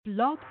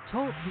Blog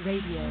Talk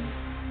Radio.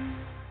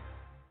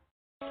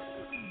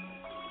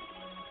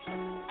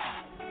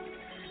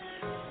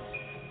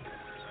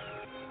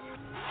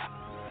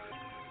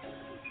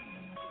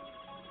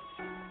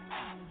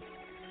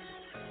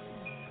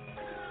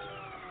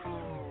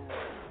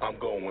 I'm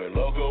going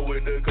loco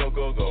with the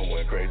cocoa,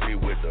 going crazy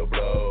with the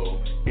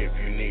blow. If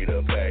you need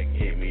a pack,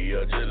 hit me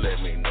up, just let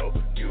me know.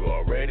 You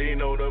already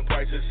know the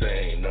prices,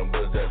 same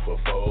numbers as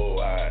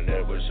before. I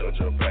never showed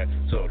your pack,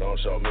 so don't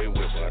show me which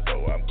one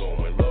though. I'm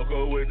going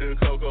loco with the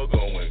cocoa,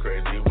 going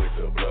crazy with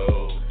the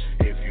blow.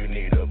 If you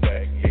need a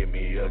pack, hit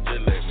me up,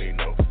 just let me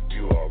know.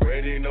 You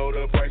already know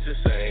the prices,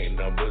 same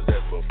numbers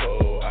as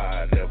before.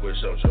 I never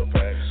showed your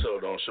pack, so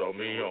don't show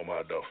me on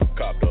my dough.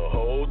 Cop the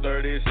whole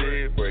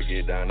 36, break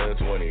it down to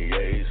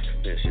 28.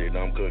 This shit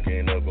I'm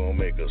cooking up gon'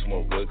 make a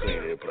smoker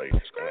clean it plate. I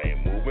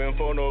ain't moving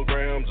for no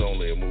grams,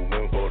 only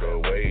moving for the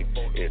weight.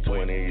 If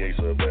 28's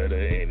or better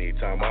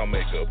anytime I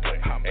make a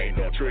play. Ain't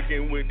no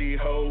tricking with these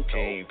hoes,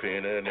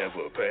 kingpin will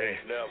never pay.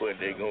 But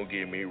they gon'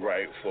 get me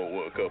right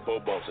for a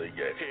couple bosses,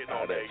 yeah.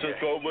 All that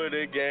took over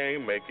the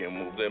game, making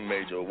moves in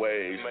major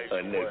ways.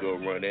 A nigga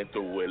running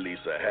through at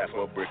least a half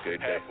a brick a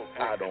day.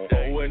 I don't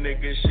owe a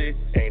nigga shit,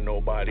 ain't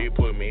nobody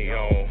put me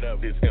on.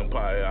 This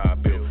empire I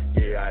built,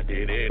 yeah, I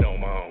did it on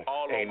my own.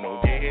 Ain't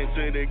no getting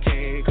to the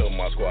king, cause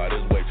my squad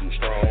is way too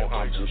strong.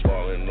 I'm just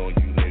falling on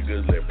you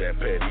niggas, left that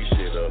petty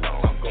shit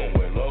alone. I'm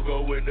going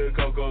loco with the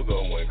cocoa,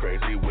 going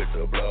crazy with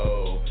the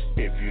blow.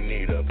 If you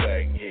need a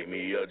pack, hit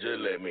me up, just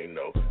let me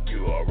know.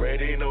 You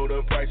already know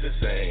the prices,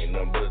 same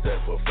numbers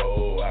as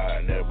before.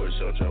 I never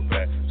showed your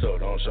pack, so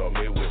don't show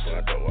me which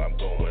one though. I'm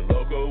going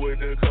loco with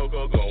the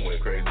cocoa, going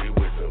crazy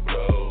with the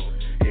blow.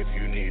 If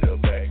you need a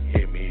pack,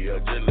 hit me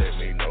up, just let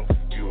me know.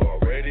 You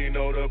already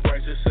know the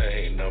prices,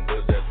 same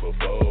numbers as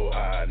before.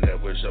 I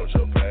never showed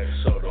your pack,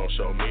 so don't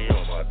show me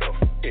on my dough.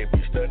 If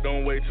you stuck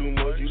on way too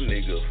much, you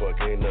niggas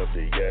fucking up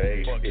the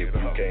yay. If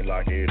you can't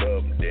lock it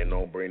up, then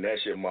don't bring that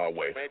shit my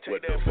way.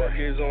 What the fuck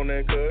is on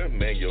that cut?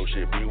 Man, your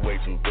shit be way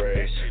too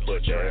gray.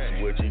 But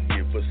that's what you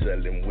get for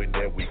selling with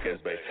that weak ass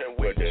bait.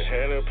 But the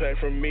hand pack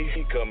from me,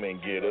 come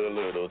and get a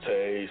little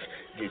taste.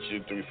 Get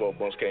you 3-4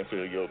 bumps, can't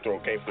feel your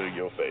throat, can't feel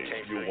your face.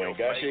 You ain't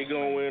got shit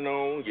going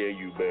on, yeah,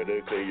 you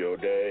better clear your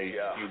day.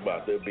 You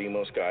bout to be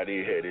my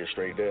Scotty, headed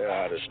straight to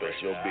outer space.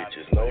 Your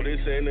bitches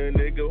noticing a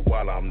nigga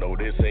while I'm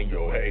noticing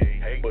your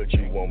hate. But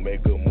you won't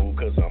make a move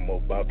cause I'm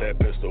about that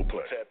pistol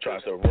play.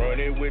 Tries to run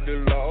it with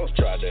the laws,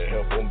 tried to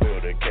help him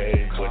build a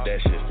cage. But that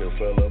shit still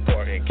fell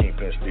apart and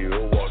Kingpin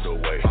still walked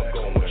away. I'm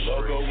going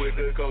loco with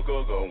the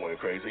cocoa, going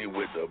crazy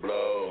with the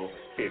blow.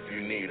 If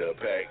you need a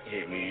pack,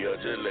 hit me up,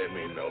 just let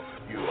me know.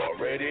 You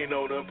already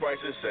know the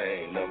prices,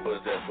 same numbers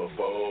as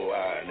before.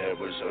 I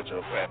never showed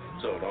your pack,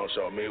 so don't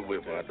show me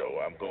with my dough.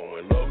 I'm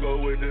going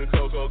loco with the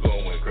cocoa,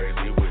 going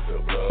crazy with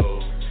the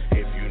blow.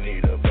 If you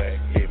need a pack,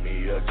 hit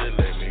me up, just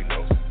let me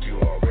know.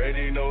 You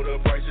already know the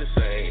prices,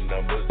 same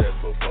numbers as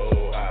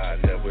before. I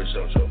never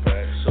showed your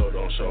pack, so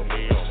don't show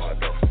me on my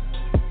dough.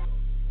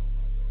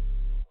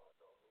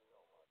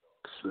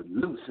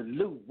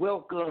 Salute.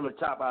 Welcome to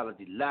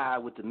Chopology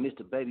Live with the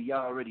Mr. Baby.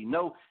 Y'all already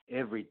know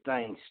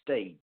everything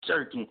stay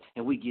jerking,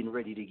 and we getting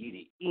ready to get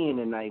it in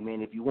tonight,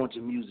 man. If you want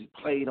your music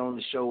played on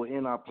the show,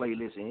 in our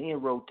playlist, and in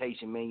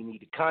rotation, man, you need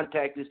to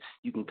contact us.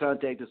 You can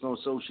contact us on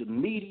social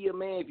media,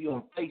 man. If you're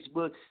on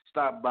Facebook,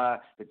 stop by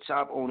the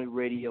Chop On It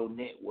Radio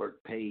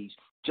Network page.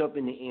 Jump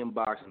in the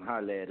inbox and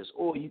holler at us,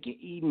 or you can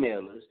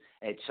email us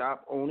at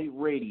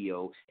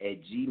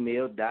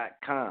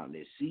choponitradio@gmail.com.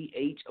 That's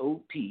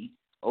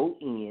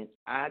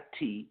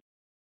CHOPONIT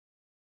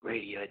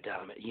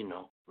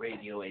radio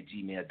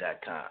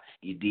radio@gmail.com.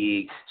 You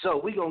dig? So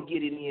we're going to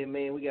get it in,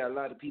 man. We got a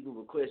lot of people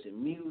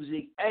requesting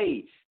music.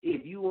 Hey,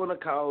 if you want to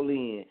call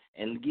in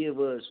and give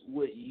us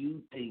what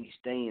you think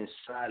staying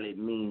silent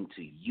mean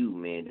to you,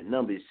 man, the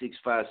number is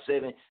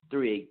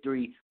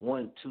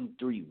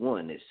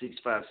 657-383-1231. That's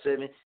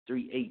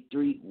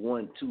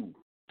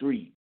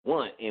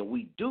 657-383-1231. And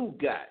we do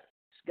got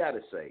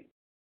to say,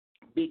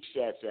 big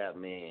shouts out,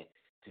 man,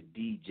 to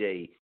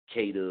DJ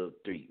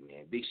K-Dub3,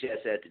 man. Big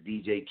shouts out to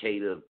DJ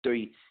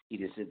K-Dub3. He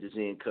just sent us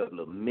in a couple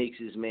of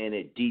mixes, man,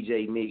 at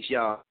DJ Mix,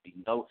 y'all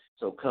know.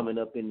 So coming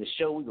up in the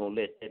show, we're going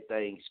to let that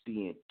thing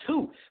spin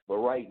too. But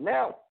right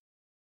now,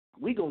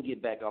 we're going to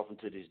get back off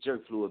into this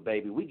jerk fluid,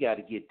 baby. We got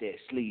to get that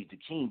Sleeves the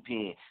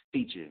Kingpin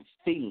featuring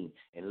Fiend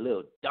and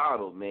Lil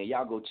Donald, man.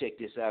 Y'all go check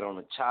this out on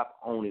the Chop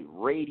On It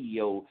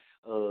Radio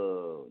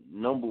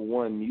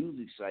 #1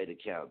 music site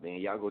account, man.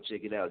 Y'all go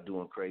check it out,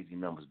 doing crazy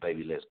numbers,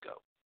 baby. Let's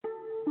go.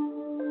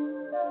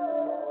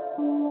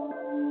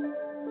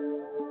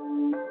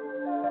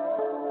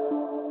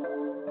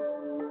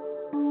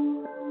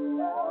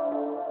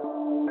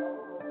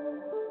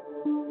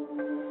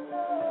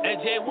 Hey,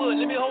 Jay Wood,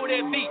 let me hold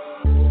that beat.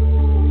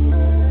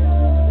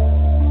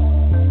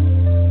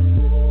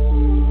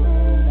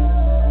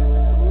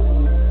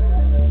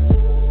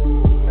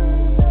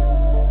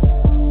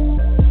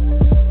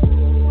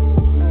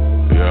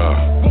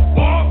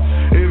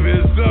 If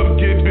it's up,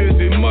 get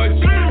busy much.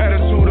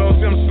 Attitude on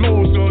some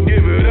smooth, so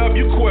give it up.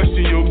 You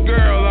question your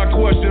girl, I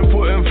question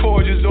putting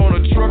forges on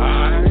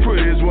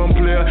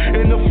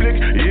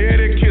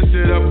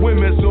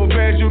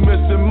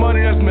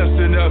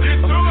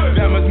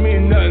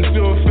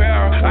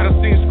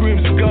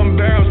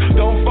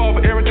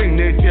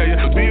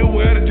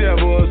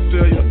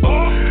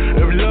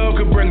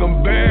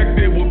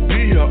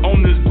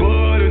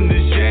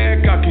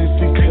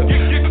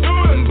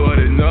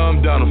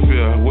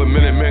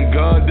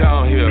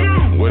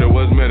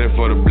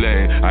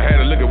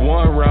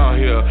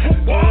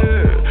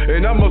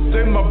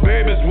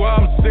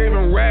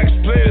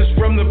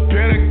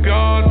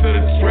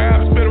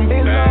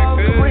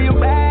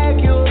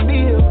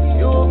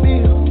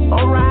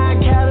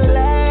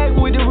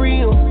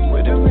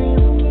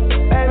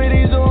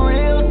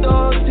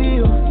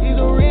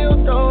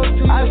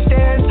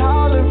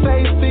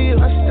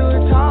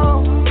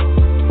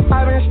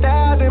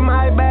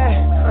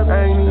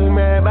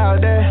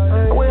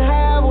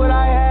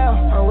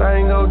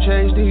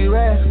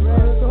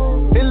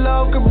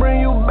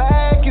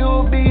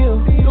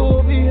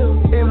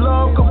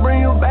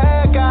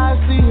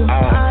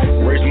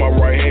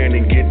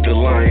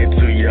lying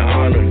to your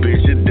honor,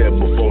 bitch, it's death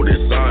before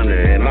dishonor,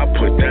 and I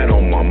put that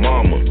on my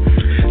mama.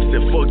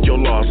 Said fuck your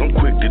laws, I'm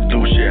quick to do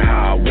shit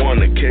how I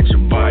wanna. Catch a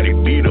body,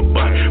 beat a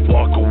body,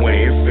 walk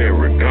away in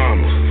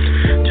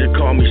Ferragamo. Just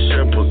call me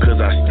Shepherd, cause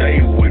I stay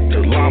with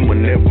the llama.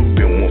 Never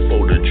been one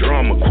for the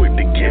drama, quick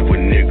to give a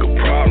nigga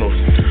problems.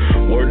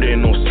 Word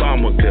ain't no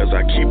summer, cause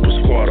I keep a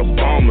squad of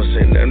bombers,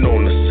 and they're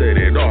known to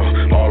set it off.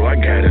 All I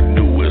gotta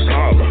do is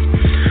holler.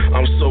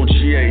 I'm so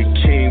GA,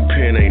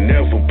 Kingpin, ain't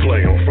never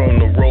play. I'm from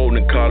the road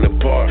in College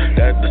Park,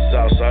 that's the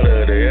south side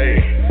of the A.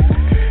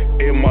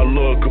 If my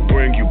love could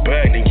bring you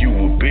back, then you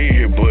would be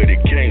here, but it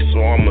can't,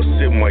 so I'ma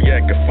sip my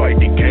yak and fight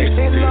the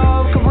gangsters. If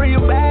love could bring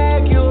you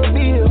back, you'll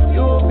be here,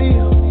 you'll be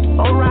here.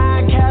 On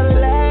ride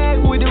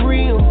Cadillac with the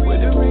rim,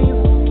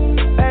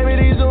 Baby,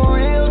 these are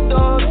real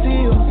dog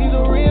deals, these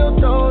are real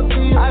dog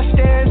deals. I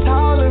stand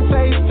tall and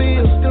face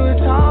feel,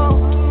 stood tall.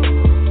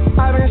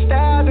 I've been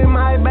stabbed in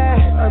my back,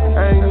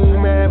 I ain't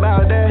even mad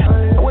about that.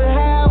 I wouldn't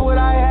have what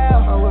I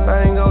have,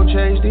 I ain't gon'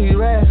 chase these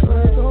rats.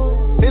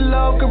 If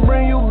love could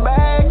bring you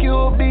back,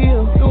 you'll be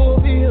here, you'll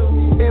be here.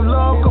 If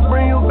love could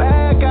bring you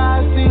back,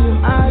 I see you,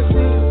 I see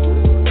you.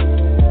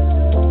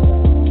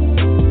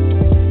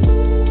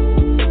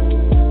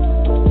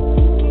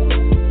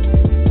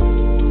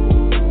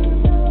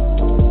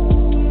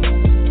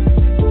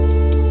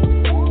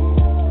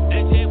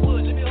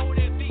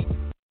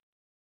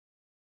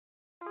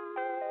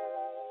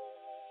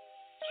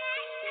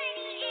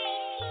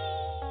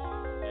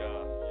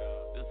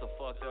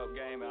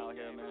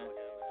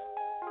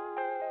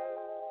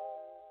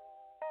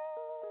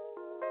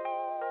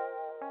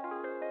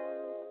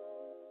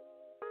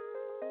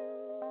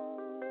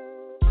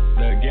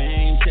 The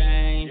game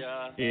changed,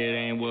 it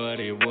ain't what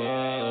it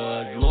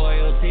was.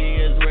 Loyalty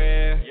is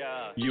rare,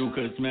 you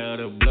could smell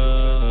the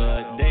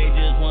blood. They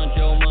just want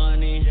your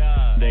money,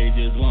 they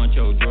just want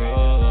your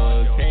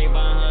drugs. Hey,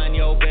 behind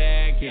your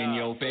back, in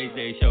your face,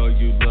 they show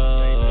you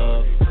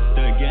love.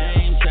 The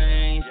game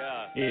changed,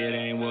 it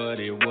ain't what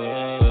it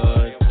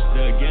was.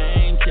 The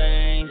game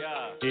changed,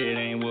 it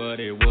ain't what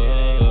it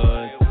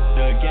was.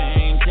 The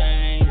game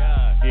changed,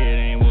 it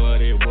ain't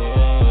what it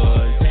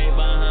was. Hey,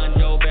 behind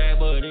your back,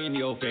 but in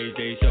your face,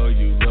 they show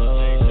you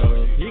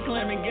love. He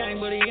claiming gang,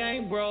 but he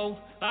ain't bro.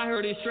 I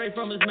heard it straight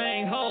from his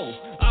main hoe.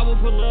 I would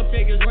pull up,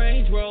 take his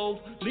Range Rover,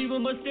 leave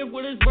him a stiff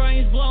with his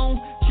brains blown.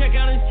 Check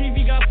out his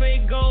TV, got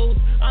fake goals.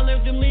 I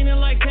left him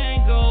leaning like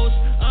Kangos.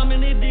 I'm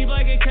in it deep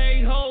like a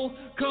K-hole.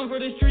 Come for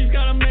the streets,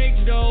 gotta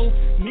make dough.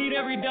 Need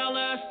every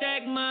dollar, I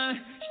stack mine.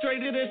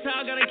 Straight to the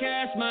top, gotta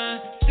cash mine.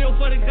 Still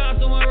for the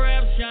cops on my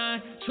rap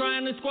shine.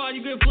 Trying to squad,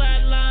 you get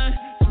flatline.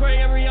 Spray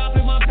every op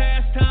in my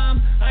pastime.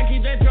 I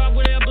keep that drop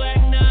with that black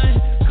nine.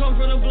 Come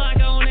from the block,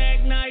 I don't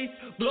act nice.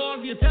 Blow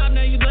off your top,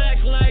 now you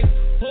black light.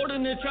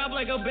 Holding the chop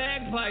like a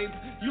bagpipe.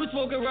 You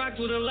smoking rocks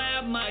with a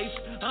lab mice.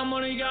 I'm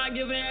on a yacht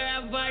giving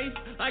advice.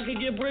 I could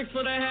get bricks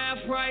for the half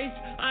price.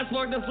 I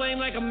spark the flame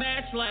like a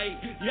matchlight.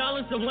 Y'all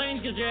is some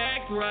lanes cause you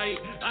act right.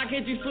 I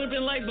catch you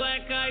slipping like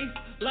black ice.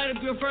 Light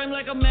up your frame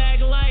like a mag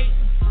light.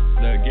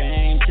 The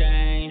game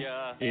changed,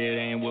 it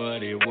ain't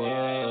what it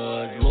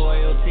was.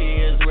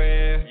 Loyalty is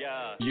rare,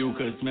 you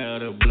could smell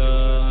the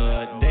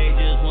blood. They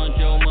just want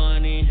your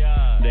money,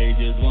 they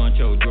just want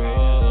your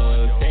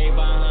drugs. Stay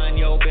behind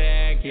your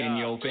back, in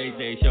your face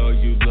they show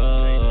you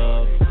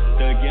love.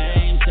 The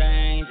game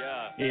changed,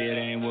 it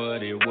ain't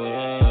what it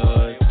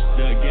was.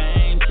 The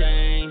game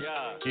changed,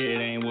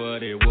 it ain't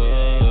what it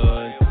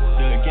was.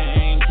 The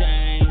game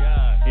changed,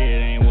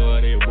 it ain't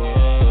what it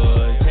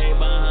was. Stay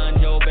behind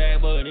your back,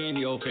 but in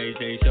your face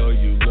they show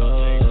you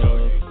love.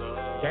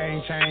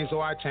 Game changed,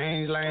 so I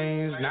changed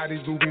lanes. Now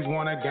these groupies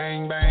wanna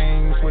gang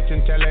bang.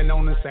 Switching, telling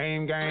on the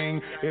same gang.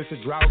 It's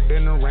a drought,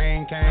 then the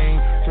rain came.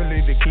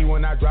 Really the key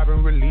when I drop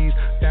and release.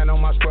 Stand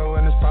on my square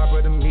and it's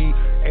proper to me.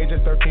 Age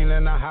of 13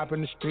 and I hop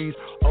in the streets.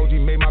 OG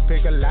made my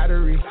pick a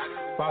lottery.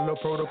 Follow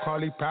protocol,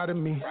 he proud of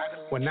me.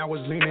 When I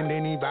was leaning,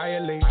 then he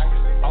violate.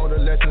 All the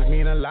lessons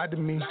mean a lot to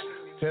me.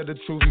 Tell the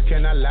truth, you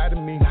cannot lie to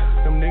me.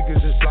 Them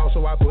niggas is lost,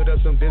 so I put up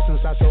some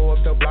distance. I show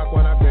up the block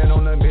when I been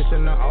on a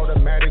mission. The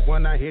automatic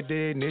when I hit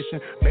the ignition.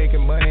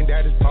 Making money,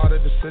 that is part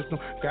of the system.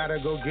 Gotta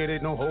go get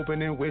it, no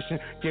hoping and wishing.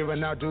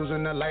 Giving out jewels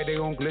in the light, they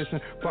gon' glisten.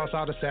 Cross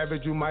out the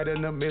savage, you might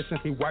end up missing.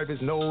 He wipe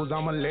his nose,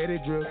 I'ma let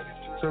it drip.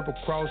 Triple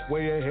cross,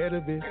 way ahead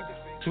of it.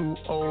 Too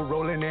old,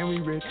 rolling and we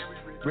rich.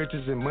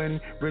 Riches and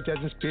money, rich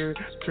as in spirit.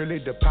 Truly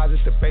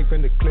deposits the bank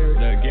and the clear.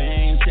 The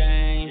game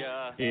changed,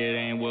 it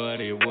ain't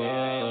what it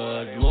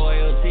was.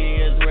 Loyalty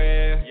is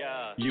rare,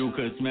 you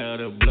could smell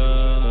the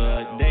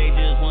blood. They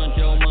just want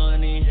your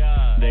money,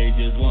 they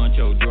just want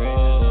your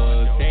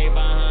drugs. Stay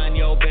behind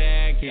your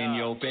back, in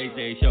your face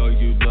they show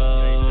you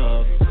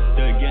love.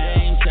 The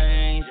game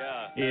changed,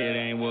 it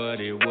ain't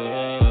what it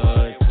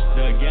was.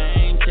 The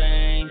game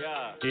changed,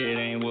 it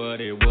ain't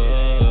what it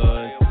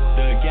was.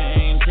 The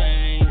game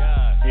changed,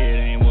 it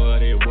ain't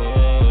what it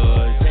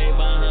was. Stay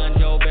behind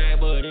your back,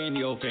 but in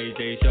your face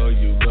they show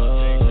you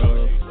love.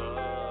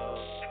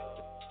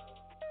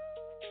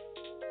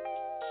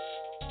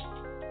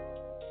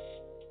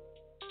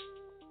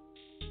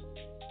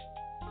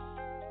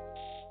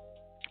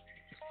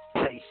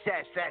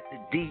 shouts out to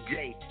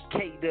DJ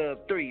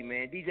K-Dub3,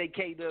 man. DJ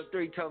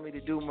K-Dub3 told me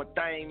to do my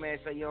thing, man.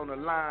 So you on the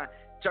line,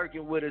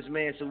 jerking with us,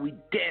 man. So we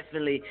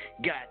definitely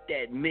got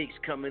that mix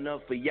coming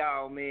up for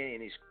y'all, man.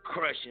 And it's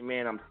crushing,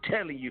 man. I'm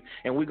telling you.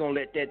 And we're going to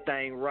let that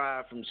thing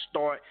ride from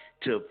start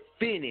to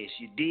finish,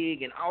 you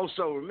dig? And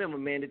also, remember,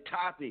 man, the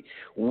topic,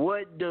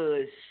 what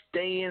does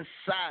staying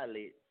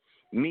silent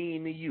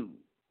mean to you?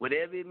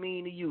 Whatever it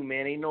mean to you,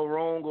 man. Ain't no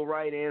wrong or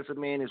right answer,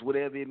 man. It's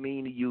whatever it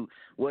mean to you.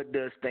 What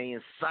does staying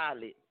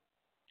silent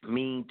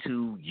mean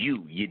to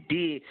you? You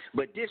did.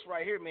 But this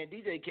right here, man,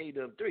 DJ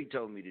K-Dub3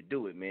 told me to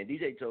do it, man.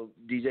 DJ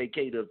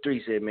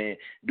K-Dub3 said, man,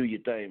 do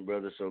your thing,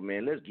 brother. So,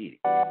 man, let's get it.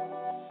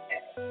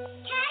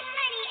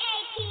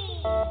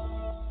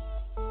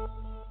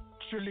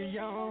 Truly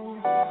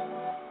young.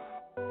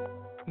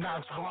 Now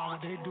it's wrong,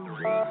 they do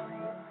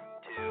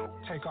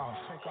take off.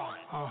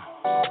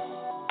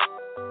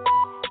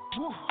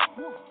 Woo.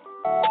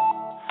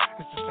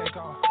 It's the take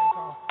off.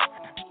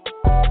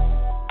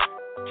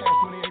 Cash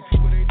money, they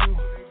people, they do.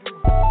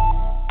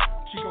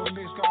 She go to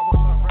Miss God,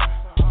 what's up,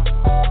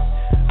 bro?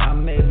 I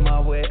made my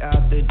way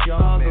out the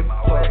jungle.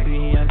 Fuck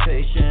being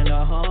patient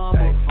or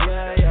humble.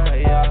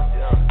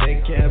 Yeah. They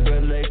can't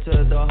relate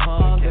to the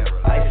hunger.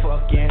 I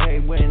fucking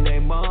hate when they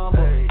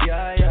mumble.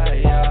 Yeah.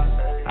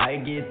 I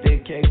get the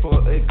cake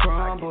for a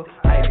crumble.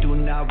 I do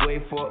not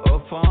wait for a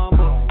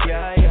fumble.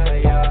 Yeah.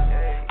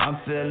 I'm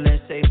feeling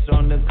safe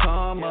on the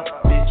come up.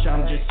 Bitch,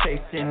 I'm just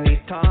chasing these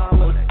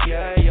commas.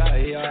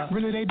 Yeah.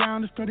 Really, they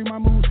down to study my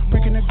moves.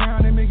 Breaking the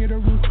ground and make it a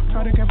root.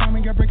 Try to get by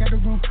me, get break out the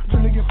room.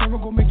 Really get thorough,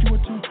 go make you a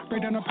two.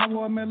 Break down the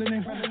power of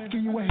melanin.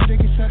 Give you a headache,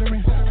 it's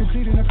settling.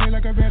 Completing the play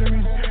like a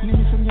veteran. Need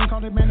me some yen,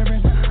 call it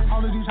Mandarin. All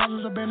of these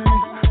houses are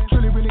abandoning.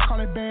 Really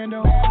call it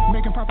bando.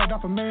 Making profit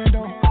off a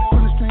Mando.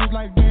 Pulling strings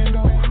like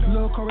Bando.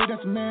 Lil' Corey, that's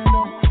a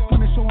Mando.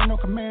 When it's showing no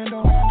commando.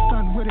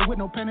 Stunned with it with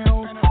no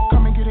pantyhose.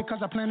 Come and get it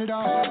cause I planned it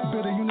all.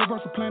 Build a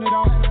universal planet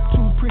off.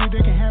 Too pretty,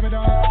 they can have it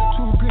all.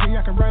 Too pretty,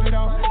 I can write it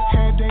off.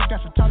 Headache,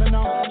 that's a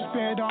Tylenol.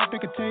 Sped off, they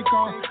can take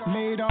off.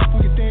 Laid off,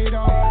 we get date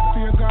off.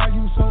 Fear God,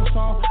 you so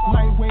soft.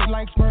 Lightweight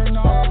like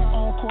Smirnoff.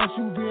 On course,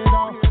 you veered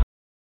off.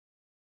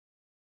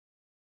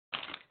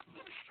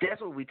 That's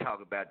what we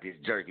talk about, this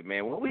jerky,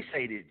 man. When we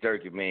say this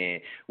jerky, man,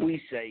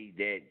 we say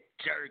that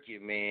jerky,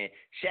 man.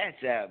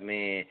 Shouts out,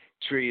 man.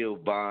 Trill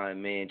Bond,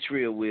 man.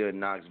 Trill Will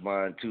Knox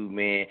Bond, too,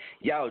 man.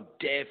 Y'all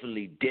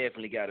definitely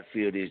got to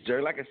feel this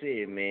jerky. Like I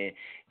said, man,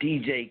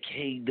 DJ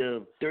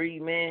K-Dub3,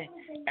 man,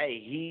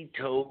 hey, he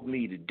told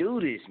me to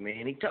do this,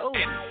 man. He told me.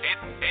 Hey,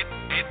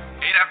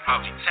 that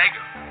probably take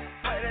her.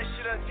 Play that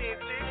shit on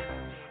TNT.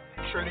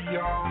 Trinity,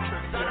 y'all.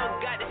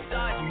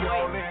 We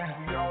all in.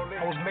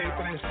 I was made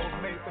for this.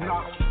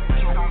 Knox.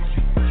 You know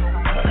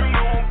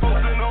I'm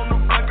posting on the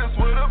block, that's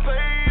where the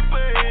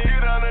paper.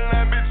 Get out of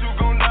line, bitch, you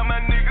gon' die, my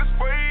niggas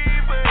spray,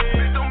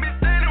 bitch. Don't be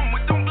standing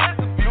with them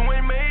glasses, you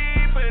ain't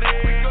made for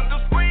that. We gon'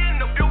 just spraying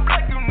up your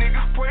black, you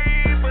niggas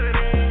pray for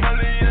that. My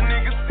little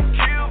niggas to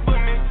kill for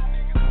me.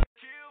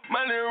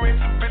 My little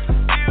rich bitch to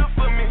steal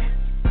for me.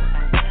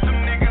 Some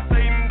niggas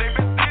hating, they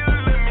been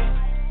stealing me.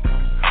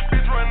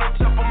 Bitch, run up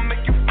chopper,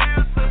 make you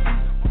feel something.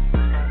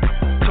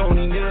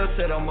 Tony Neal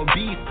said I'm a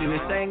beast, and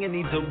this thing it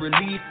needs a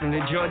release. And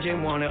the judge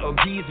ain't wanna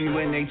appease me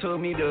when they took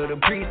me to the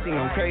precinct.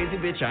 I'm crazy,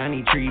 bitch, I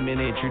need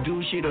treatment.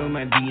 Introduce you to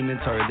my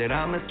demons. Heard that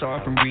I'm a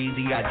star from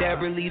Breezy. Got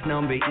that release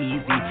number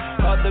easy.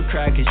 Other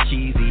crack is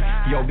cheesy.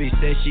 Yo, bitch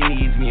says she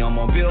needs me. I'm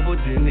on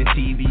billboards in the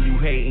TV. You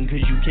hating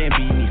cause you can't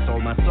beat me.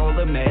 Sold my soul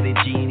to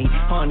Medellini.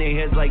 On their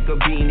heads like a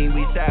beanie.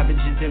 We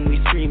savages and we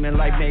screaming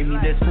like made me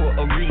this for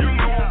a reason. You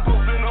know I'm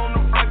posting on the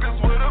block,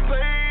 that's where the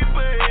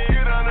paper.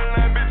 Get out of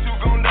line, bitch, you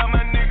gon' die,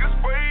 my niggas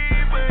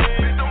spray,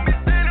 bitch. Don't be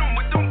standing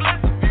with them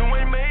glasses, you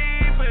ain't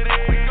made for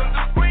that. We gon'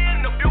 just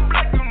spraying up your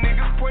black, you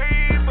niggas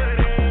pray for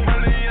that. My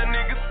little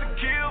niggas to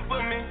kill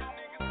for me.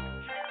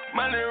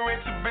 My little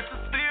rich bitch to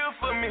steal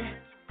for me.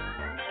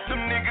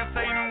 Some niggas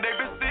hating, they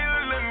been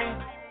stealing me.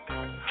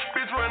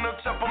 Bitch, run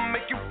up chopper,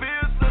 make you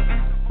feel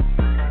something.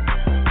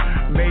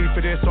 Made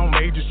for this on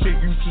major shit,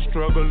 used to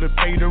struggle to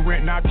pay the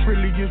rent. Now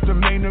Trilly is the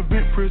main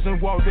event. Prison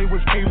walls, they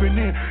was caving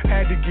in.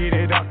 Had to get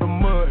it out the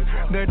mud.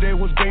 That they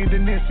was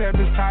bathing in,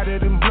 savage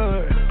tighter than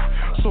blood.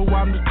 So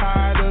I'm just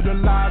tired of the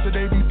lies that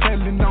they be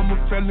telling. I'm a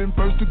felon,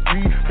 first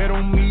degree. Bet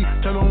on me,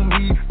 tell them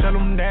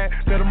that,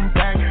 let them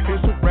back.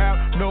 It's a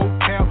rap, no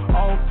cap,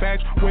 all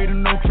facts.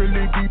 Waiting on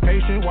Trilly, be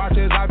patient.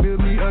 Watch as I build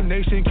me a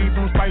nation. Keep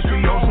them spicy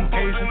on some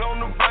patience.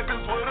 On the block,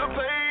 that's where the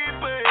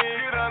paper.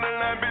 Get out of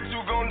line, bitch,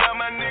 you gon' die,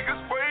 my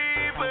niggas spray.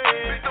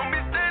 Bitch, don't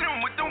be standing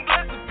with them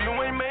glasses, you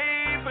ain't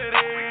made for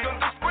that. We gon'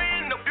 just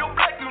spraying up your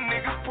black, you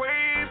niggas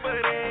pray for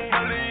that.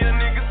 My little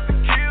niggas to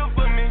kill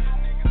for me.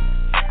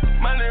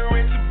 My little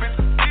rich bitch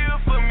to steal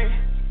for me.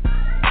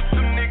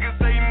 Some niggas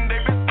hating, they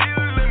been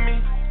stealing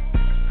me.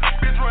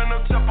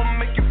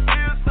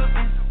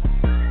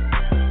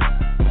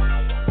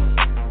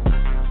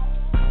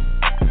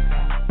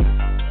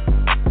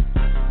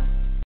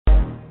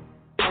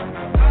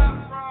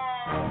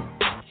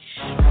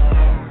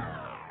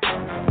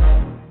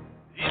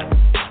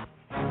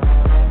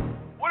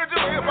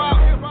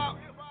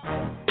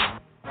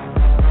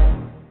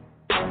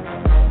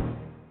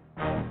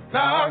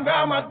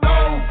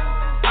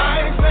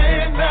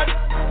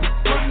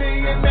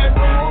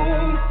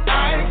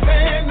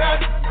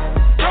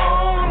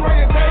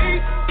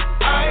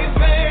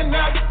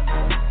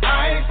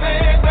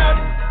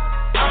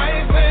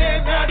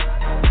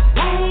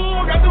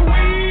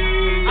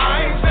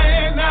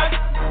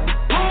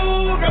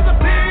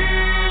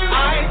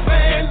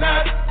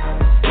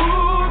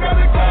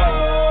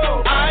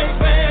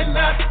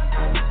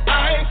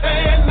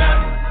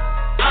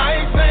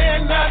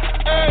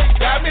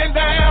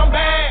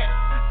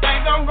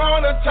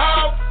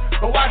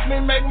 me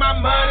make my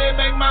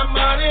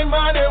money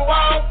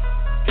walk.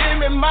 Give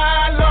me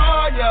my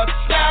lawyer,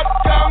 stop,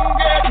 come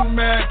get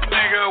me.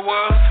 Nigga,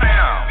 what's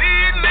him?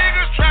 These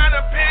niggas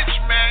tryna pitch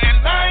me,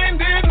 and I ain't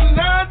did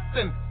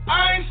nothing.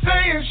 I ain't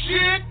saying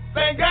shit.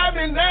 They got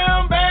me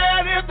down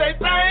bad if they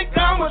think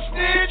I'm a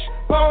snitch.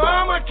 Well,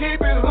 I'ma keep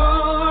it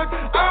hood,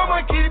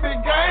 I'ma keep it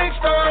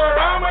gangster,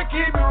 I'ma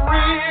keep it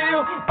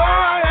real. Boy,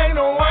 I ain't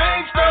no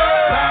wankster.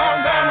 Now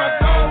I'm down my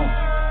toe,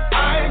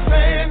 I ain't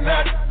saying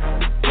nothing.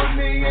 Put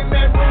me in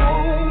that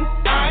room,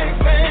 I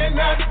ain't saying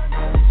nothing.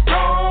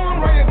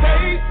 Don't run your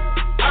tape,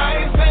 I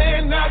ain't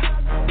saying nothing.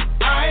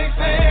 I ain't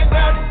saying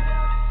nothing,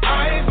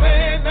 I ain't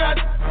saying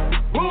nothing.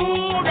 Who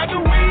got the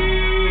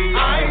weed?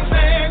 I ain't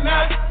saying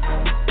nothing.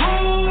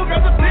 Who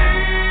got the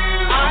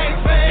pill? I ain't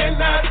saying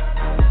nothing.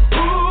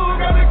 Who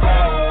got the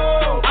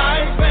gold? I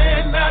ain't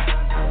saying nothing.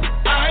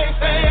 I ain't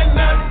saying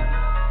nothing.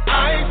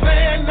 I ain't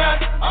saying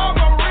nothing. I'm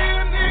a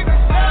real nigga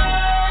say.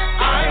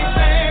 I ain't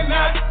saying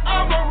nothing.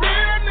 I'm a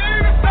real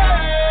nigga say.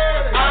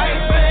 I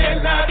ain't saying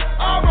nothing.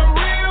 I'm a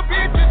real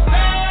bitch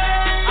say.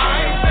 I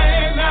ain't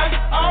saying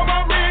nothing. I'm a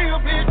real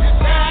bitch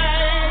say.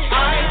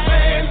 I ain't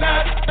saying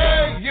nothing.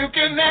 Hey, you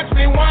can ask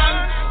me once.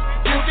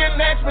 You can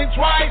ask me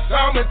twice.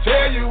 I'ma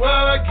tell you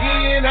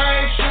again.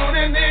 I ain't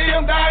shooting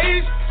them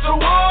dice. So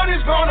what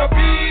is gonna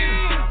be?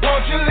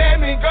 Won't you let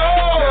me go?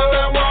 'Cause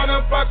I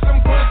wanna fuck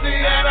some pussy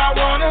and I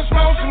wanna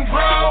smoke some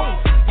dro.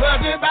 Plus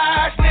if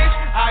I snitch,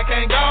 I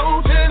can't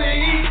go to the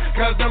east.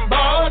 'Cause them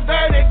boys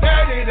dirty,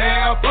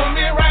 they'll put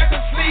me right to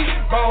sleep.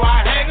 Bro,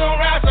 I hang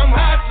around some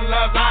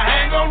hustlers, I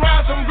hang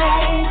around some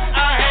goons,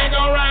 I hang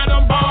around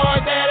them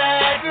boys that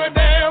act a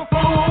damn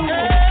fool.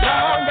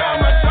 Now I'm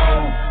down my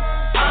toe,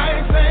 I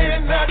ain't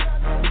saying nothing.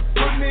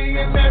 Put me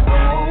in that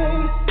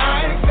room,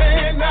 I ain't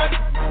saying nothing.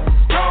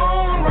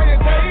 Don't run your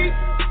tape,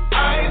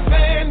 I ain't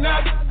saying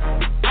nothing.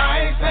 I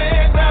ain't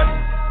saying nothing.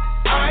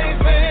 I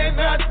ain't saying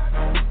nothing.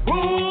 Who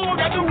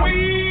got the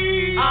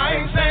weed? I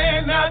ain't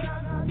saying nothing.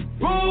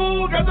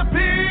 Who got the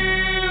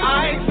pill?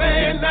 I ain't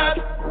saying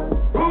nothing.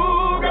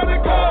 Who got the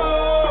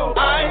gold?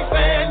 I ain't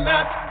saying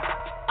nothing.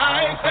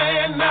 I ain't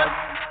saying nothing.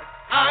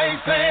 I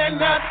ain't saying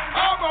nothing.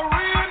 I'm a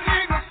real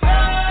nigga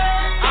say.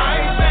 I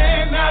ain't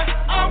saying nothing.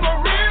 I'm a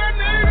real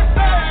nigga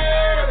say.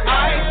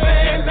 I ain't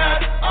saying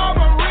nothing. I'm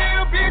a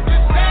real bitch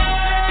say.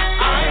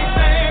 I ain't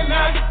saying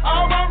nothing.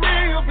 I'm a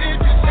real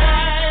bitch say.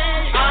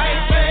 I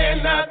ain't saying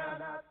nothing.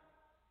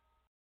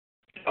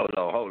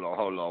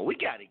 Hold on. We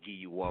gotta give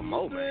you one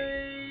more, man.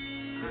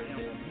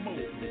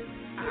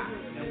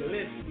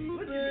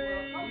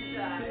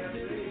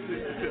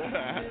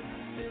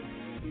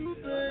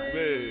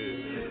 Man,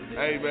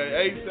 hey man,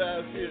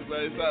 A-side shit, man.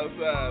 It's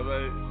outside,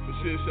 man. The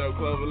shit show,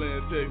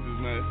 Cloverland, Texas,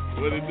 man.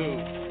 What it do?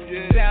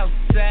 Yeah.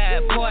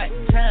 Southside,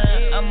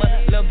 part-time, I'm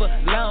a lover,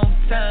 long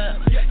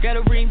time. Got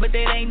a ring, but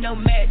that ain't no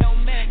match.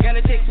 Got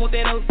a text, want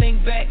that whole thing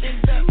back.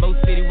 Mo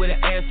City with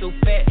an ass so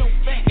fat.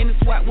 In the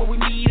spot where we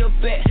meet up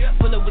at.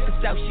 Pull up with the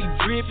South, she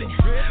drippin'.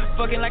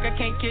 Fucking like I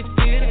can't catch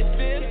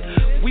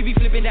this. We be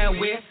flipping down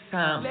West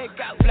Time.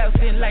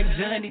 Flousing like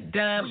Johnny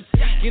Diamonds.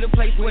 Get a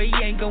place where he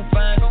ain't gon'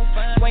 find me.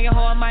 Swinging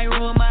hard might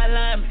ruin my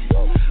alignment.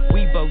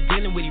 We both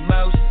dealing with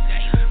emotions.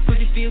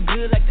 Pussy feel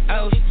good like the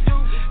ocean.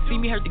 See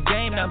me hurt the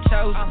game, now I'm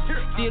chosen.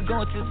 Still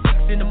going till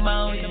 6 in the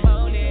morning.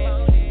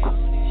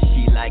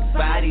 She like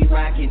body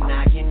rockin',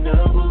 knockin' the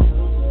boots.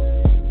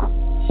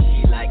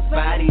 She like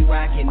body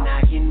rockin',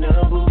 knockin'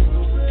 the boots.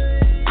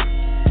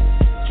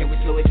 Can we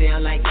slow it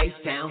down like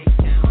H-Town?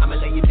 I'ma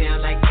lay you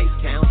down like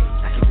H-Town.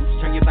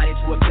 Turn your body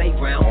to a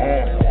playground.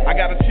 I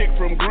got a chick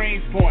from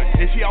Greenspoint,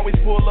 and she always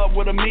pull up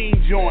with a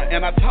mean joint.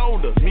 And I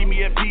told her, meet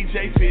me at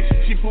PJ Fish.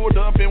 She pulled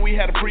up and we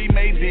had a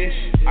pre-made dish.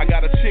 I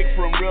got a chick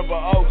from River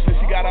Oaks, and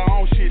she got her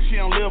own shit. She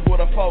don't live with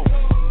her folks.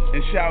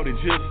 And shouted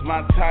just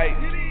my type.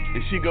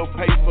 And she go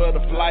pay for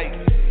the flight.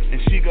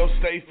 And she go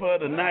stay for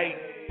the night.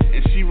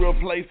 And she real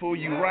playful,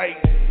 you right.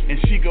 And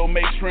she go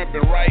make shrimp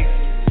and rice.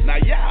 Now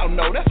y'all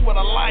know that's what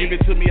I like. Give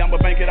it to me, I'ma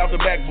bank it out the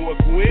backboard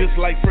quick. Just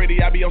like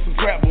Freddie, I be on some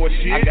trap boy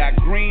shit. I got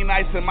green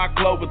ice in my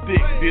clover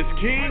thick. This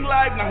king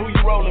life, now who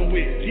you rolling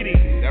with? Get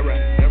easy, that right.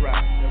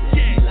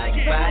 She like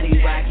body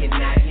rockin',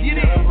 knockin'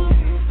 the boots.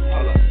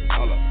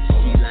 Hold up.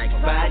 She like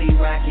body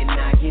rockin',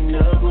 knockin'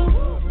 the boots.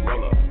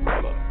 Roll up.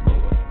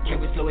 Can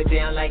we slow it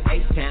down like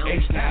H-Town?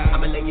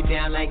 I'ma lay you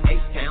down like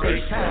H-Town.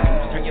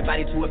 Turn your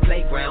body to a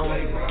playground.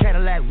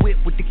 Cadillac whip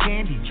with the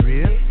candy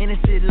drip.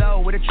 Innocent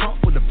low with a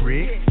trunk full of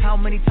bricks. How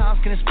many times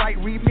can a Sprite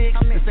remix?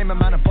 The same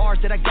amount of bars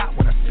that I got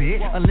when I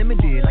spit.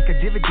 Unlimited like a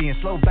dividend.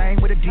 Slow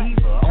bang with a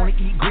diva. Only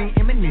eat green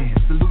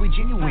M&M's. The Louis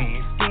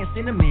genuine. Skin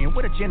cinnamon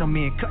with a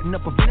gentleman. Cutting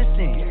up a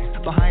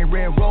venison. Behind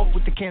red rope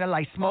with the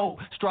candlelight smoke.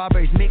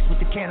 Strawberries mixed with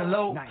the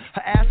cantaloupe.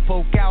 Her ass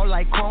poke out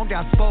like chrome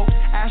down spokes.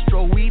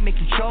 Astro weed make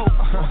you choke.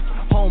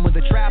 Home of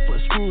the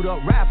trappers, screwed up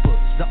rappers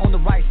that own the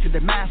rights to the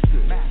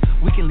masters.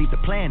 We can leave the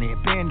planet,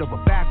 bend over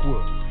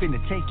backwards.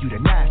 Finna take you to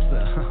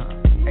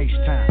NASA.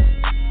 H-Time.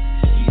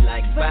 She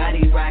like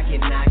body rockin',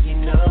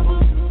 knockin' the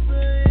boots.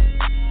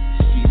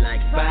 She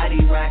like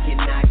body rockin',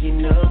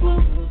 knockin' the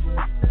boots.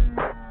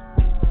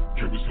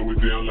 Can we slow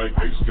it down like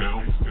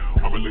H-Town?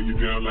 I'ma lay you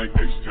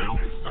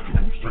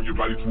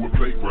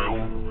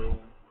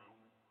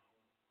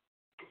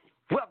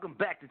Welcome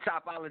back to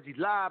Chopology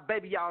Live,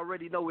 baby. Y'all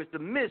already know it's the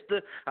Mister.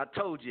 I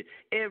told you,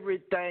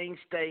 everything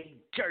stay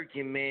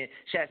jerking, man.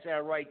 Shouts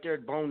out right there,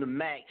 Bone the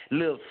Mac,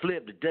 Lil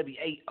Flip, the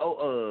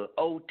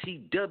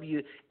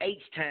WAOTW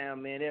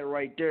H-Town, man. That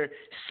right there,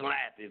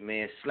 slapping,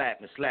 man,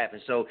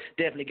 slapping. So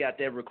definitely got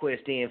that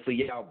request in for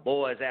y'all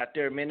boys out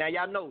there, man. Now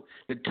y'all know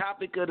the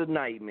topic of the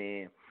night,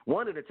 man.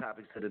 One of the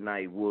topics of the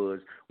night was,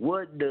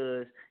 what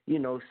does,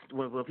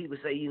 when people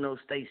say,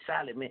 stay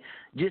silent, man,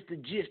 just the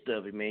gist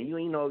of it, man. You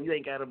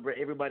ain't got to,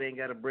 everybody ain't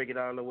got to break it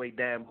all the way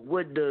down. But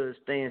what does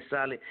staying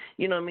silent,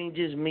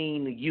 just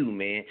mean to you,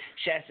 man?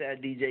 Shouts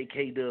out DJ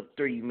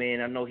K-Dub3, man.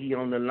 I know he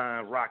on the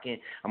line rocking.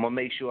 I'm going to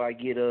make sure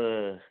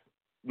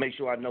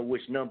I know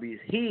which number is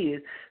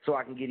his so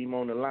I can get him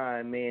on the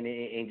line, man,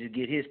 and just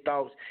get his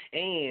thoughts.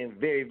 And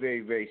very,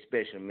 very, very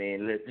special,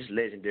 man. This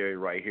legendary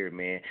right here,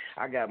 man.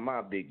 I got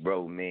my big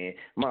bro, man,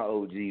 my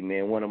OG,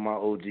 man, one of my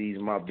OGs,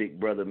 my big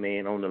brother,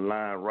 man, on the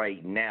line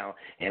right now.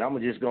 And I'm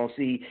just going to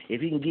see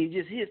if he can give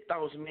just his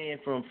thoughts, man,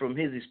 from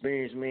his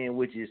experience, man,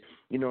 which is,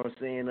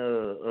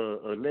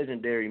 a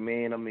legendary,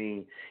 man. I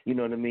mean, you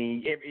know what I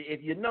mean?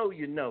 If you know,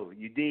 you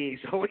dig?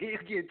 So we'll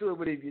get to it,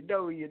 but if you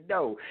know, you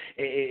know.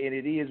 And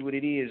it is what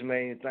it is,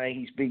 man. The thing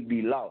he speak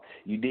be law.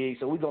 You dig?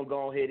 So we're going to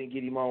go ahead and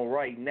get him on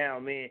right now,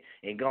 man,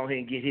 and go ahead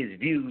and get his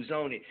views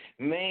on it.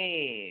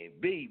 Man,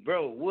 B,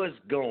 bro, what's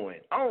going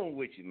on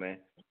with you, man?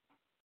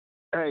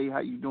 Hey,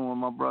 how you doing,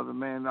 my brother,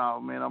 man? Oh,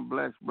 man, I'm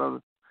blessed,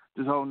 brother.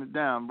 Just holding it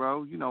down,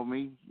 bro. You know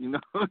me. You know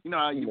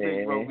how you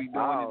big bro be doing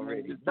it,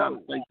 man. Just trying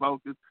to stay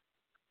focused.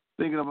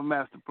 Thinking of a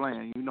master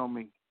plan. You know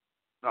me.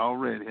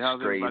 Already.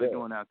 How's everybody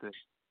doing out there?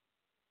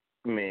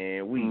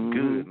 Man, we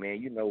good,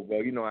 man.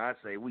 Bro, I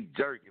say we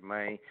jerking,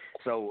 man.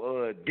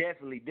 So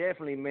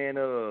definitely, man.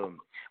 A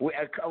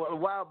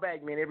while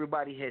back, man,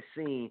 everybody has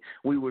seen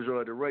we was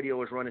the radio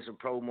was running some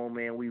promo,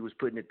 man. We was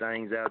putting the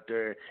things out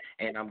there,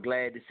 and I'm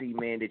glad to see,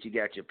 man, that you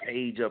got your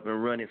page up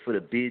and running for the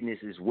business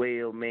as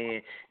well,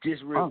 man.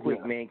 Just real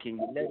quick, man, can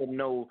you let them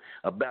know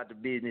about the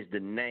business,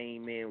 the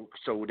name, man,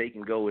 so they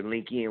can go and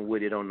link in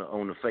with it on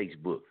the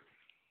Facebook?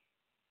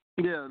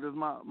 Yeah, there's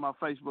my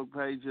Facebook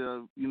page.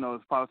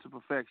 It's Polish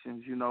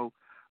Perfections.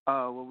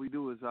 What we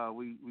do is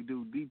we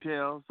do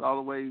details all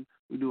the way.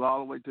 We do all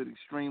the way to the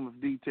extreme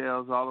of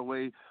details, all the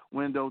way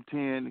window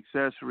tint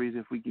accessories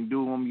if we can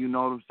do them. You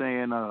know what I'm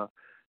saying?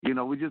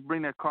 We just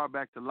bring that car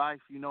back to life.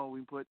 We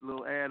put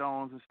little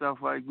add-ons and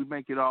stuff like. We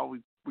make it all.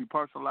 We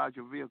personalize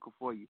your vehicle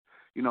for you.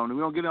 We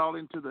don't get all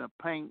into the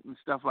paint and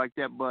stuff like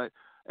that, but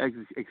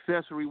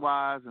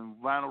accessory-wise and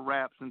vinyl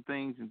wraps and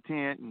things and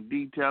tint and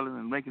detailing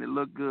and making it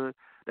look good.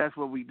 That's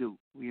what we do.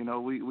 We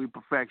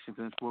perfections.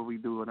 That's what we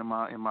do in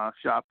my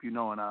shop.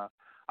 And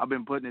I've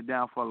been putting it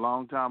down for a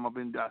long time.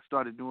 I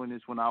started doing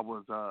this when I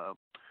was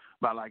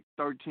about like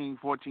 13,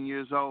 14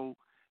 years old,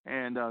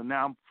 and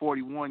now I'm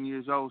 41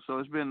 years old. So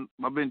I've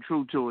been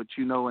true to it.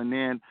 And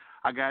then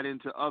I got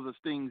into other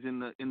things in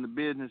the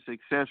business,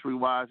 accessory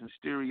wise, and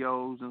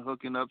stereos and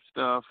hooking up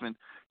stuff. And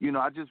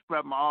I just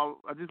really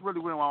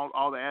went on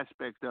all the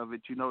aspects of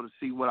it. To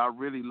see what I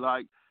really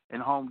like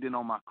and homed in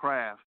on my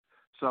craft.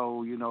 So,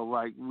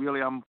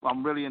 really, I'm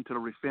really into the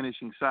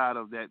refinishing side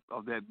of that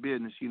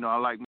business. I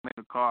like making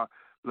a car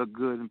look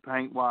good and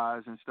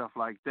paint-wise and stuff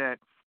like that.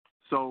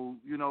 So,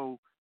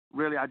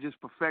 really, I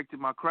just perfected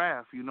my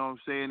craft. You know what I'm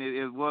saying?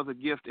 It was a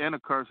gift and a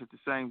curse at the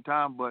same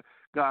time, but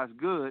God's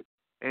good,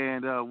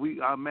 and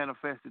I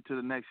manifested to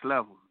the next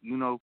level,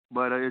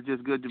 But it's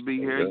just good to be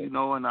here, and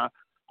I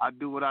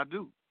do what I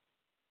do.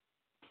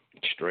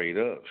 Straight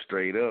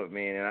up,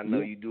 man. And I know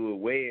you do it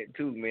well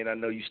too, man. I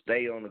know you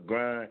stay on the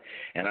grind,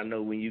 and I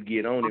know when you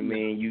get on it,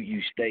 man,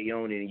 you stay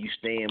on it and you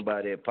stand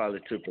by that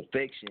polish to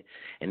perfection,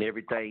 and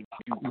everything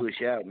you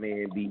push out,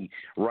 man, be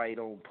right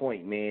on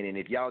point, man. And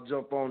if y'all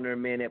jump on there,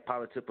 man, that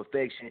polish to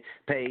perfection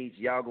page,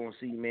 y'all gonna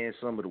see, man,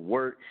 some of the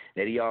work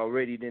that he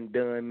already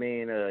done,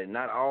 man.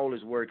 Not all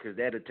his work, because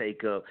that'll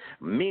take up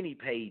many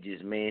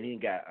pages, man. He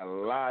got a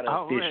lot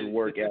of official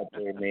work out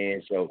there,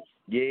 man. So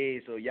yeah,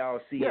 so y'all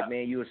see it,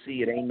 man. You'll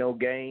see it. Ain't no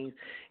games.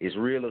 It's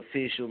real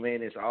official,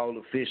 man. It's all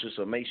official.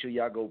 So make sure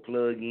y'all go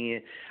plug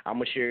in. I'm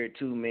going to share it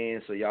too,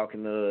 man, so y'all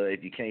can,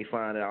 if you can't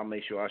find it, I'll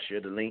make sure I share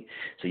the link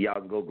so y'all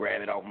can go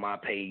grab it off my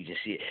page and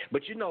shit.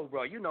 But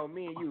bro,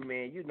 me and you,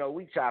 man,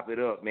 we chop it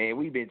up, man.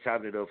 We've been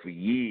chopping it up for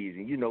years.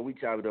 And, we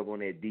chop it up on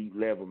that deep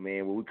level,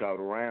 man, what we call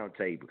the round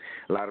table.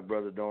 A lot of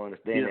brothers don't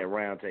understand that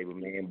round table,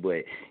 man.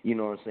 But, you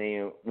know what I'm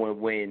saying,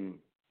 when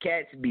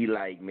cats be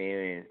like,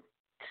 man,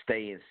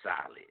 staying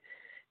solid.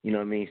 You know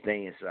what I mean?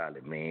 Staying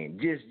solid, man.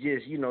 Just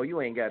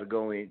you ain't got to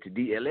go into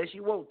detail unless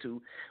you want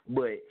to.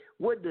 But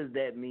what does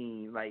that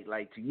mean, like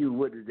to you?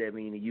 What does that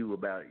mean to you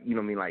about,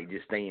 like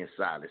just staying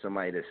solid?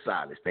 Somebody that's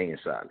solid, staying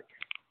solid.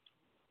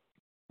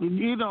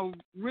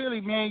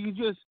 Really, man,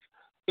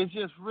 it's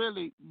just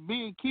really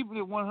keeping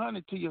it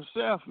 100 to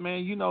yourself,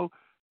 man.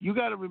 you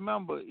got to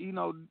remember, you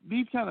know,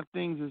 these kind of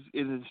things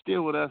is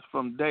instilled with us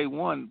from day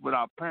one with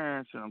our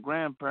parents and our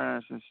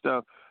grandparents and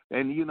stuff.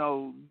 And you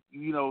know,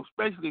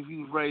 especially if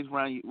you was raised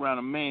around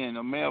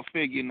a male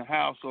figure in the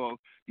house, or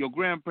your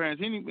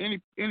grandparents,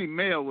 any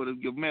male with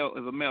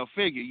a male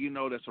figure, you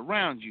know, that's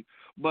around you.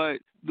 But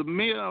the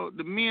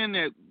men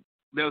that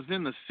was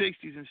in the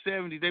 60s and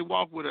 70s, they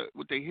walked with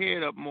their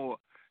head up more,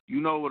 you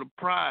know, with a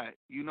pride,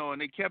 you know,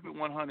 and they kept it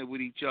 100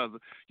 with each other.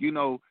 You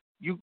know,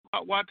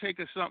 why take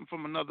something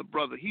from another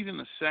brother? He's in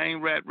the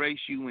same rat race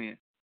you in.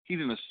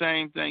 He's in the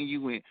same thing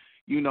you in,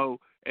 you know.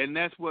 And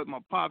that's what my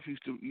pops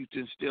used to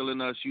instill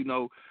in us, you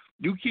know.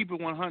 You keep it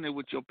 100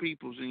 with your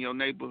peoples in your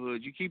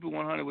neighborhood. You keep it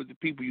 100 with the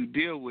people you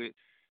deal with.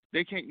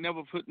 They can't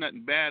never put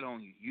nothing bad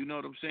on you. You know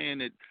what I'm saying?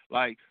 That,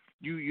 like,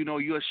 you know,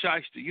 you're a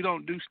shyster. You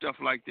don't do stuff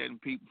like that in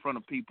front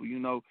of people, you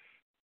know.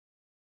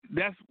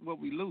 That's what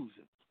we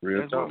losing.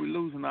 That's what we're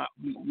losing.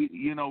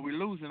 We're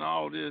losing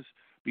all this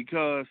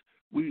because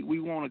we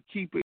want to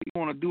keep it. We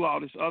want to do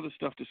all this other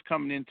stuff that's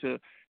coming into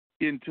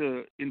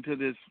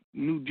this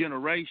new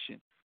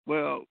generation.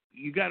 Well,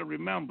 you got to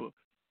remember,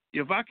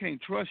 if I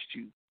can't trust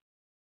you,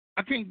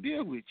 I can't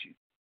deal with you.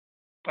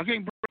 I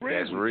can't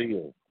break That's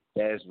real.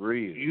 That's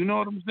real. You know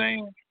what I'm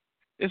saying?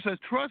 It's a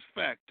trust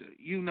factor,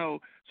 you know.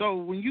 So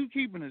when you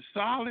keeping it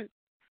solid,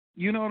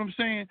 you know what I'm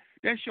saying?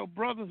 That's your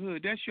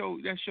brotherhood. That's your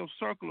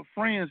circle of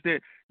friends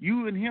that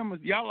you and him,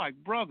 y'all like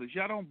brothers.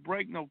 Y'all don't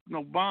break no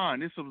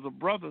bond. This was a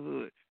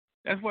brotherhood.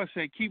 That's why I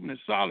say keeping it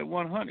solid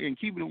 100 and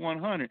keeping it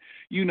 100.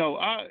 You know,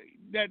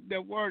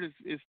 that word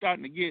is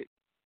starting to get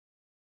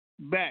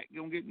back.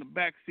 Gonna get in the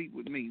back seat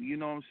with me. You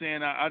know what I'm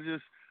saying? I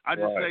just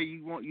say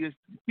you're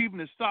keeping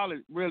it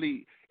solid.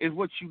 Really is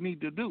what you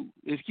need to do.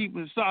 Is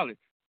keeping it solid.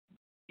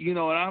 You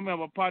know, and I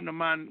remember a partner of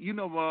mine. You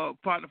know, a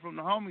partner from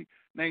the homie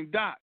named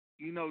Doc.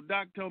 You know,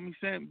 Doc told me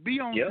saying, "Be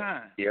on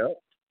time."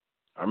 Yep.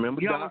 I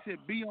remember. He Doc. always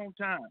said, "Be on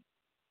time."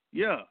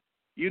 Yeah.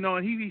 You know,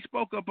 and he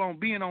spoke up on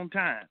being on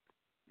time.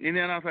 And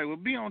then I was like, "Well,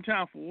 be on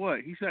time for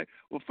what?" He said,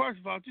 "Well, first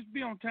of all, just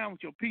be on time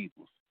with your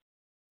peoples.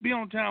 Be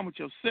on time with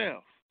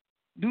yourself.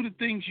 Do the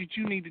things that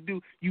you need to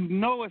do. You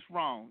know it's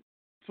wrong,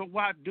 so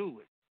why do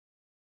it?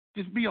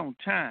 Just be on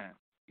time.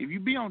 If you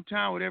be on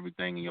time with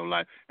everything in your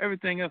life,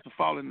 everything else will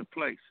fall into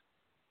place.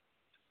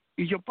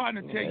 If your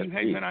partner tell you,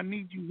 hey, man, I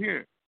need you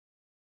here,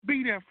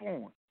 be there for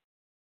him.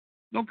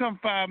 Don't come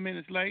 5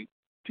 minutes late,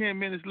 10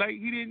 minutes late.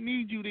 He didn't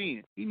need you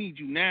then. He needs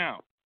you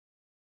now.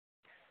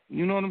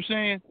 You know what I'm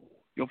saying?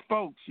 Your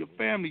folks, your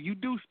family, you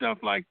do stuff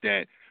like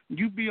that,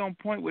 you be on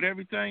point with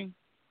everything,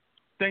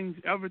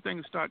 everything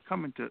will start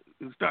coming to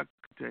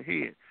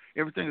head.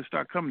 Everything will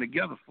start coming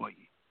together for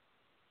you.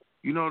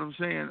 You know what I'm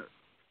saying?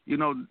 You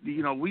know,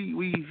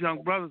 we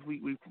young brothers,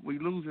 we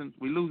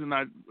losing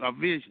our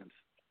visions.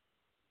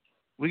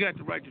 We got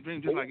the right to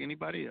dream just like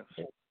anybody else.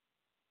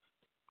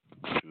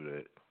 True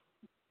that.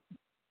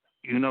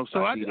 You know,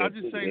 so I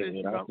just say this.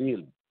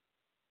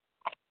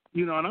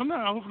 You know, and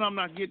I hope I'm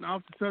not getting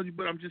off the subject,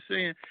 but I'm just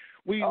saying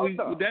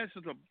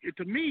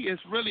to me,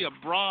 it's really a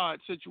broad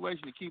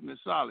situation to keeping it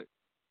solid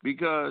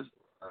because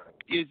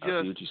it's just.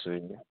 I see what you're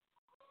saying.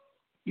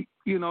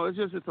 You know,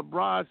 it's a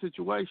broad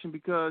situation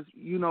because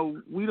you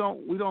know we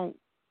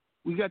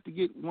got to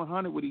get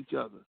 100 with each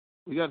other.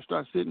 We got to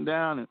start sitting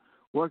down and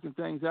working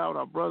things out with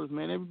our brothers,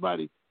 man.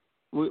 Everybody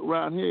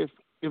around here,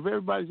 if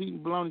everybody's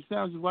eating bologna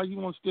sandwiches, why you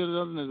want to steal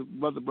it other than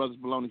the brother's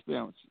bologna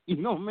sandwich? You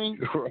know what I mean?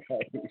 Right.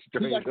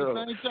 We got the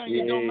same thing.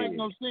 Yeah. It don't make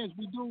no sense.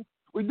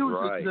 We do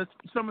right.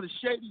 Some of the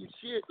shadiest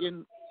shit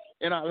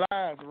in our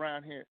lives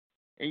around here,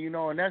 and you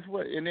know, and that's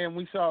what. And then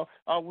we saw,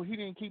 oh well, he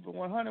didn't keep it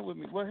 100 with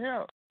me. Well,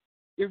 hell,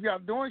 if y'all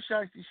doing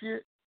shiesty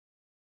shit,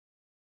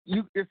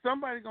 if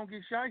somebody's gonna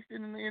get shiesty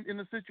in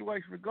the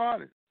situation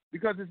regardless,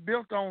 because it's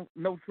built on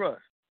no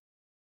trust.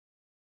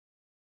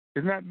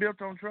 It's not built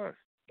on trust.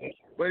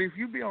 But if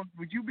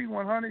would you be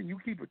 100 and you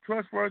keep it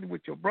trustworthy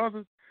with your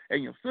brothers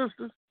and your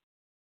sisters,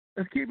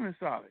 that's keeping it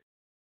solid.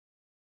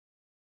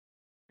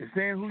 It's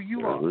saying who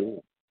you are.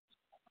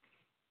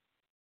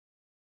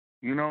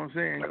 You know what I'm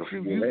saying? At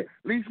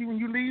least when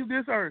you leave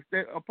this earth,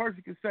 that a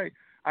person can say,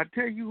 I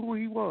tell you who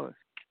he was.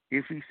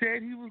 If he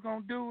said he was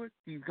going to do it,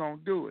 he's going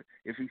to do it.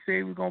 If he said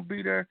he was going to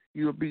be there,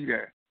 he'll be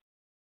there.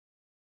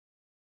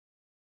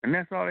 And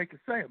that's all they can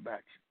say about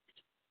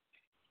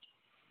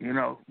you. You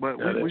know, but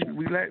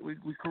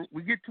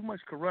we get too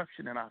much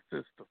corruption in our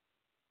system.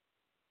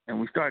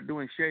 And we start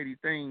doing shady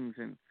things.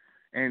 And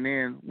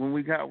then when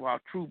we got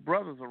our true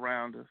brothers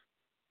around us,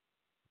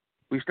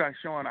 we start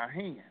showing our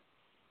hand.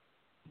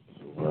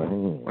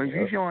 Well,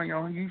 if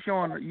you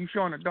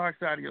showing the dark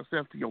side of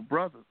yourself to your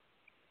brothers,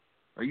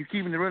 are you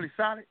keeping it really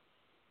solid?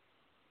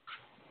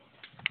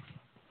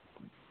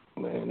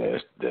 Man,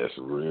 that's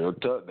real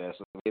tough. That's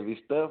some heavy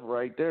stuff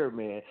right there,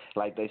 man.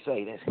 Like they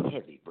say, that's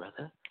heavy,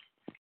 brother.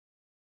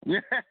 Yeah,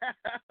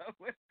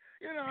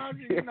 I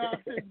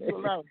sit do a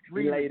lot of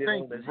reading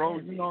things, bro.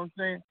 You know what I'm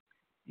saying?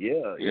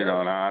 Yeah, you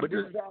know. But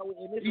this is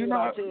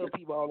how I tell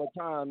people all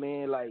the time,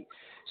 man. Like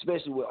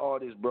especially with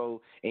artists,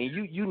 bro. And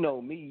you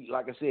know me,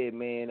 like I said,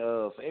 man.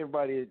 For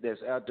everybody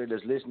that's out there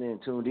that's listening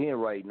and tuned in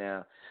right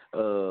now,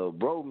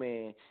 bro,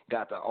 man,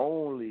 got the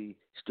only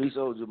Street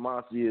Soldier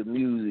Mafia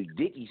music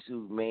Dickie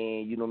suit,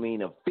 man. You know what I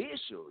mean?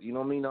 Official. You know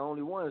what I mean? The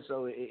only one.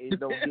 So it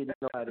don't get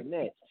no out of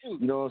that.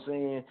 You know what I'm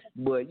saying?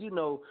 But you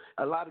know,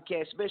 a lot of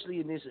cats, especially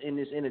in this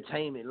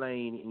entertainment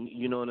lane,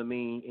 you know what I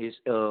mean? It's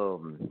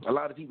a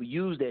lot of people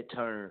use that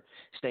term,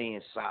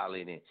 staying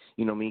silent, and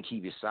you know what I mean,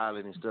 keep it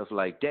silent and stuff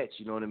like that.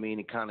 You know what I mean?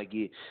 It kind of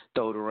get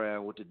thrown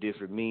around with the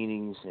different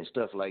meanings and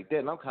stuff like that.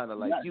 And I'm kind of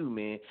like you,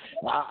 man.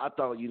 I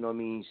thought, you know what I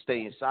mean,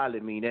 staying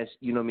silent mean that's,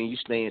 you know what I mean, you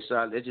staying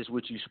silent. That's just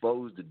what you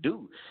supposed to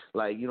do.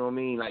 Like, you know what I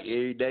mean? Like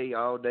every day,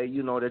 all day,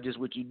 you know, that's just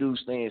what you do,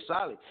 staying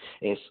silent.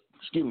 And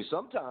excuse me,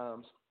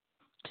 sometimes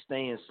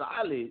staying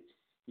silent,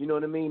 you know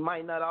what I mean,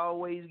 might not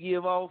always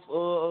give off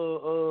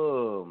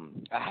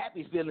a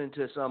happy feeling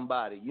to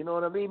somebody. You know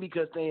what I mean?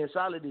 Because staying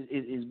silent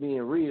is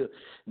being real,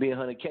 being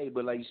 100K.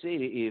 But like you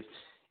said,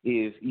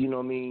 if you know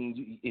what I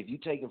mean, if you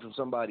taking from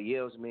somebody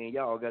else, man,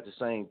 y'all got the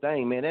same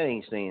thing, man, that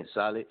ain't staying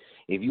solid.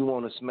 If you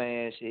want to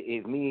smash,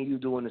 if me and you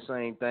doing the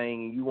same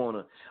thing and you want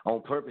to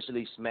on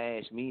purposely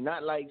smash me,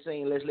 not like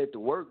saying let's let the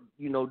work,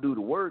 you know, do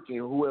the work and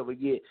whoever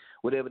get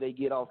whatever they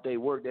get off their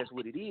work, that's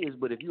what it is.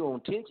 But if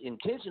you're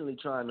intentionally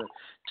trying to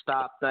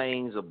stop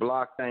things or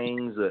block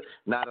things or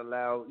not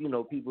allow, you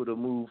know, people to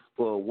move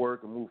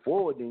work and move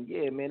forward, then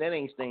yeah, man, that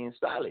ain't staying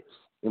solid.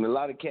 And a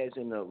lot of cats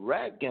in the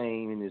rap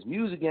game, in this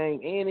music game,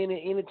 and in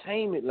the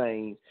entertainment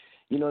lane,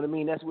 you know what I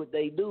mean? That's what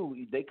they do.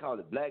 They call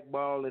it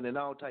blackballing and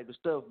all type of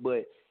stuff.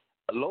 But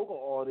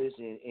local artists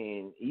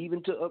and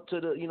even up to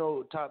the, you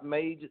know, top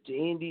major, to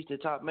indies, to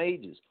top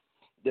majors,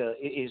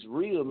 it's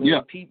real, man.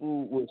 Yeah.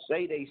 People will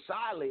say they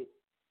solid,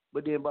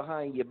 but then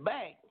behind your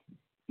back,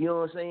 you know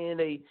what I'm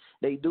saying?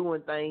 They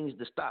doing things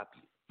to stop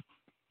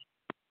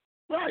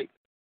you. Right.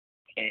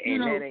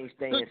 And that ain't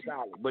staying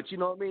solid. But you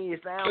know what I mean?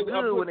 It sounds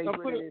good when they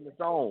put it in the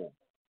song.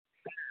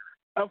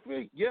 I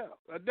feel, yeah,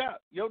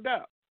 no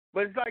doubt.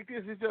 But it's like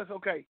this, it's just,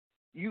 okay,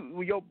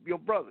 your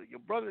brother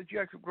that you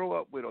actually grow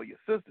up with, or your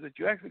sister that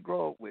you actually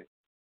grow up with,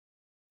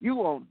 you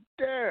won't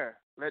dare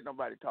let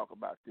nobody talk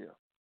about them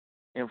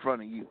in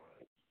front of you.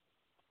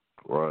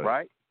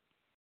 Right?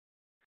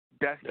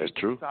 That's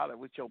true. Solid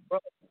with your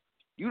brother.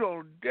 You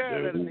don't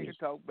dare let a nigga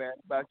talk bad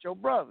about your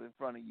brother in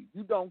front of you.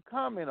 You don't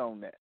comment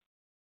on that.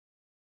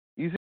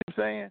 You see what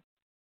I'm saying?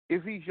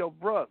 If he's your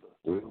brother,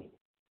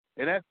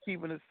 and that's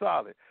keeping it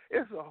solid.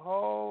 It's a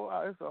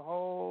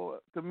whole,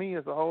 to me,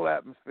 it's a whole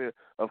atmosphere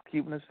of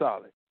keeping it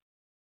solid.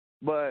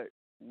 But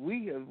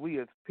we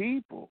as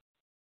people,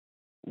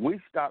 we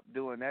stopped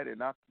doing that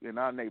in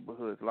our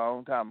neighborhoods a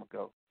long time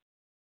ago.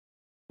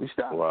 We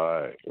stopped.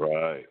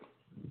 Right.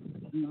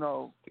 You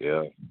know.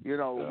 Yeah. You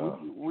know,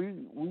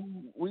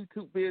 we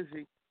too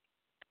busy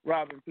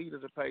robbing Peter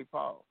to pay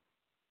Paul.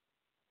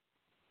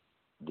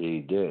 They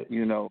did.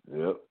 You know.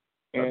 Yep.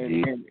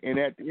 And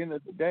at the end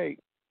of the day,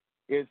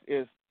 it's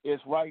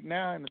right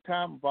now in the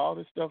time of all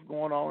this stuff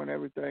going on and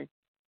everything.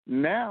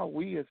 Now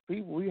we as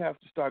people, we have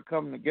to start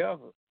coming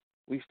together.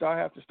 We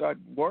have to start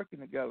working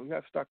together. We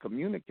have to start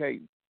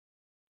communicating.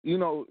 You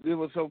know, it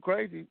was so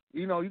crazy.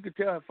 You know, you could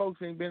tell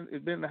folks ain't been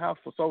in the house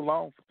for so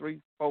long, for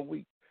 3-4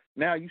 weeks.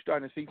 Now you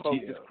starting to see folks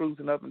just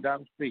cruising up and down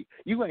the street.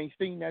 You ain't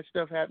seen that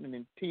stuff happening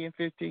in 10,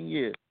 15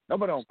 years.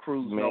 Nobody don't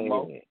cruise no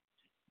more.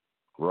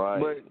 Right.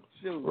 But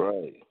shoot,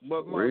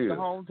 but the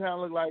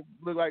hometown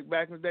look like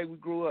back in the day we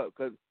grew up,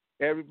 because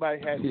everybody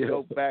had to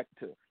go back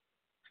to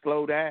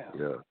slow down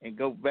and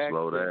go back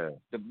to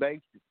the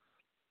basics.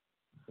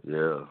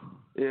 Yeah.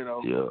 You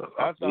know. Yeah.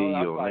 I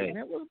was like,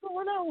 man, what's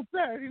going on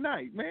Saturday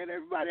night, man?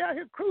 Everybody out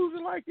here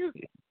cruising like it's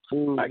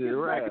back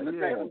in the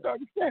day on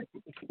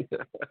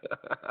 32nd.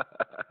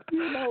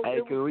 You know, hey,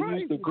 cause we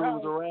used to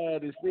cruise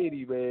around the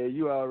city, man.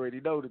 You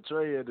already know the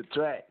trail, the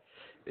track.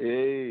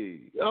 Hey.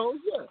 Oh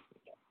yeah,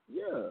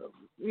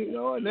 you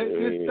know, and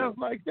it's stuff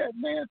like that,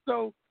 man.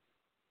 So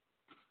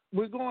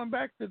we're going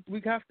back to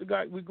things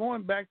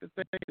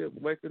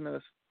that making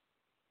us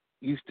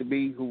used to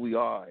be who we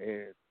are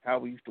and how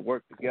we used to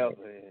work together.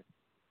 And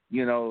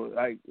you know,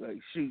 like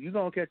shoot, you're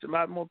gonna catch a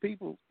lot more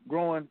people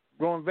growing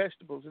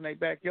vegetables in their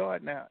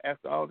backyard now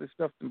after all this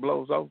stuff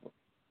blows over.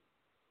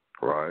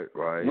 Right.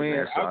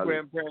 When our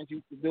grandparents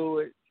used to do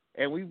it,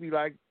 and we'd be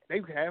like, they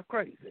would have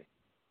crazy.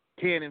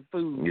 Canning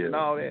food and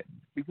all that,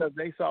 because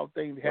they saw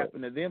things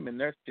happen to them in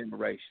their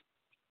generation.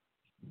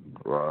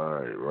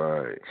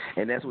 Right.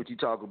 And that's what you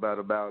talk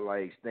about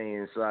like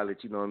staying solid,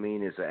 you know what I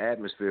mean? It's an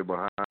atmosphere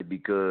behind it,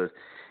 because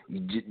you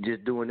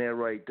just doing that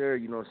right there,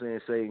 you know what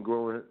I'm saying,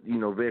 growing, you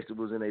know,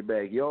 vegetables in their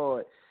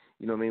backyard,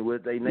 you know what I mean,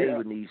 what they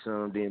neighbor needs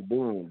some, then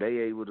boom, they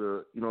able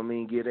to, you know what I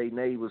mean, get their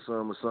neighbor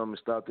some or something,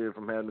 stop there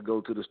from having to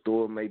go to the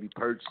store, maybe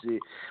purchase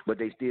it, but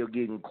they still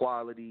getting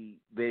quality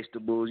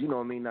vegetables, you know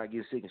what I mean, not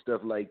getting sick and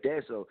stuff like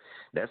that. So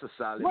that's a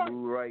solid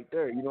move right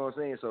there, you know what I'm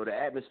saying? So the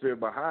atmosphere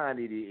behind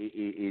it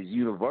is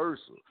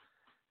universal.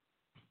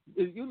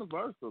 It's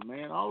universal,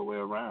 man, all the way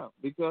around,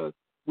 because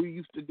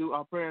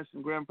our parents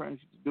and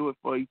grandparents used to do it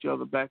for each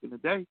other back in the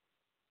day,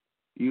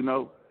 you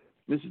know.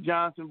 Mrs.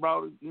 Johnson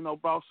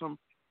brought some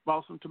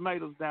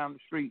tomatoes down the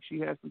street. She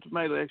had some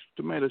extra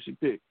tomatoes she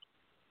picked.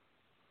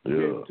 Yeah.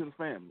 Gave it to the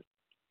family.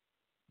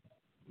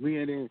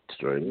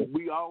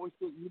 We always,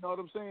 you know what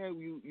I'm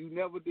saying? You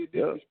never did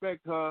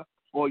disrespect her,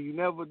 or you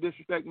never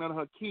disrespect none of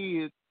her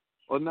kids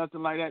or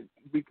nothing like that,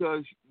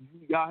 because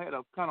y'all had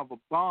a kind of a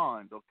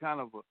bond or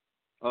kind of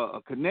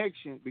a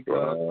connection,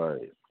 because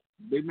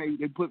they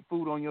put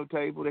food on your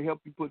table, they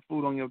help you put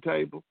food on your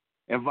table,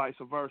 and vice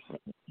versa.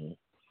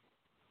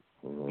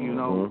 Mm-hmm. You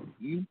know,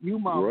 you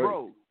my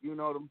bro. You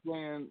know what I'm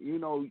saying? You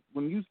know,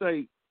 when you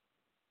say,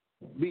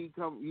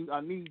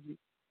 I need you,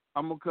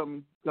 I'm gonna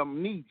come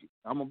need you.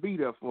 I'm gonna be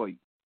there for you.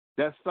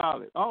 That's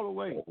solid all the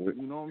way.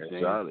 You know what I'm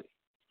saying? Solid.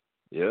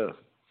 Yeah.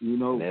 You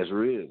know, and that's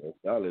real. That's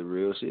solid,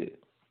 real shit.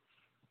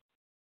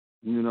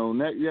 You know,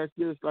 that's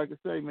just like I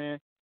say, man.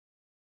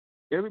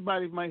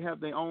 Everybody might have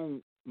their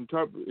own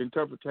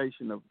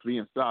interpretation of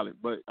being solid,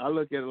 but I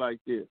look at it like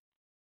this: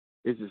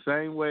 it's the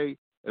same way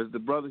as the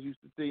brothers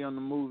used to see on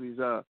the movies,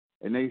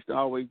 and they used to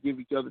always give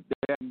each other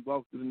that. You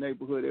walk through the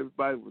neighborhood,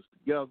 everybody was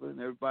together, and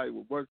everybody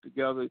would work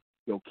together.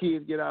 Your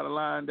kids get out of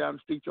line down the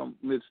street,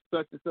 Miss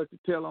such and such to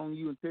tell on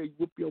you and tell you,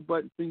 whoop your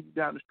butt and send you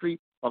down the street,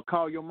 or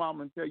call your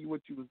mama and tell you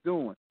what you was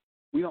doing.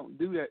 We don't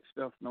do that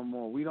stuff no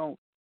more. We don't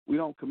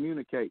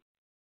communicate.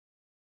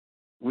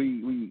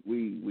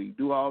 We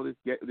do all this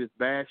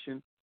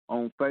bashing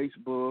on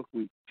Facebook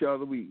with each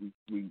other. We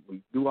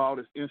do all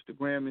this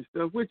Instagram and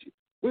stuff,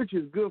 which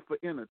is good for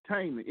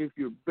entertainment if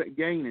you're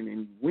gaining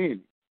and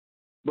winning.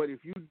 But if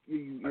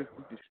you're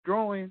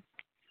destroying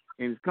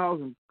and it's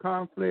causing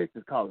conflict,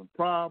 it's causing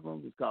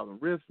problems, it's causing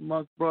rifts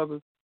amongst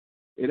brothers,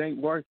 it ain't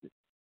worth it.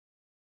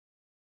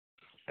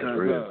 That's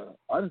real.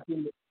 I done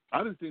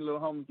seen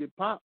little homies get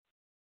popped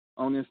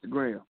on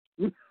Instagram.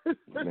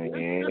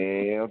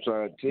 Man, I'm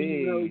trying to tell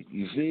you,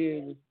 you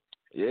feel me?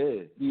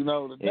 Yeah. You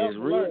know, the it's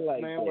real alert,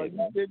 like man.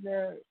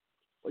 that.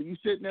 While you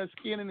sitting there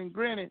skinning and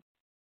grinning,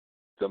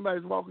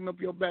 somebody's walking up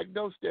your back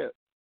doorstep.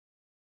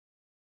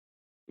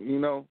 You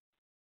know?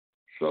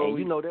 So, and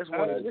you know, that's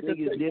one of the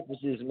biggest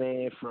differences,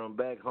 man, from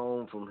back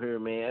home from here,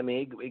 man. I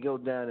mean, it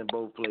goes down in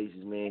both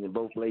places, man, and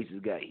both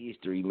places got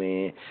history,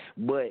 man.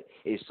 But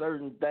it's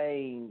certain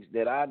things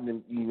that I've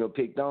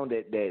picked on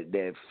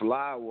that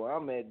fly where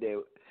I'm at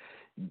that,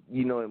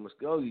 in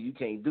Muskogee, you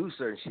can't do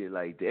certain shit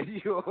like that.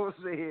 You know what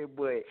I'm saying?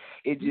 But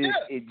it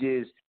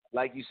just,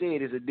 like you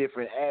said, it's a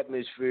different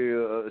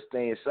atmosphere of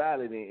staying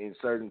silent in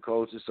certain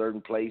cultures,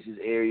 certain places,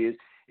 areas.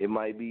 It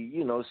might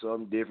be,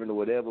 something different or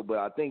whatever. But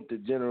I think the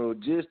general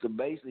gist of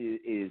basically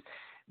is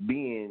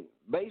being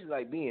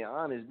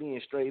honest,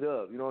 being straight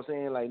up. You know what I'm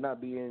saying? Like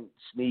not being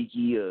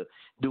sneaky or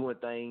doing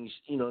things,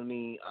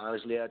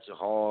 honestly out your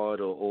heart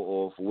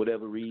or for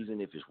whatever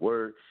reason, if it's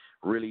work,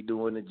 really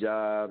doing the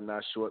job,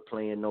 not short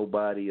playing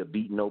nobody or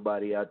beating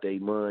nobody out their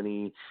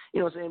money. You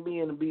know what I'm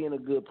saying? Being a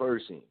good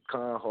person,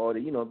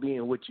 kind-hearted,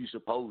 being what you're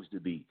supposed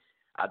to be.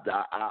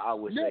 I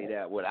would say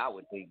that what I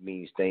would think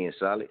means staying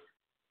solid.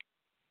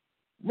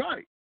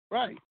 Right.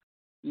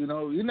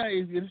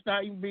 It's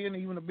not even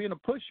being a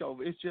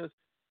pushover. It's just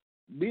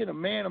being a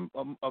man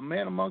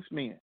amongst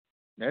men.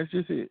 That's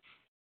just it.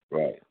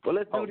 Right. Well,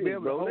 let's do this,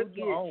 bro. Let's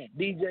get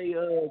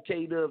DJ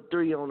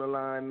K-Dub3 on the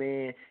line,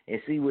 man,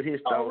 and see what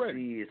his thoughts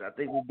is. I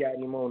think we got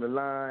him on the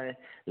line.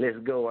 Let's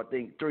go. I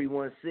think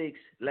 316,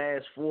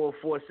 last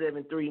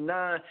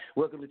 44739.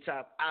 Welcome to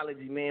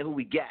Chopology, man. Who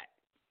we got?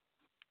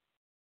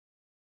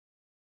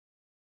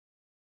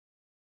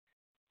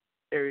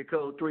 Area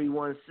code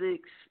 316,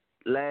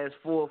 last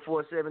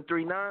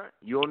 44739.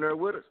 You on there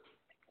with us?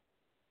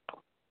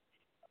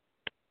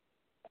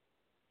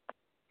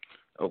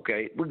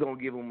 Okay, we're going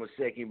to give them a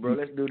second, bro.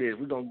 Let's do this.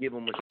 We're going to give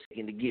them a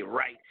second to get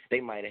right.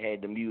 They might have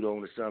had the mute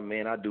on or something,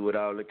 man. I do it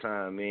all the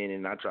time, man,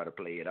 and I try to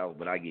play it off,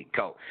 but I get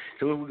caught.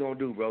 So what we're going to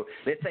do, bro,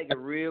 let's take a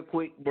real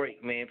quick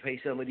break, man,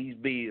 pay some of these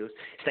bills.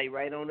 Stay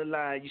right on the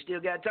line. You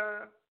still got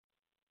time?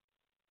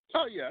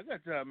 Oh, yeah, I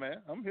got time, man.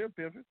 I'm here,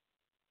 pimping.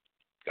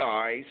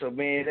 All right, so,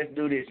 man, let's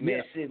do this, man.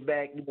 Yeah. Sit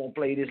back. We're going to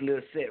play this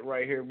little set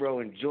right here,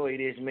 bro. Enjoy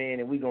this, man,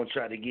 and we're going to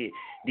try to get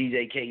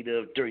DJ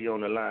K-Dub3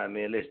 on the line,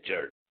 man. Let's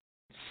jerk.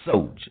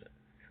 Soldier.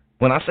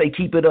 When I say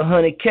keep it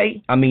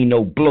 100K, I mean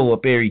no blow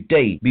up every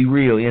day. Be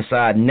real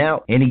inside and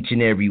out in each and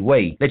every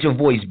way. Let your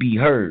voice be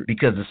heard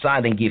because the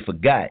silent get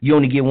forgot. You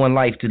only get one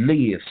life to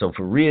live, so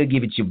for real,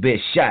 give it your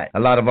best shot.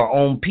 A lot of our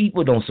own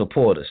people don't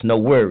support us, no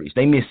worries.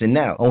 They missing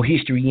out on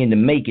history in the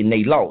making,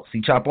 they lost. See,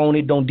 Chop on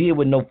it, don't deal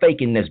with no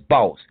faking, that's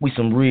boss. We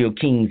some real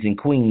kings and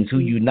queens who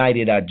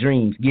united our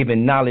dreams.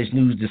 Giving knowledge,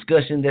 news,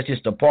 discussion, that's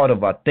just a part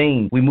of our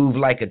theme. We move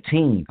like a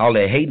team. All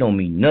that hate don't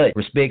mean nothing.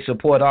 Respect,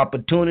 support,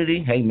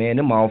 opportunity, hey man,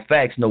 them all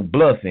facts, no and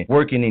bluffing,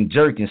 working and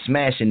jerking,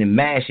 smashing and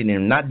mashing,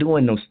 and not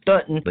doing no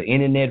stunting, but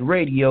internet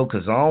radio,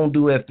 cause I don't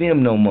do FM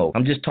no more.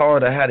 I'm just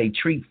tired of how they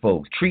treat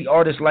folks. Treat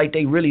artists like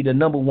they really the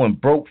number one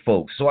broke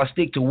folks. So I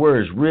stick to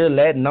words real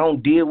Latin, I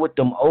don't deal with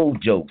them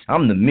old jokes.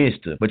 I'm the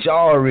mister, but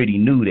y'all already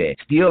knew that.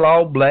 Still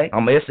all black,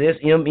 I'm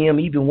SSMM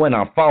even when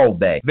I fall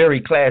back.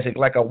 Very classic,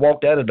 like I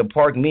walked out of the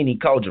park mini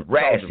called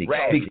Jurassic.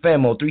 Big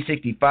Famo,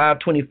 365,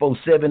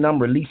 24/7,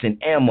 I'm releasing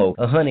ammo.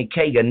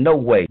 100K or no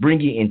way. Bring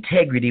your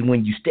integrity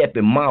when you step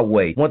in my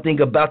way. One thing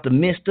about the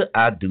mister,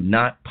 I do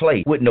not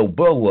play with no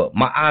blow up.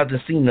 My eyes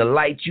have seen the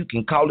lights, you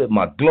can call it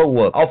my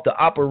glow up. Off the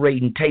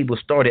operating table,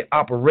 started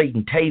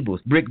operating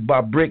tables. Brick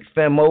by brick,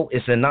 Famo,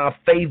 it's in our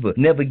favor.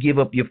 Never give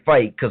up your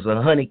fight, cause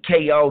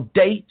 100K all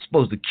day,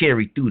 supposed to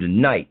carry through the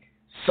night.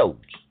 Soldier.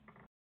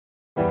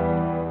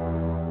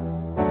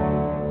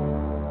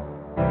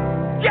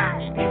 Yeah,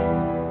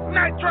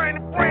 not trying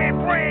to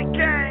brand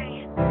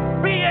gang.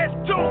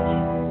 BS2.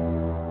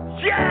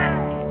 Yeah,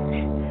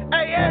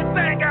 hey,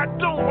 everything I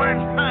do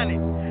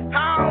 100.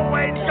 I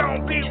always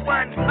gonna be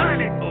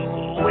 100.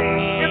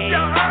 If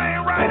your eye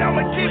ain't right,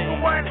 I'ma keep it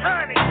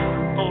 100.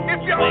 If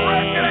your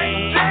record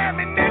ain't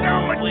jamming, nigga,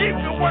 I'ma keep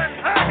it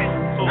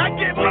 100. I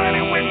get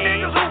money with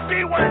niggas who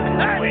be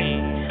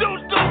 100.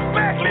 Dudes do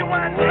Beckley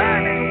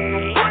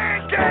 100.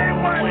 Brand gang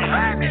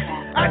 100.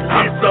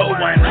 I'm so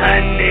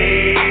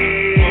 100.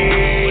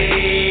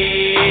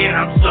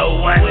 I'm so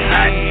 100.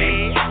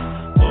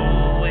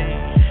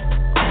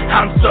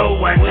 I'm so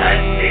 100.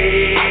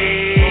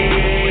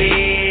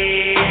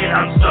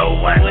 I'm so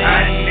 100.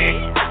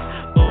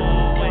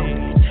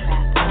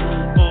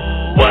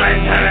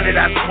 100,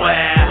 I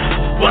swear.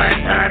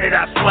 100,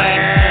 I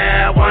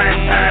swear.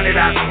 100,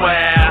 I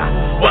swear.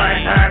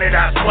 100,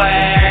 I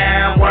swear.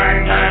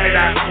 100,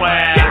 I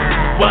swear.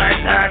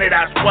 100,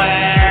 I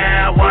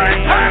swear.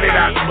 100,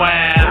 I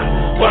swear.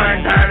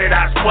 100, I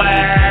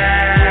swear.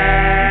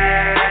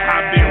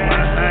 I've been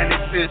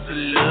 100 since a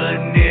little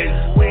nigga.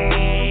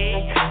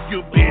 You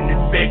been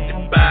infected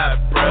by a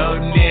bro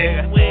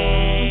nigga.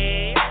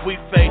 We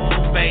face to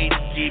face,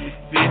 give me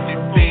 50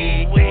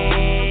 feet.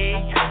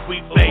 We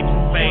face to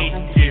face,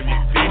 give me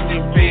 50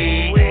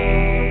 feet.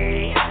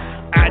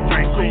 I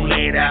drink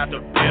Kool-Aid out the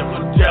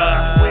pickle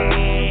jar.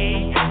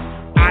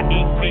 I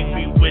eat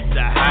pee-pee with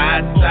the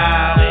hot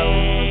sauce.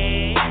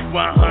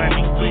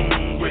 100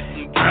 cream with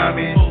some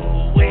gummies.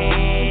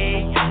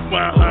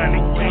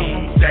 100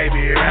 cream, they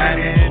be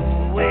running.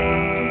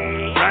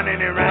 Running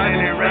and running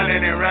and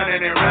running and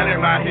running and running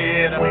my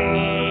head.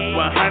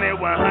 100,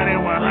 100,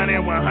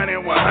 100, 100,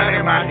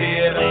 100 my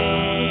head.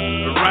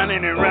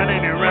 Running and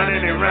running and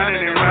running and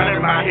running and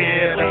running my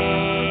head.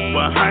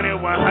 100,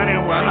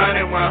 100,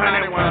 100,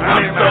 100,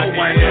 100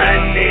 my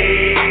head.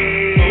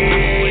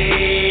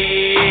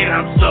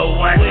 I'm so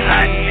 100.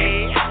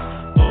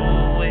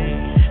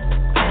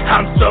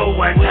 I'm so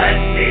 100.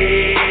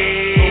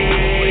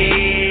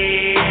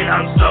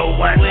 I'm so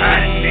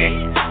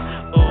 100.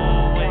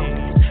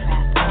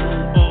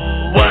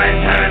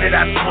 100,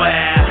 I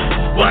swear.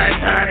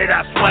 100,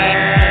 I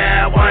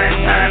swear.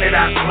 100,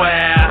 I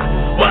swear.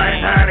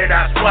 100,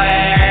 I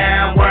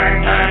swear.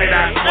 100,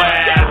 I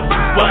swear.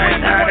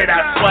 100, I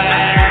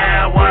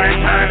swear.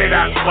 100, I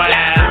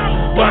swear.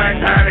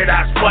 100, I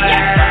swear.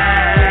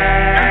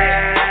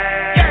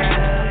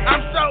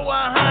 I'm so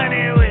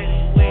 100 with it.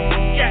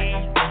 Yeah,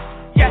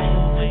 yeah.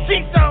 She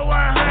so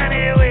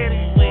 100 with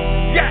it.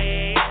 Yeah,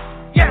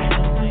 yeah.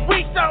 We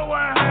so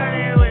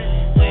 100 with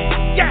it.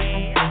 Yeah,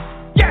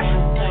 yeah.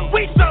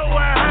 We so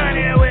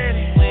 100 with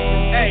it.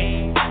 Hey,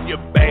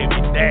 your baby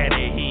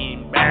daddy, he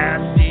ain't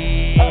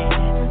bouncy.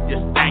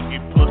 Just think you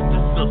pushed the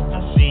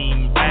sister, she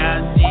ain't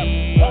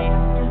bouncy.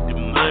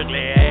 Them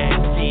ugly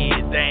ass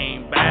kids, they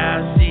ain't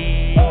bouncy.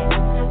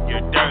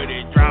 Your dirty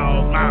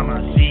draw mama,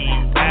 she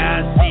ain't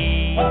bouncy.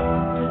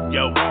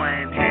 Your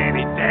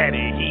one-handed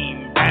daddy, he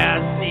ain't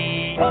bouncy.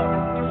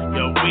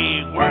 Your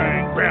wig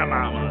wearing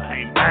grandmama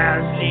ain't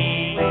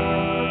bouncy.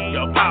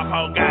 Your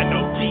papa got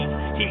no teeth,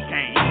 he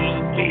can't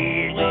eat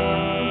fish.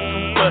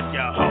 But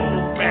your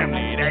whole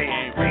family, they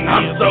ain't real.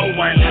 I'm so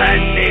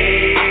 100.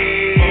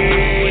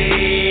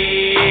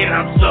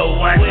 I'm so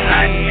 100.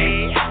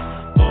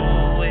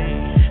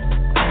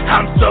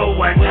 I'm so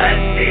 100.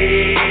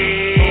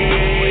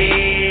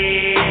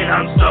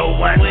 I'm so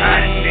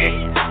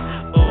 100.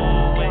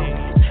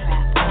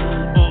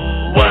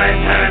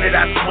 100, I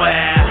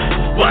swear.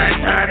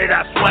 100, I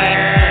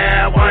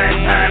swear.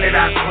 100,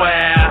 I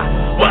swear.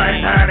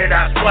 100, I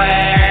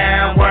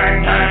swear.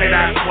 100,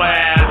 I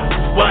swear.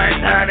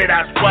 100, I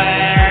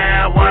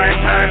swear.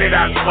 100, I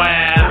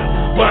swear.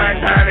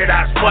 100, I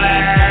swear.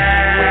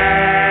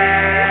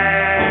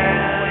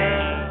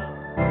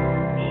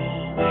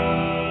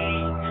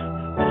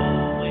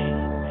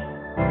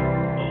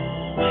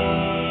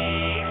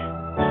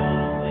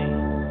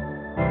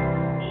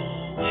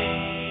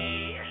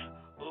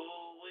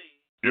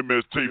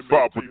 MST5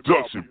 production.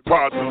 production,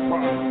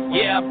 partner.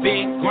 Yeah, I've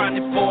been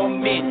grinding for a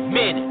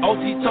minute.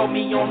 OG told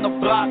me on the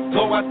block,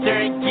 go out there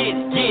and get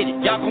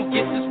it. Y'all gon'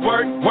 get this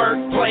word,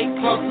 play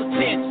close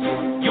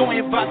attention. You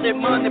ain't about that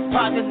money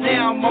pocket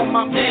now, I'm on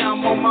my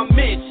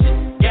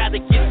mission. Gotta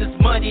get this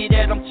money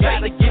that I'm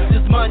trying to get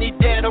this money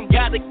that I'm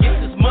gotta get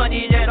this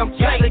money that I'm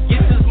trying to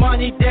get this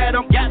money that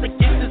I'm gotta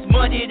get this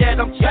money that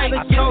I'm trying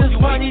to get this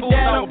money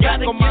that I'm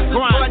gotta get this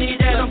money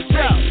that I'm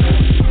trying.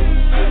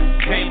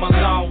 Came a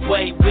long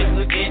way with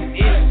the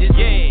issues,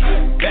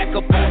 yeah. Back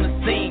up on the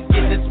scene,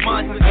 get this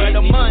money where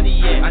the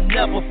money is. I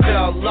never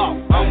fell off,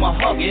 I'm a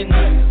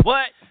huggin'.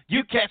 What?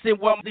 You catching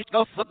one,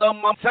 go for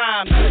my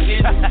time.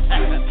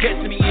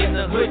 Catch me in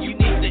the hood, you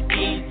need to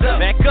ease up.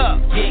 Back up,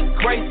 get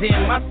crazy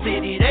in my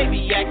city, they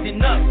be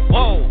acting up.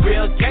 Whoa,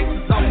 real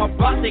gangsters on my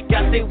block, they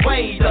got their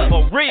weight up.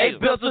 For real, hey,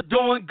 bills are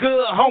doing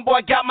good,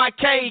 homeboy got my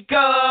cake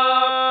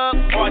up.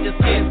 Artists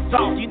getting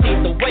soft, you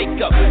need to wake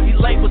up. These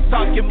labels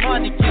talking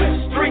money, get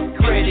your street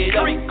credit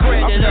up.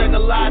 I'm hearing a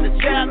lot of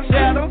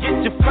chatter,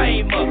 get your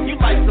fame up. You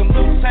like some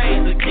loose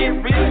chains to get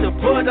rich to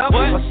put up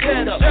or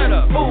shut up.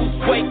 Fools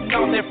waiting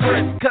on their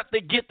first cut to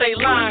get they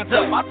lines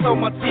up. I told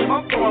my team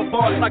I'm throwing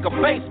balls like a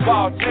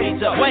baseball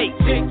change-up. Wait,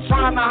 chick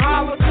trying to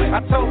holler? I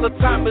told her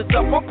time is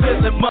up. I'm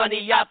pulling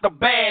money out the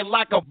bag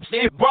like a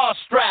bra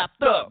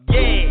strapped up.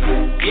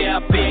 Yeah,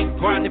 I've been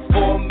grinding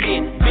for a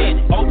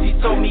minute.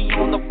 OG told me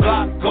on the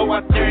block, go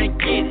out there and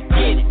get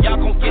it. Y'all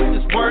gon' get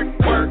this work,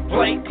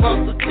 play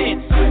close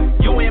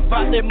attention. You ain't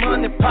about that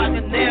money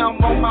pocket now,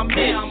 I'm on my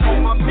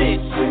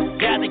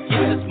mission. Gotta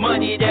get this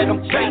money that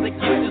I'm trying to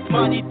get this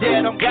money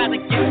that I'm gotta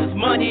get this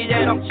money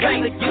that I'm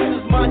trying to get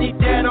this money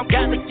that I'm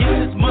gotta get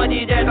this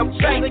money that I'm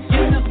trying to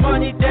get this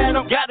money that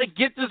I'm gotta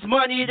get this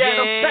money that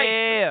I'm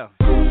trying.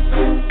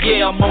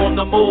 Yeah, I'm on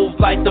the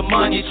move like the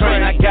money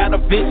train. I got a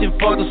vision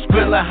for the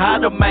Skrilla, how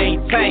to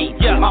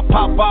maintain. Yeah, my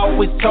pop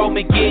always told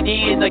me get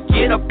in or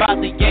get about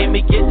the game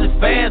and get this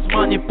fast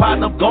money,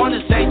 partner. I'm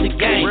gonna change the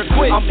game.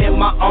 I'm in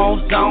my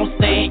own zone,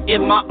 staying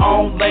in my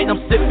own lane.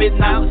 I'm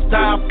sipping out the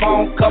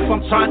styrofoam cup.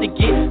 I'm trying to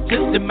get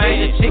twisted, man.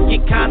 The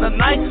chicken kinda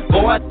nice.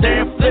 Go out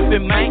there and flip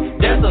it,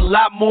 man. There's a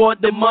lot more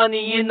than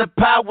money in the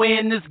power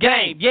in this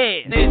game.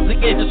 Yeah,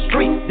 niggas in the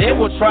street, they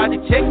will try to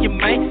check you,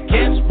 man.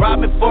 Catch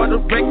robbing for the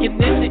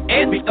recognition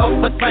and be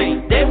over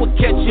fame. They will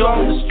catch you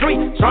on the street,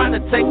 trying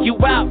to take you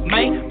out,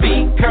 man.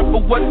 Be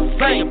careful what you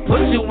say, put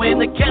you in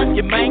the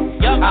casket, man.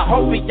 I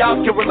hope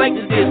y'all can relate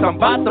to this. I'm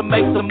about to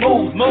make some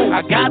moves.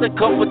 I got a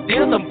couple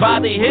deals, I'm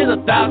about to hit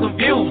 1,000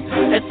 views.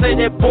 They say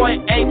that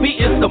boy AB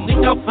is the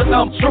nigga for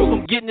them truth.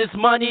 I'm getting this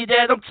money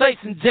that I'm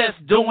chasing,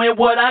 just doing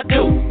what I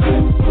do.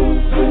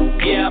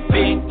 Yeah, I've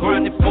been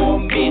grinding for a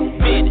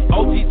minute.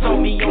 OG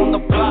told me on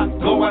the block,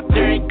 go out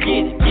there and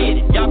get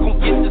it. Y'all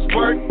gon' get this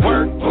work,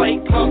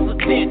 play close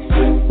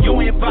attention. You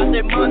ain't about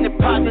that money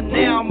pocket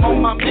now, I'm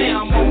on my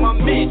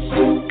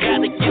mission.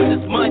 Gotta get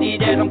this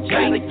money that I'm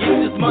trying to get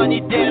this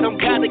money that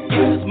I'm gotta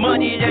get this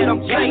money that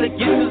I'm trying to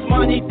get this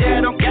money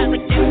that I'm gotta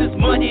get this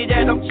money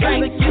that I'm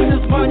trying to get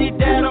this money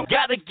that I'm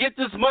gotta get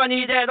this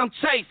money that I'm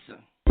chasing.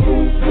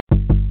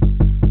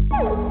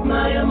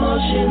 My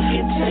emotions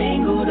get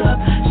tangled up.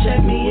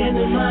 Check me in,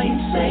 am I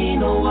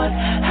insane or what?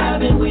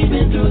 Haven't we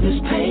been through this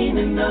pain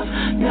enough?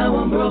 Now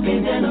I'm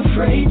broken and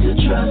afraid to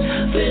trust.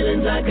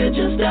 Feelings I could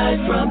just die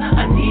from.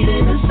 I need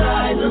an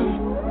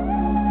asylum.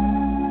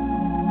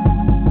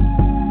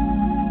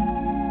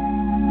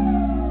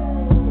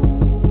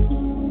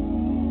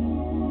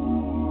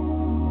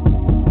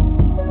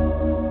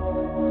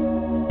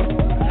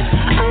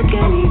 I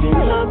can't even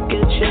look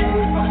at you.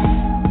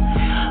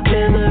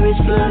 Memories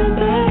flooding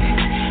back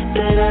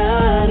that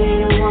I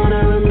didn't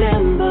wanna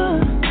remember.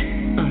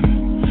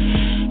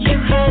 You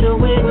had a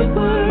way with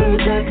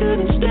words I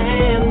couldn't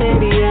stand.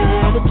 Maybe I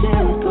had a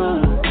temper.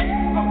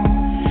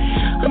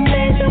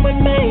 Amazing what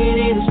made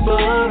it as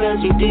far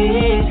as you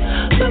did.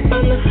 But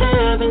from the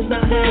heavens,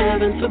 now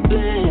heaven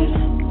forbid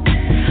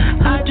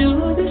I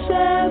do this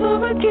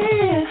ever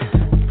again.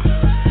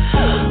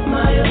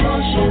 My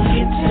emotions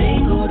get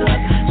tangled up.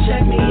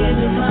 Check me in,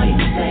 am I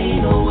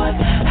insane or what?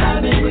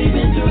 Haven't we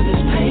been through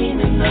this pain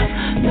enough?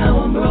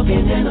 Now I'm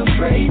broken and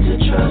afraid to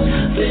trust.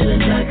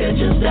 Feelings I could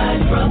just die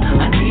from.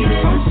 I need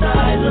an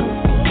asylum.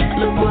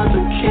 Look what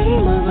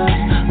became of us.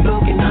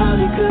 Broken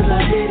hearted cause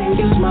I didn't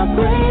use my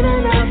brain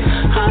enough.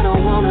 I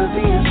don't wanna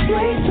be a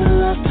slave to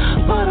lust,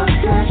 but I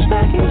flash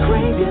back and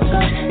crave your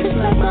touch. It's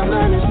like my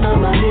mind is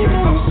numb, I need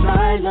an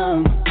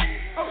asylum.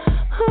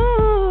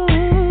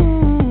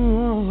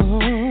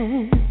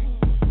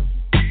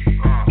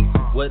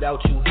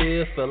 Without you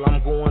here, feel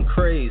I'm going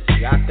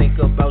crazy. I think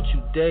about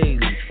you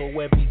daily, so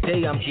every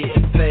day I'm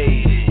getting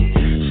paid.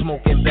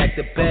 Smoking back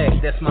to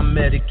back, that's my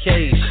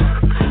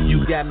medication.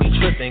 You got me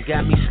tripping,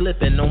 got me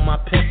slipping on my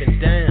pimping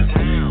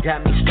down.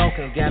 Got me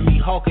stalking, got me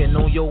hawking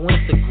on your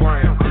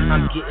Instagram.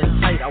 I'm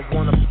getting tight, I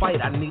wanna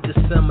fight, I need to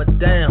simmer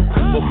down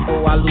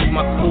before I lose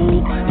my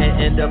cool and and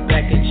end up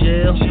back in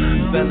jail.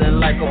 Feeling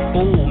like a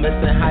fool,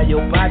 missing how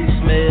your body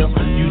smell.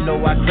 You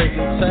know I crave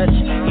your touch,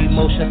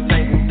 emotions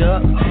tangled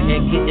up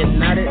and getting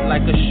knotted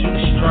like a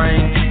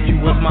shoestring. You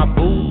was my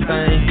boo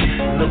thing.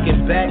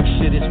 Looking back,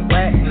 shit is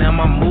whack, now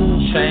my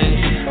mood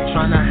changed.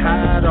 Tryna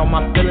hide all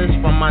my feelings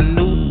from my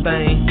new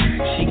thing.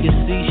 She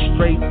can see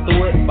straight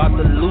through it, about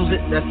to lose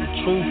it, that's the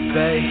truth,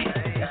 babe.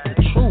 That's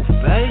the truth,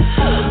 babe.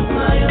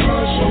 My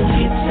emotions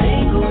get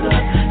tangled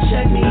up.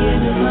 Check me in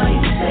the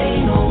light, say,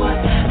 you know what?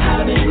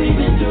 I've been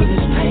grieving through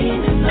this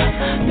pain enough.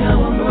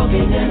 Now I'm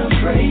broken and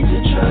afraid to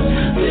trust.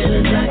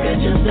 Feeling like I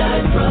just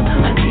died from.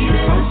 I need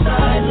an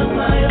asylum.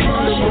 My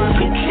emotions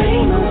get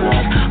tangled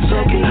up.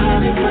 Check me in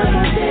the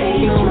light, say,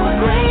 you know what?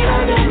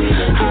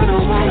 I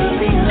don't wanna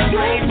be a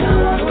slave to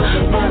love,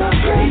 but I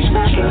pray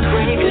not to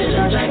crave.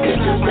 Feeling like I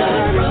just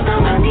died from.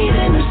 I need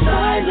an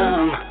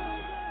asylum.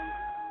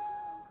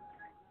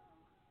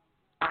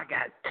 I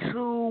got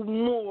 2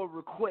 more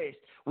requests.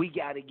 We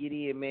got to get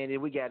in, man,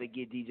 and we got to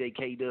get DJ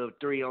K-Dub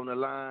 3 on the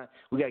line.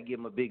 We got to get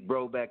my big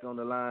bro back on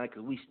the line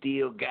because we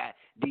still got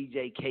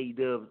DJ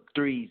K-Dub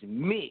 3's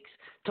mix.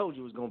 Told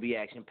you it was going to be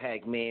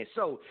action-packed, man.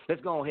 So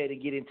let's go ahead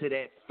and get into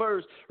that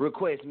first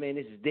request, man.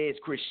 This is Des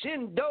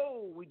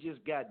Crescendo. We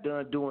just got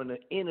done doing an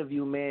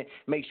interview, man.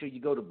 Make sure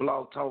you go to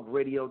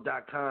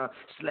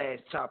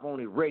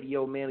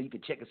blogtalkradio.com/ChopOnItRadio, man. You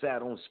can check us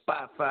out on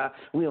Spotify.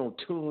 We on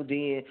Tuned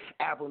In,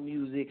 Apple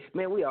Music.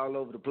 Man, we all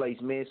over the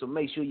place, man. So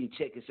make sure you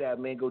check us out,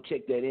 man. Go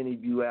check that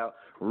interview out.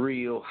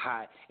 Real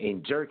hot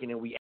and jerking.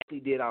 And we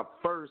actually did our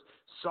first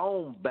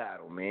song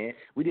battle, man.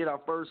 We did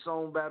our first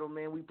song battle,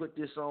 man. We put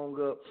this song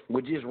up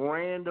with just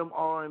random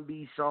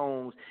R&B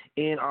songs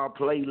in our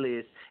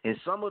playlist. And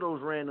some of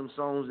those random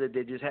songs that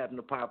just happened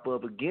to pop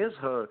up against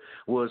her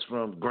was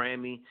from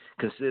Grammy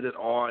considered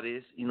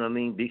artists, you know what I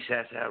mean? Big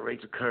shouts out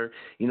Rachel Kerr,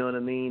 you know what I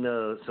mean?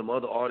 Some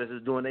other artists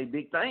is doing their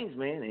big things,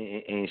 man.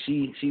 And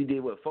she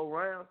did, 4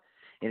 rounds?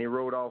 And it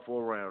rolled all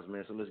 4 rounds,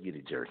 man. So let's get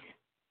it jerking.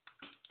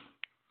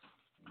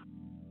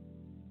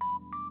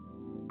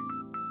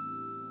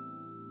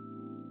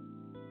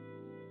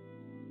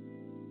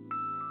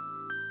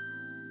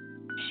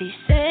 She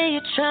say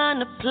you're trying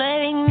to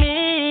play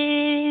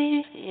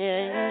me,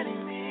 yeah.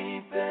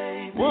 Me,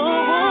 baby. Whoa,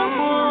 whoa,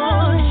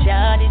 whoa.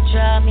 Shawty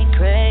drive me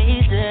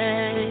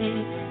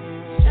crazy.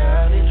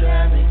 Shawty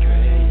drive me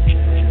crazy.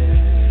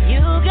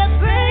 You got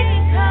great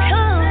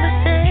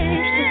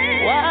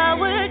conversations while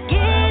we're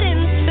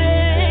getting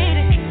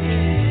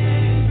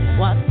faded.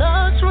 While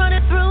thoughts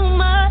running through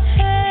my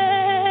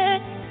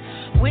head,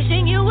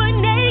 wishing you were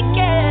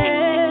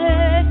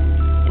naked.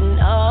 And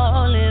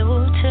all it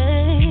will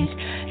take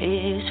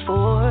is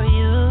for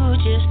you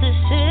just to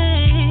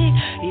say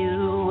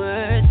you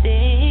were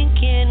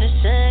thinking the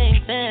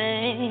same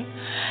thing,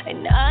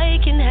 and I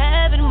can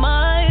have it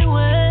my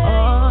way.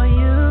 Are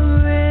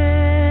you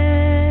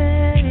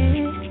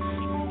ready?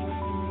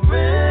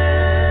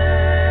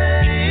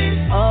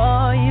 Ready?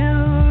 Are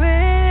you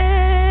ready?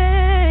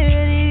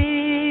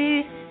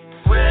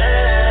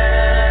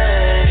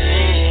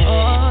 Ready?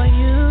 Are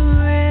you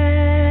ready?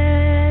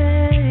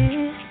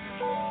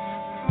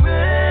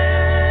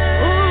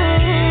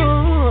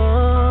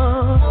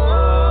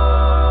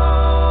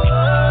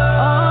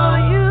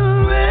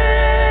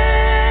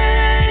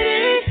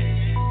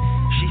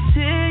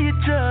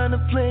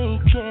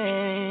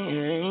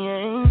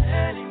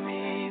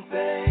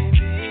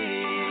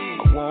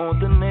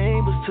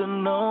 To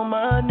know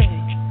my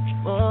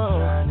name,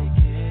 trying to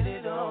get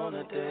it on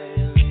a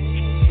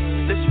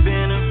daily. Let's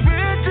spin a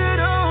rigid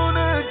on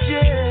a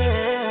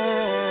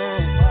jet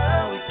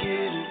while we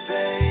getting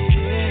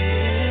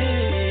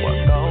faded. What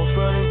thoughts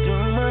running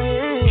through my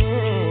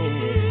head,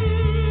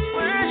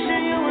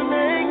 wishing you were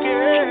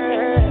naked.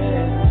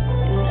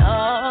 And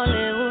all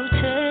it will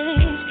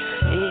take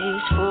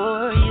is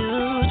for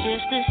you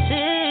just to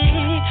say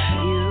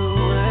you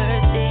were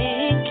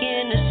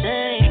thinking the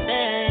same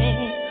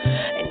thing.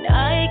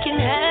 I can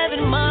have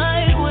it my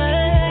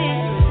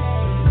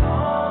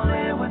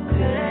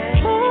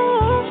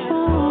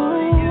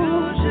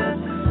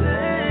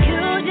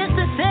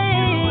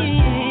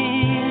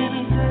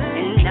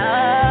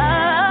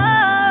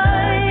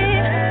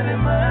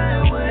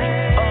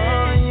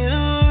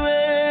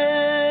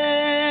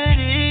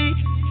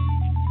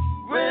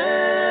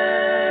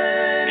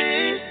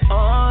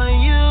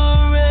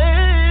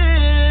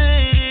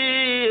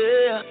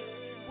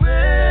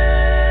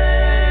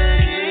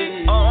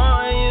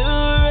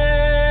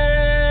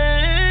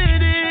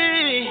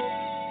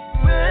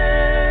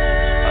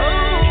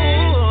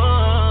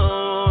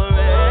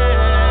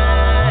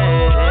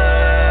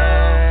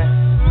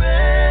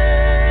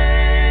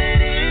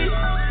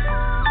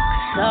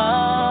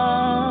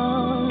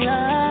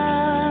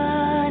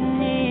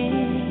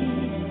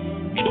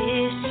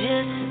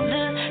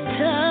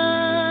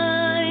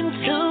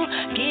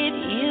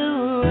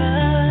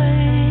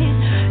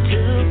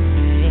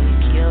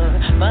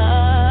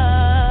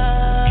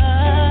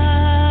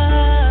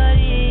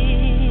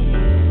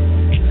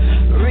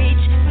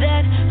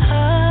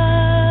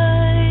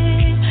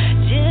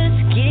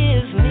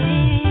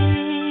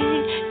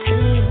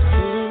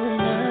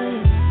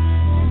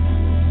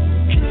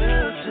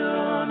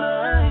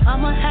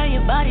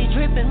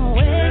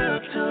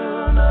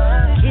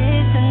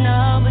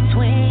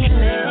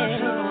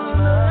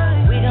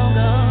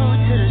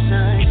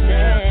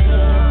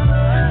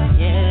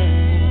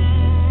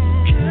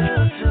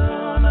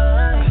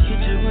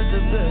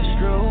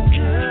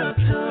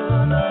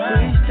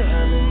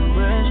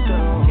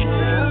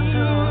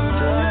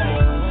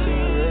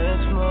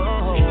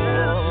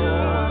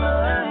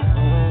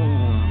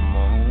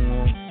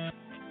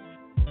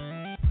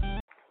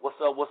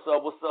What's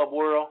up,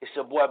 world? It's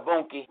your boy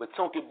Bunky with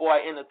Tunky Boy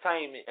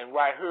Entertainment, and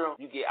right here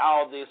you get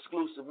all the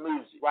exclusive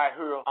music right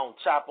here on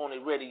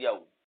Chopology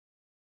Radio.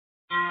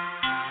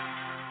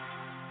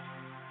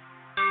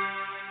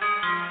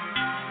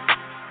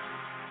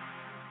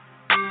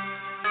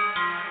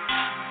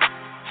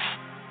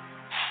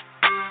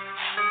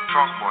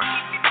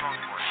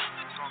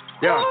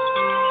 Yeah.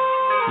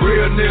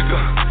 Real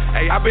nigga.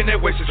 Hey, I been that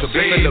way since a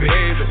baby.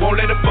 Won't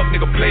let a fuck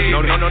nigga play me.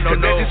 No.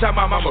 Cause that's just how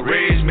my mama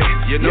raised me.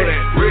 You know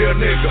that? Real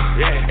nigga.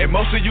 Yeah. And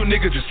most of you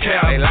niggas just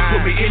cap.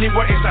 Put me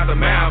anywhere inside the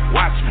mouth.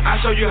 Watch me. I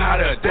show you how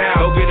to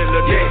adapt. Go get it,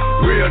 little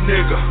real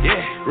nigga.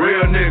 Yeah.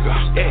 Real nigga.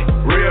 Yeah.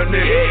 Real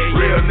nigga.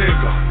 Real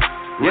nigga.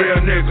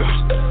 Real nigga.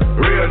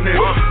 Real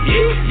nigga.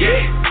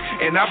 Yeah.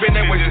 And I've been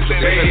that way since a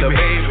baby.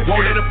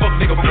 Won't let a fuck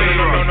nigga play me.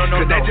 No.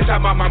 Cause that's just how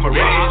my mama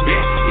raised me.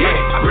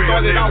 Yeah. I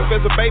started off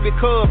as a baby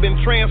cub and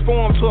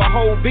transformed to a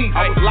whole beast.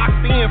 I was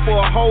locked in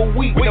for a whole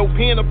week with no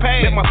pen or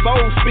pad. Let my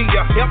soul speak.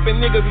 Helping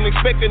niggas and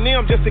expecting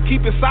them just to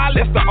keep it solid.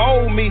 That's the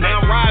old me.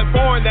 Now I'm riding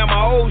foreign down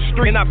my old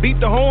street. And I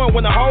beat the horn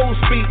when the hoes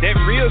speak. That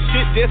real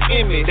shit just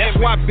in me. That's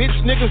why bitch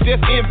niggas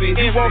just envy.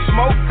 You want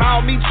smoke?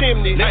 Call me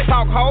chimney. Let's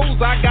talk hoes,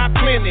 I got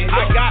plenty.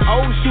 I got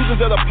old shooters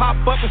that'll pop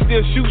up and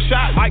still shoot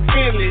shots like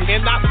Finley.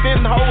 And not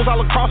sending hoes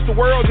all across the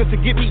world just to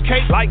get me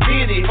cake like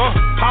Diddy.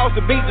 Pause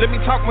the beat, let me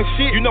talk my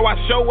shit. You know I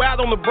show out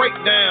on the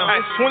breakdown.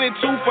 It's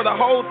 22 for the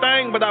whole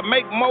thing, but I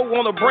make more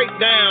on the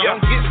breakdown.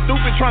 Don't get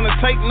stupid trying to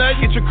take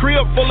nothing. Get your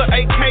crib full of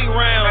AK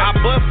rounds. I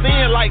bust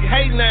in like,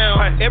 hey now,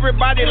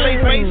 everybody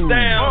lay face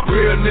down.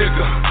 Real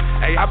nigga.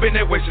 Hey, I been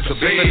that way since a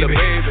baby.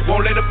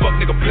 Won't let a fuck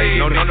nigga play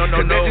me. No.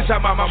 Cause that's just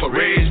how my mama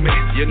raised me.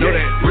 You know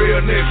that?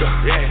 Real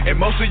nigga. Yeah. And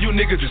most of you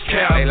niggas just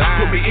cap.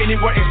 Put me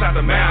anywhere inside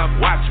the mouth.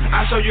 Watch me.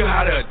 I show you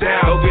how to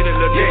adapt. Go get it,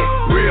 little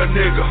real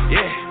nigga.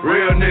 Yeah.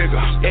 Real nigga.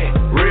 Yeah.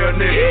 Real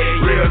nigga.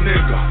 Real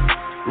nigga.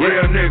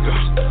 Real nigga.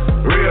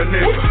 Real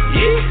nigga.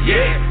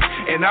 Yeah.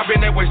 And I've been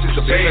that way since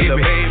a baby.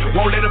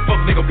 Won't let a fuck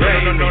nigga play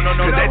me. No.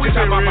 Cause that's just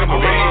how my mama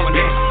raised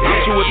me.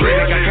 I'm too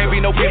athletic, I can't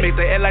be no gimmick.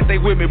 They act like they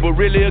with me, but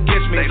really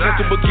against me. Since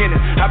the beginning,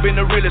 I've been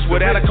the realest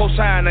without a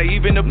cosign or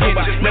even a penny.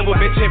 Never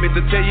been timid to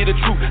tell you the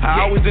truth.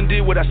 I always done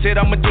did what I said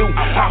I'ma do.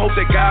 I hope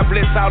that God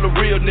bless all the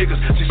real niggas.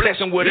 She's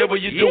slashing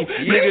whatever you do.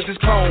 Niggas is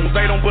clones,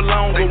 they don't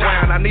belong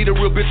around. I need a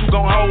real bitch who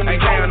gon' hold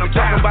me down. I'm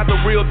talking about the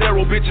real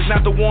thorough bitches,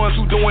 not the ones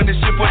who doing this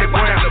shit for the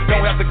ground.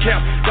 Don't have to cap,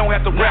 don't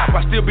have to rap.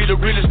 I still be the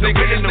realest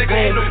nigga in the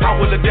room. I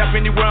will adapt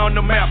anywhere on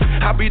the map.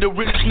 I be the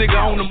richest nigga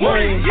on the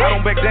moon. I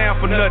don't back down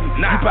for nothing.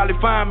 You probably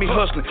find me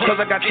hustling, cause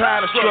I got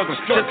tired of struggling.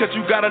 Just cause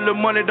you got a little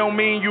money don't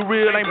mean you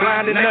real, ain't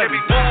blind to nothing.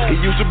 It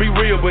used to be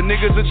real, but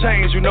niggas have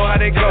changed, you know how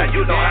they go.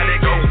 You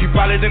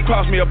probably done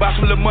cross me about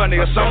some little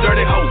money or some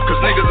dirty hoe, cause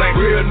niggas ain't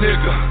real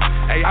nigga.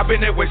 Hey, I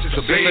been that way since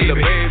a baby.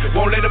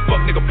 Won't let a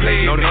fuck nigga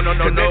play me. No.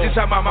 Cause that's just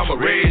how my mama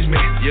raised me.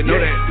 You know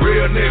that?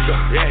 Real nigga.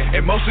 Yeah.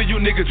 And most of you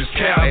niggas just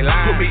cap.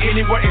 Put me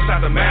anywhere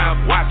inside the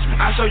mouth. Watch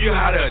me. I show you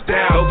how to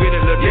adapt. Go get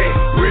it, little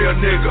real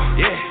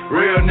nigga. Yeah.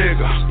 Real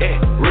nigga. Yeah.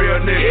 Real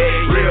nigga.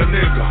 Real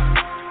nigga.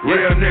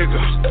 Real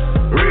nigga.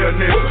 Real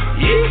nigga.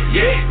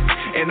 Yeah.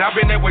 And I've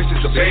been that way since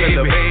a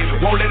baby.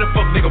 Won't let a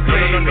fuck nigga play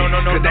me. No.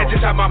 Cause that's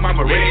just how my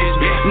mama raised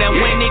me. Now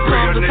when it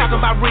comes to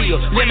talking about real,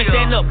 let me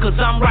stand up cause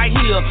I'm right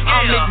here.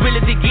 I'm this real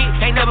as it get.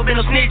 Ain't never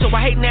been a snitch or a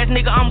hating ass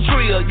nigga, I'm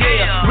real.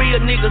 Yeah, real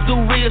niggas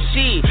do real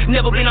shit.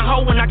 Never been a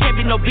hoe and I can't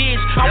be no bitch.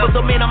 I was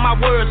a man of my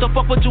words, so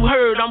fuck what you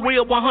heard. I'm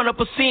real 100%.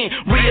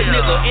 Real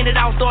nigga. And it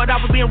all started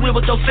off with being real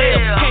with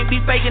yourself. Can't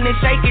be faking and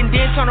shaking,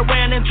 then turn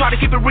around and try to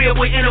keep it real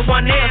with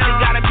anyone else. It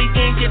gotta be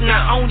in you,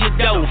 not on your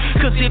dough.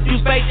 Cause if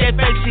you fake that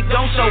fake shit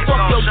gon' show.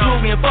 Fuck your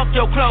jewelry and fuck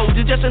your clothes.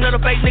 You're just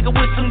another fake nigga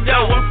with some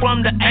dough. I'm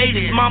from the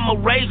 80s, mama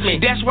raised me.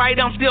 That's right,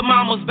 I'm still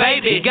mama's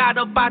baby. Got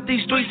up out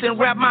these streets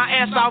and rap my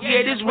ass off.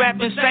 Yeah, this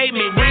rapping saved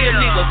me. Real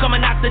nigga,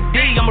 coming out the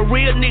D. I'm a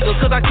real nigga,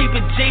 cause I keep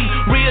it G.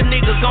 Real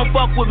niggas gon'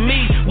 fuck with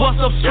me.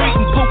 What's up, street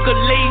and Puka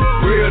Lee?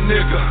 Real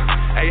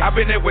nigga. Hey, I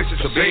been that way since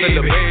a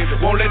baby.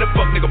 Won't let a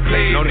fuck nigga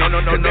play me. No.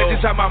 Cause that's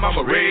just how my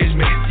mama raised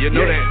me. You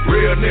know that?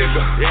 Real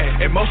nigga.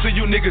 Yeah. And most of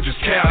you niggas just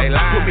cap.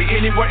 Put me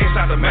anywhere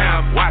inside the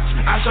mouth. Watch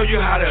me. I show you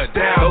how to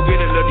adapt. Go get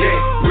it, little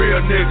real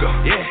nigga.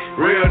 Yeah.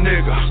 Real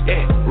nigga.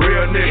 Yeah.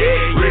 Real nigga.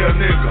 Real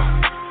nigga.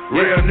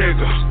 Real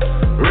nigga.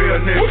 Real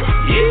nigga.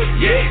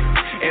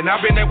 Yeah. And I've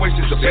been that way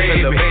since a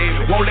baby.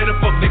 Won't let a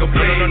fuck nigga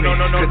play me. No.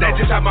 Cause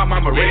that's just how my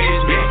mama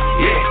raised me.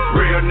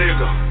 Yeah. Real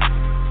nigga.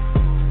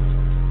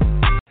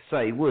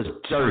 Say, what's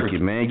jerky,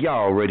 man? Y'all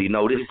already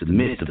know this is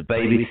Mr.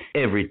 Baby.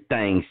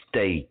 Everything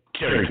stay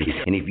jerky.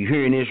 And if you're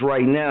hearing this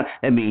right now,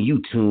 that means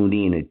you tuned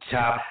in to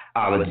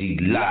Chopology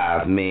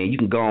Live, man. You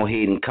can go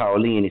ahead and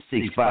call in at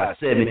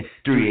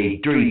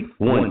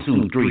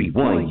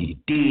 657-383-1231. You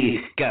did.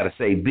 Gotta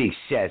say big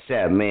shouts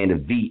out, man, to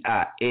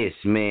VIS,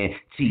 man,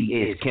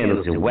 TS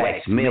Candles and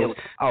Wax Melts.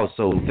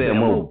 Also,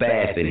 Thermo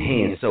Bath and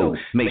Hand Soap.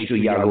 Make sure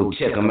y'all go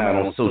check them out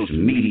on social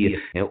media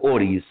and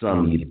order you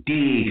something. You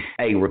dig.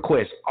 Hey,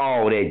 request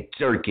all that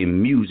jerky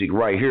music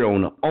right here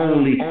on the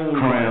only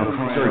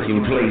Crown Jerky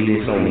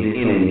playlist on the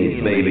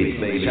internet, baby.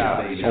 Chop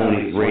on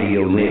it,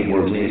 radio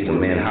network,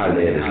 man.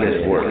 Holla at us.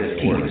 Let's work.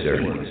 Keep it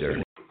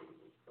jerky.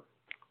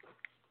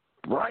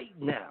 Right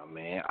now,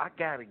 man, I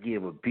got to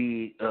give a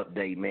big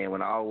update, man.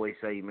 When I always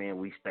say, man,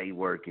 we stay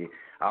working,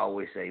 I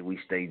always say we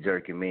stay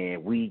jerking,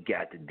 man. We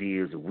got the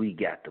deals and we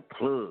got the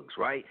plugs,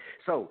 right?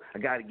 So I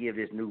got to give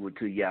this new one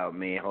to y'all,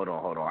 man. Hold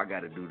on. I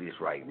got to do this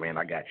right, man.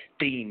 I got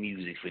theme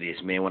music for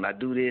this, man. When I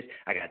do this,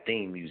 I got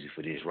theme music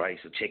for this, right?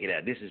 So check it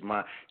out. This is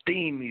my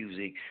theme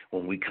music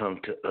when we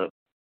come to up.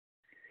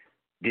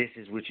 This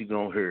is what you're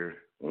going to hear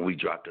when we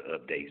drop the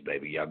updates,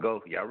 baby. Y'all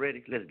go? Y'all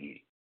ready? Let's get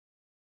it.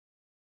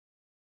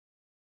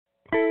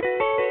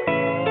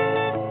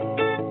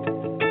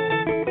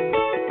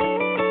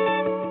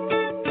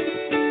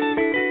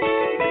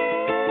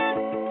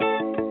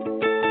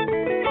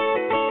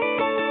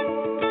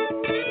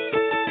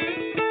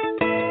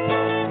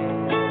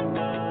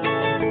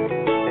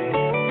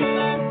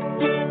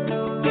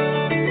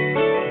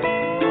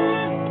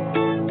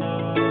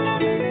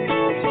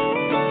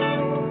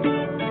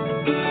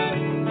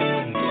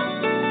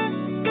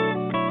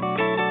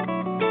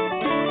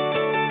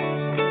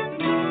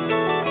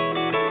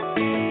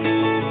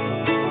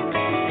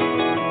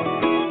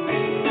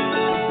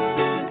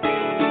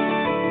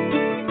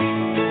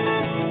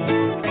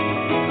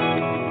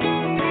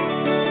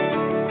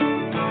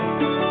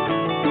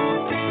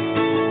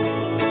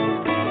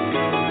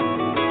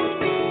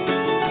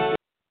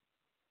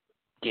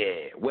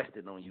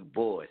 Weston on you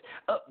boys.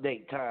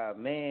 Update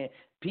time, man.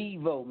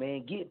 Pivo,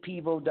 man.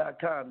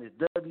 GetPivo.com. It's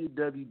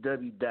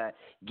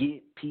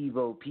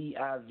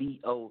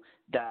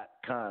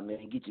www.getpivo.com,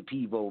 man. Get your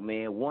Pivo,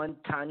 man. One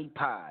tiny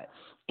pod.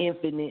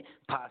 Infinite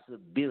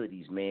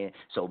possibilities, man.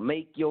 So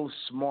make your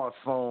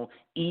smartphone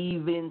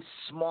even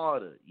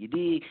smarter. You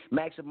dig?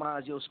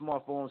 Maximize your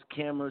smartphone's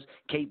camera's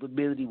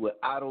capability with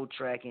auto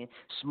tracking,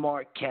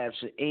 smart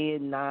capture,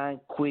 and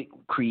 9 quick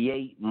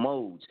create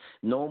modes.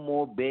 No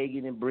more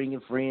begging and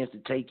bringing friends to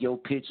take your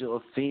picture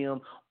or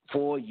film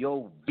for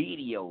your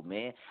video,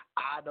 man.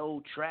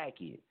 Auto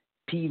tracking.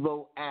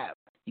 Pivo app.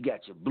 You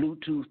got your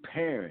Bluetooth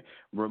pairing,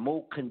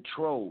 remote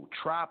control,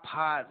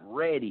 tripod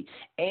ready,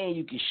 and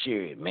you can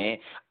share it, man.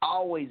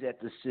 Always at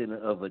the center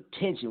of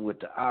attention with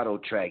the auto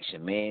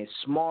traction, man.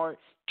 Smart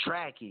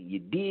tracking. You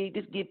dig?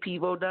 Just get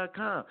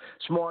Pivo.com.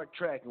 Smart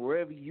tracking.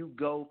 Wherever you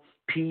go,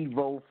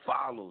 Pivo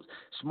follows.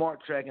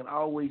 Smart tracking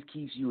always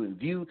keeps you in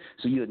view,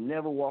 so you'll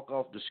never walk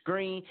off the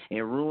screen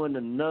and ruin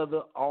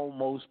another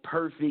almost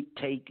perfect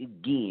take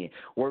again.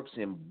 Works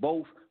in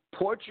both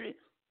portrait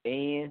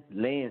and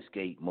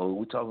landscape mode.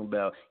 We're talking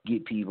about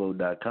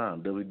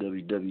GetPivo.com,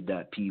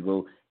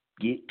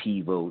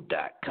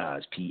 www.getpivo.com.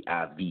 It's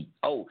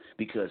Pivo.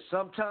 Because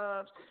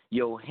sometimes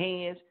your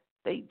hands,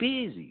 they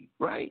busy,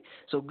 right?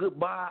 So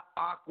goodbye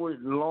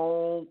awkward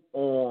long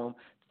arm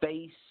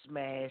face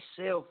smash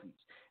selfies.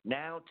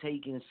 Now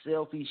taking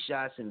selfie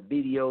shots and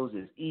videos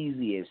as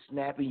easy as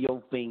snapping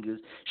your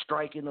fingers,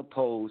 striking a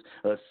pose,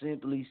 or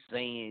simply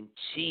saying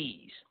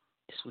cheese.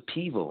 It's with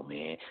Pivo,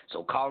 man.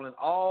 So calling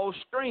all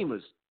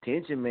streamers.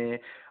 Attention, man.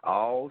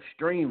 All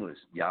streamers.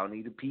 Y'all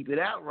need to peep it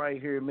out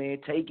right here, man.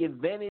 Take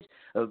advantage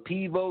of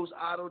Pivo's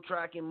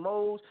auto-tracking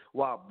modes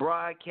while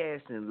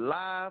broadcasting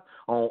live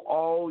on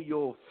all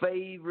your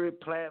favorite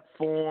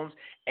platforms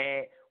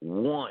at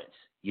once.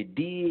 You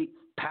dig?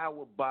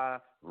 Powered by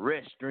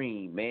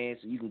Restream, man.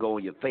 So you can go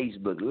on your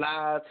Facebook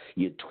Live,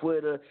 your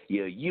Twitter,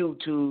 your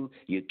YouTube,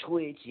 your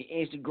Twitch, your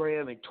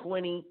Instagram, and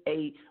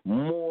 28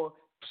 more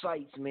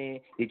sites, man,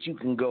 that you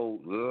can go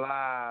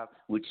live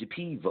with your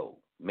Pivo,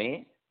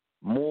 man.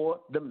 More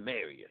the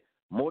merrier.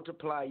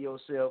 Multiply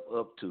yourself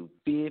up to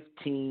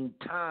 15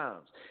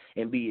 times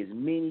and be as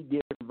many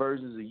different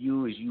versions of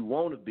you as you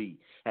want to be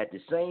at the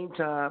same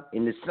time,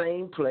 in the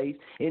same place,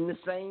 in the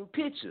same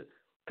picture.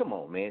 Come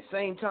on, man.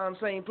 Same time,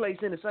 same place,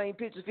 in the same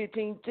picture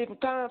 15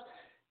 different times.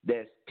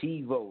 That's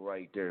Pivo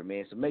right there,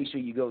 man. So make sure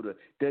you go to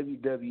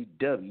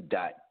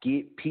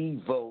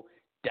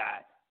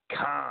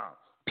www.getpivo.com.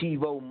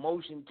 Pivo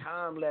motion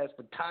time-lapse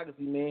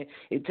photography, man.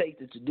 It takes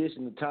the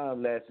traditional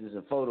time-lapses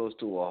and photos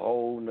to a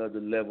whole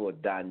nother level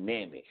of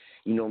dynamic.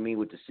 You know what I mean?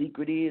 What the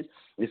secret is?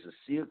 It's a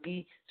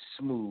silky,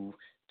 smooth,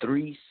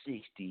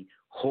 360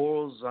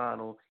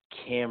 horizontal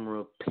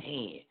camera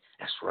pan.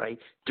 That's right,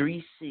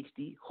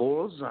 360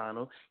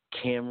 horizontal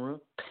camera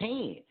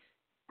pan.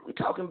 We're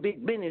talking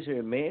big business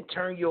here, man.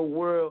 Turn your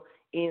world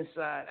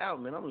inside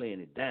out, man. I'm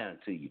laying it down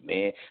to you,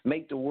 man.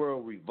 Make the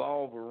world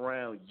revolve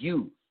around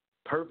you.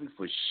 Perfect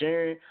for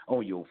sharing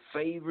on your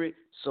favorite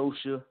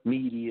social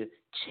media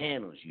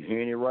channels. You're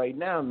hearing it right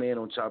now, man,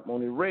 on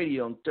Chopology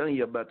Radio. I'm telling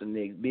you about the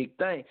next big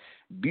thing.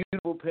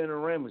 Beautiful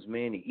panoramas,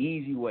 man, the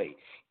easy way.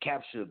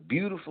 Capture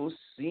beautiful,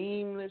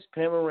 seamless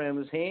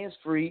panoramas,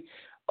 hands-free.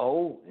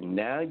 Oh, and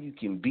now you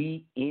can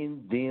be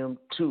in them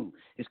too.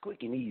 It's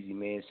quick and easy,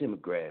 man.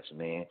 Semigraphs,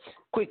 man.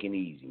 Quick and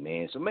easy,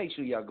 man. So make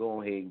sure y'all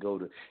go ahead and go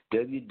to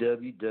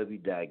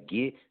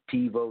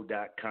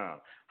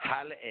www.getpivo.com.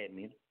 Holla at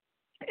me.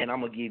 And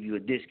I'm going to give you a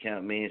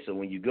discount, man. So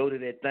when you go to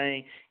that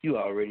thing, you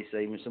already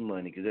saving some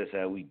money because that's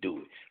how we do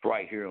it.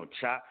 Right here on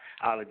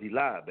Chopology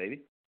Live,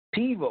 baby.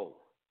 Pivo.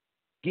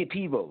 Get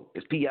Pivo.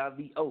 It's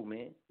Pivo,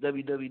 man.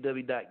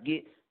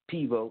 www.getpivo.com.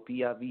 Pivo,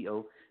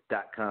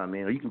 Pivo.com,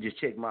 man. Or you can just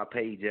check my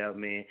page out,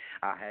 man.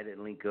 I had that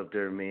link up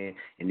there, man.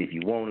 And if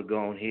you want to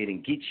go on ahead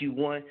and get you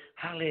one,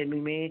 holler at me,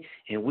 man.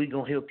 And we're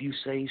going to help you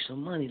save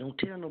some money. Don't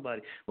tell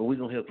nobody, but we're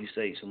going to help you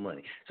save some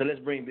money. So let's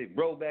bring Big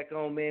Bro back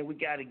on, man. We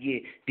got to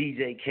get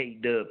DJ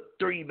K-Dub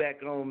 3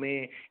 back on,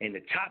 man. And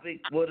the topic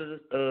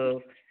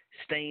was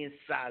staying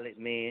solid,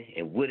 man.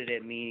 And what did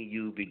that mean to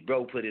you? Big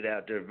Bro put it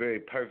out there very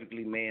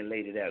perfectly, man.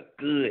 Laid it out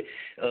good.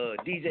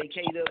 DJ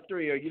K-Dub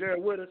 3, are you there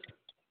with us?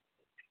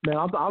 Man,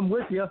 I'm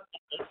with you.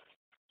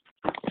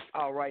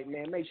 All right,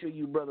 man. Make sure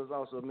you brothers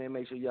also, man,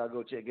 make sure y'all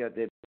go check out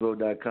that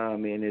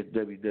Pivo.com, man. It's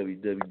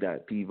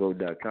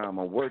www.pivo.com.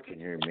 I'm working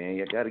here, man.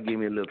 You got to give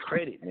me a little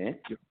credit, man.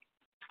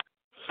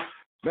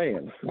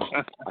 Man,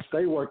 I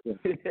stay working.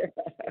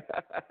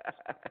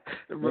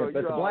 Bro, it's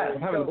a blast.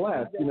 I'm having a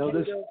blast. You know,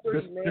 this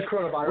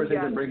coronavirus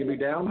isn't bringing me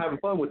down. I'm having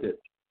fun with it.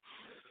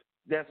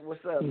 That's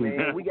what's up,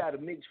 man. We got a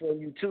mix for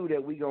you, too,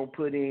 that we going to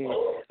put in,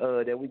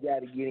 that we got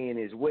to get in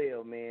as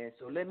well, man.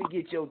 So let me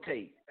get your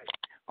take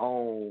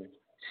on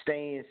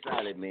staying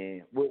solid,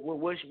 man.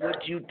 What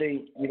you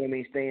think, you know what I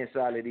mean, staying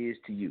solid is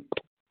to you?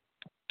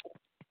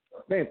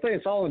 Man,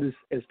 staying solid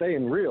is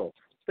staying real,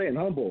 staying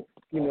humble,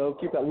 you know,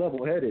 keep that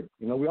level-headed.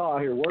 You know, we all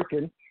out here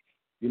working,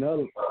 you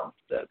know,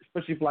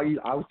 especially if, like,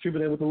 I was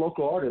tripping in with the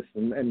local artists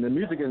and the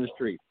music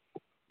industry.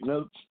 You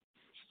know,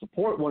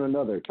 support one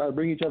another. Try to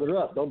bring each other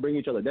up. Don't bring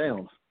each other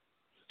down.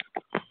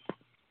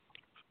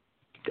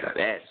 God,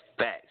 that's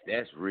facts.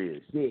 That's real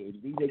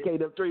shit. DJ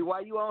K-Dub 3,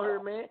 why you on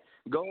here, man?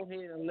 Go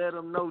ahead and let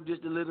them know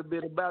just a little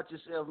bit about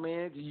yourself,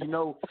 man, because you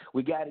know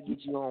we got to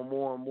get you on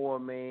more and more,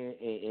 man,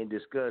 and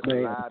discuss a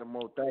lot of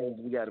more things.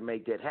 We got to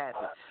make that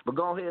happen. But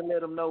go ahead and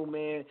let them know,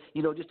 man,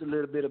 you know, just a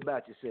little bit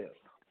about yourself.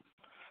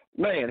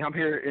 Man, I'm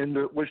here in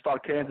the Wichita,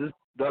 Kansas,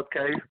 Dub K.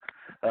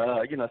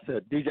 You know, I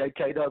said DJ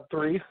K-Dub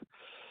 3.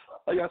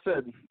 Like I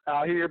said,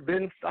 out here, I've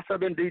been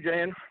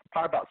DJing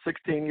probably about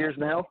 16 years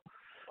now.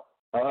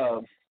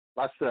 Like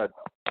I said,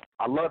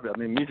 I love it. I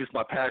mean, music's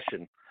my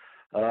passion.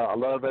 I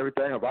love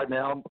everything. Right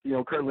now, you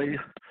know, currently,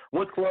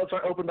 once clubs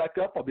are open back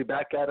up, I'll be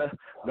back at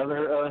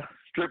another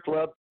strip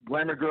club,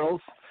 Glamour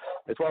Girls.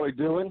 That's what we're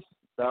doing.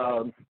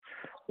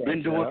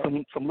 Been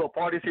doing some little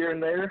parties here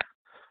and there.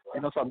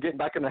 You know, so I'm getting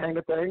back in the hang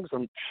of things.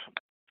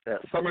 This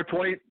summer,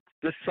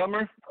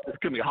 it's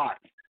going to be hot.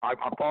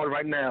 I'm calling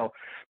right now.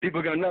 People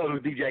are going to know who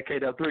DJ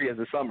K-Dub 3 is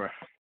this summer.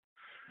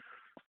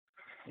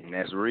 And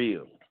that's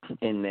real.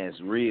 And that's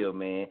real,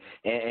 man.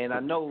 And I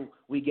know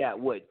we got,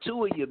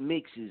 2 of your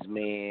mixes,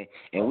 man.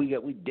 And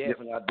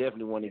I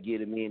definitely want to get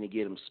them in and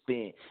get them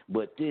spent.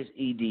 But this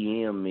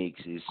EDM mix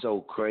is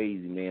so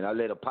crazy, man. I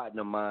let a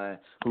partner of mine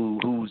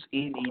who's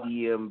in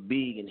EDM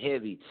big and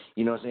heavy,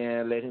 you know what I'm saying?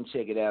 I let him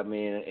check it out,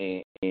 man.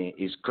 And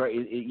it's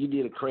crazy. You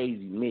did a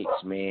crazy mix,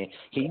 man.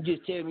 Can you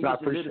just tell me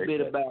just a little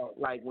bit about,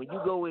 like, when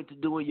you go into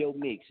doing your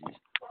mixes,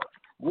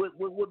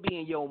 what be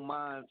in your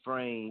mind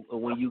frame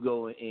when you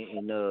go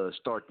and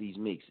start these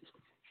mixes?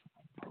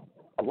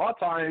 A lot of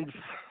times,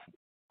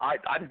 I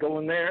go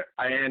in there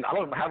and I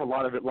don't have a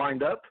lot of it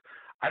lined up.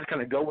 I just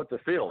kind of go with the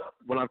feel,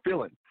 what I'm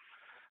feeling.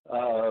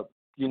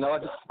 You know, I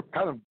just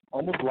kind of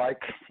almost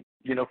like,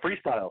 you know,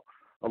 freestyle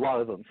a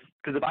lot of them.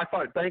 Because if I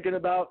start thinking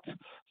about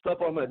stuff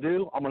I'm going to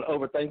do, I'm going to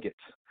overthink it.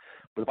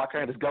 But if I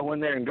kind of just go in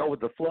there and go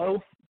with the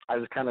flow, I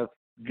just kind of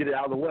get it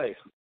out of the way.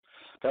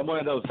 I'm one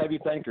of those heavy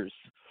thinkers.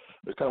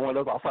 It's kind of one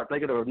of those, I'll start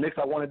thinking of a mix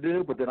I want to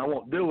do, but then I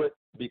won't do it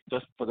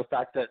just for the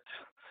fact that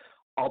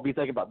I'll be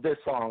thinking about this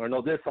song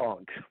or this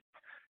song.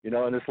 You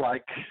know, and it's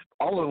like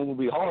all of them will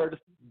be hard,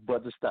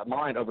 but just that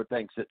mind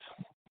overthinks it.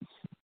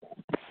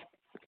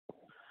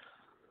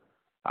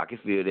 I can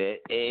feel that.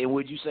 And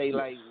would you say,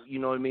 like, you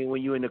know what I mean,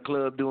 when you're in the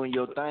club doing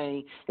your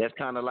thing, that's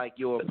kind of like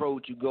your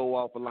approach? You go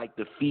off of, like,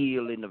 the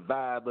feel and the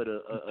vibe of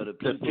the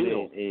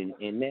people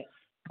and that?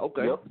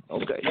 Okay. Yep.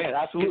 Okay.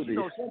 Yeah, absolutely.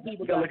 You know, some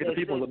people you got to look at the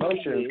people's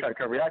emotions, kind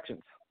of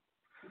reactions.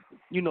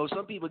 You know,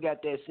 some people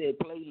got that set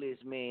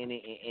playlist, man,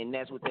 and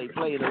that's what they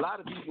play. And a lot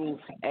of people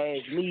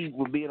ask me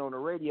with being on the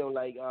radio,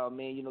 like, oh,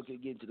 man, you know, can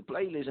get into the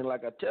playlist. And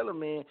like I tell them,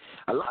 man,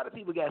 a lot of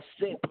people got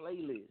set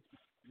playlists.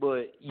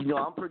 But, you know,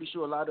 I'm pretty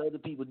sure a lot of other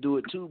people do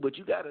it too. But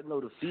you got to know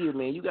the feel,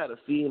 man. You got to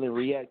feel and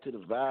react to the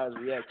vibes,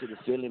 react to the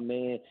feeling,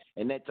 man,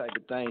 and that type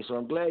of thing. So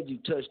I'm glad you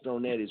touched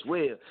on that as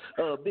well.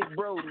 Big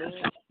Bro, man,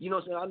 you know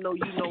what I'm saying? I know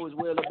you know as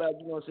well about,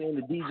 you know what I'm saying,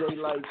 the DJ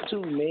life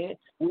too, man.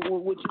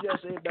 What you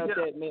got to say about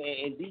that, man?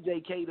 And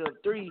DJ K-Dub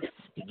 3,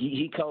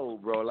 he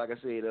cold, bro. Like I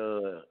said,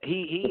 I'm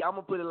going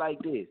to put it like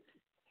this.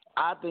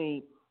 I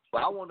think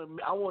I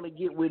want to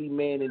get with him,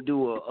 man, and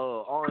do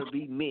a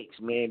R&B mix,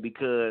 man,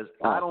 because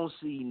I don't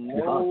see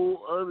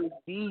no other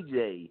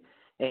DJ,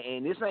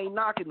 and this ain't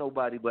knocking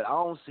nobody, but I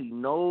don't see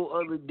no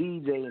other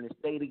DJ in the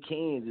state of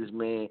Kansas,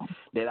 man,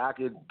 that I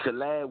could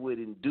collab with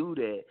and do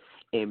that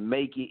and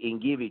make it and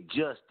give it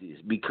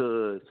justice,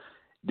 because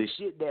the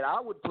shit that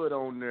I would put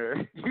on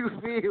there, you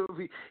feel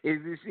me,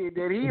 is the shit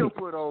that he'll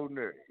put on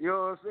there. You know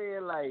what I'm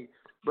saying? Like,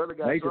 brother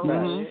got so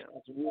man,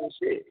 that's real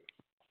shit.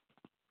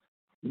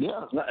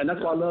 Yeah, and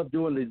that's why I love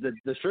doing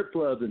the strip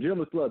clubs, the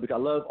gentleman's club, because I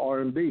love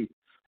R&B.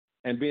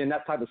 And being in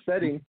that type of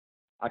setting,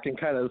 I can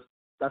kind of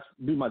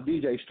do my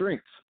DJ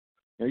strengths.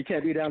 You know, you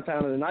can't be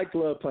downtown in a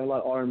nightclub playing a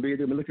lot of R&B.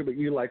 They'll be looking at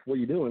you like, what are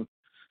you doing?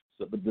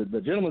 So, but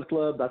the gentleman's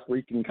club, that's where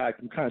you can kind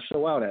of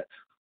show out at.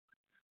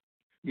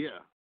 Yeah.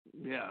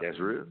 That's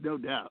real. No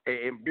doubt.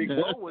 And Big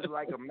Bo was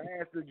like a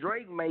master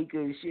drink maker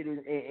and shit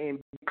in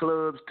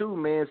clubs too,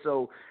 man.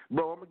 So,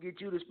 bro, I'm gonna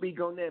get you to speak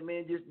on that,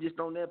 man. Just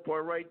on that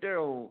part right there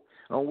on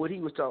what he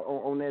was talking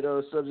on that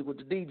subject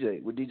with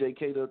DJ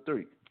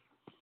K-Dub-3.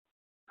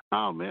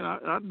 Oh man,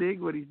 I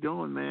dig what he's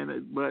doing,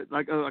 man. But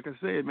like I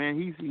said, man,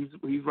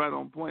 he's right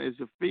on point. It's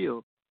a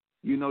feel.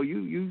 You know,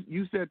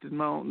 you set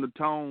the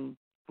tone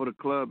for the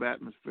club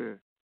atmosphere.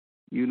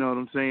 You know what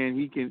I'm saying?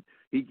 He can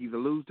either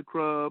lose the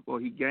club or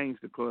he gains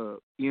the club.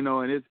 You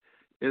know, and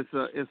it's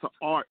an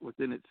art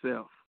within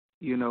itself.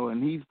 You know,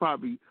 and he's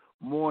probably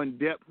more in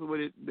depth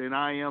with it than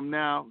I am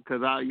now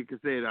because you can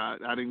say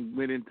I didn't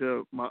went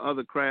into my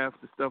other crafts,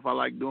 the stuff I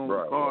like doing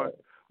with cars.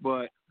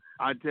 But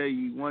I tell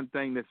you one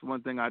thing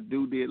I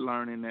did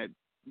learn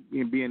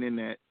in being in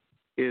that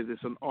is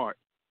it's an art.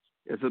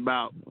 It's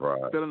about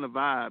feeling the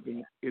vibe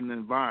in the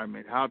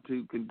environment, how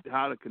to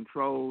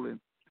control and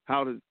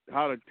how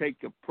to take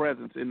a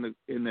presence in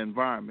the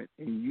environment,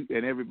 and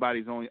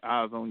everybody's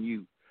eyes on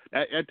you.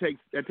 That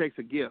takes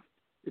a gift.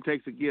 It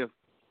takes a gift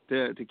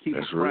to keep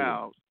the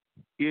crowd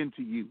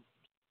into you.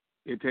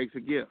 It takes a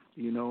gift,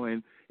 you know,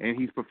 and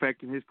he's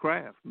perfecting his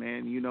craft,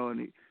 man. You know,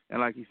 and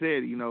like he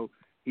said, you know,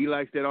 he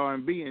likes that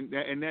R&B,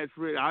 and that's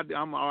really I'm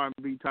an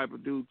R&B type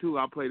of dude too.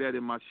 I play that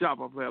in my shop.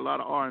 I play a lot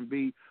of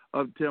R&B,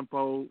 up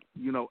tempo,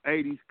 you know,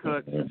 80s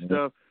cuts and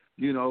stuff,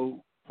 you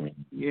know,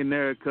 in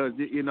there because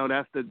you know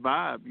that's the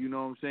vibe. You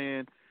know what I'm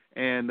saying?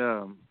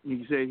 And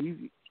he said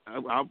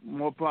I'm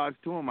more proud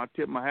to him. I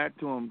tip my hat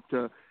to him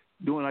to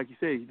doing like you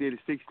said. He did it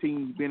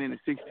 16. He's been in it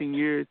 16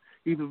 years.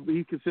 He's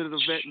considered a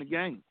vet in the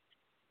game.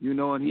 You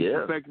know, and he's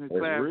perfecting his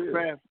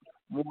craft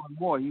more and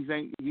more. He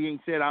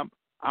ain't said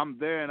I'm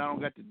there and I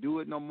don't got to do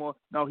it no more.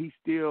 No, he's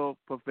still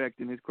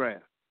perfecting his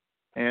craft.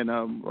 And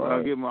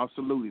I'll give him. I'll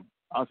salute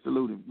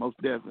him most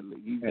definitely.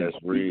 He's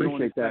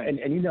appreciate that.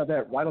 And you know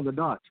that right on the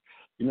dot.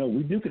 You know,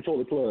 we do control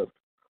the club.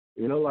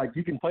 You know, like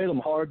you can play them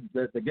hard,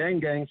 the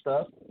gang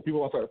stuff. People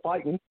want to start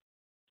fighting.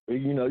 But,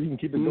 you know, you can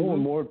keep it going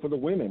more for the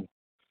women.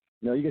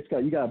 You know, you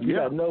got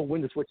to know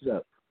when to switch it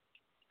up.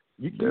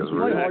 You can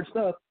play hard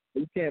stuff, but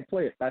you can't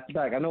play it back to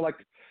back. I know, like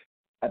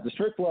at the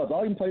strip clubs,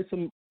 I can play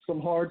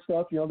some hard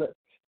stuff. You know, that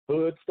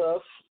hood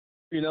stuff.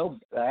 You know,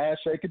 ass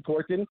shaking,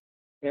 twerking,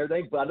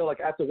 everything. But I know, like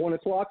after 1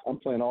 o'clock, I'm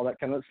playing all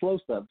that kind of slow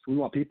stuff. We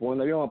want people in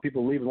there. You don't want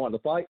people leaving wanting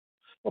to fight.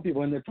 Well,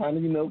 people in there trying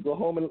to, you know, go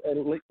home and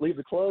leave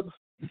the club,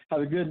 have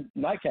a good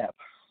nightcap.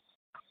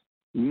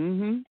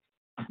 Yeah.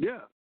 Yeah.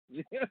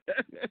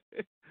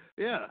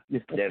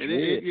 That's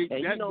it.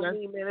 And you know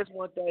me, man, that's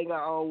one thing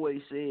I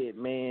always said,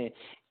 man,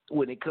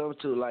 when it comes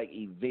to like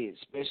events,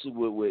 especially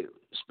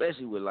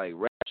with like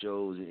rap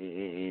shows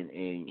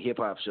and hip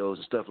hop shows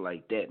and stuff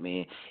like that,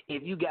 man.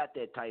 If you got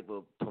that type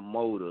of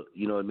promoter,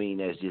 you know what I mean,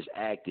 that's just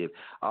active,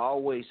 I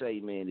always say,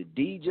 man, the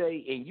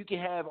DJ, and you can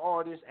have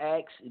artists,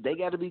 acts, they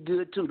got to be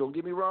good too. Don't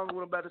get me wrong with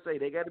what I'm about to say.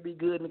 They got to be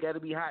good and they got to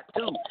be hot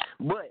too.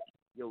 But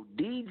your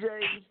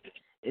DJ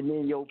and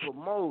then your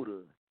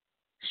promoter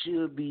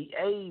should be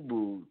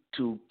able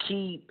to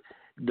keep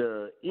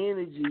the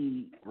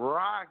energy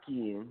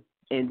rocking.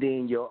 And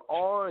then your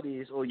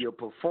artists or your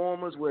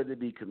performers, whether it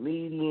be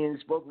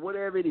comedians,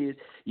 whatever it is,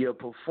 your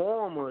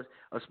performers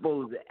are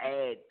supposed to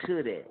add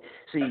to that.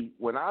 See,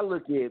 when I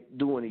look at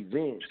doing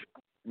events,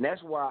 and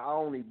that's why I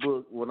only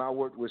book when I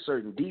work with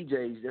certain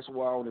DJs. That's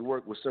why I only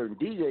work with certain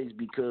DJs,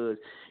 because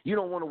you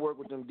don't want to work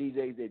with them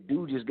DJs that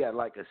do just got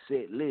like a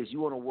set list.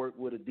 You want to work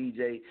with a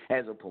DJ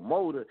as a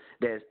promoter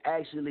that's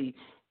actually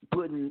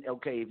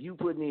if you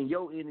putting in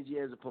your energy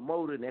as a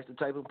promoter, and that's the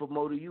type of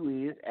promoter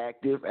you is,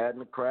 active, out in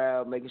the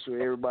crowd, making sure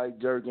everybody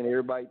jerking,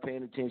 everybody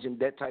paying attention,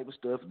 that type of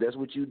stuff, that's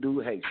what you do,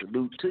 hey,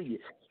 salute to you.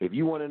 If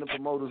you one of the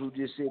promoters who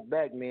just sit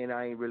back, man,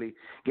 I ain't really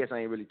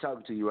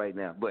talking to you right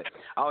now. But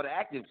all the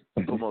active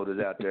promoters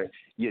out there,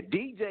 your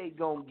DJ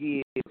gonna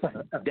give,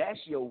 that's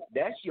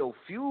your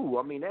fuel.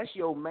 I mean, that's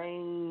your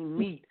main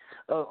meat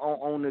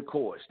on the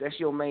course. That's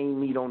your main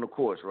meat on the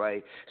course,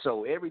 right?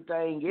 So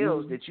everything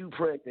else that you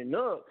pressing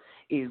up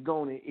is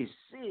going to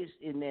assist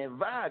in that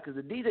vibe, because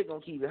the DJ going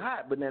to keep it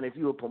hot. But then if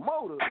you're a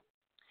promoter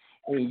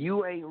and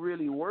you ain't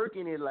really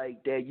working it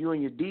like that, you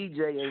and your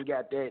DJ ain't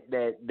got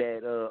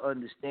that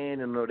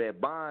understanding or that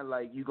bond,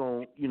 like you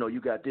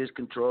got this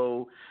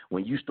control.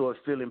 When you start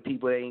feeling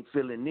people that ain't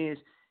feeling this,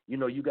 you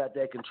know, you got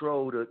that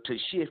control to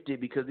shift it,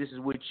 because this is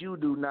what you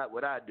do, not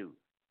what I do.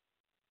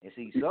 And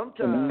see,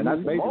 sometimes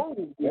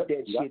promoters get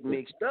that shit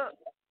mixed up.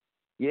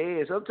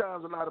 Yeah,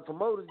 sometimes a lot of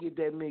promoters get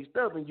that mixed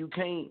up, and you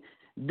can't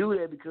Do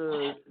that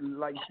because,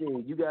 like you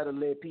said, you got to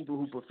let people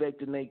who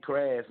perfecting their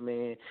craft,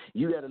 man,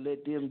 you got to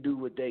let them do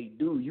what they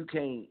do. You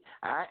can't,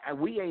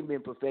 we ain't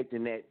been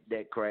perfecting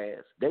that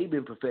craft. They've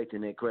been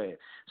perfecting that craft.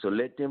 So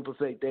let them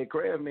perfect their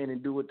craft, man,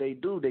 and do what they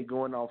do. They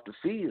going off the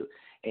field.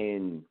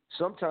 And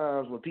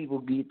sometimes when people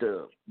get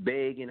the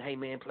begging, hey,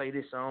 man, play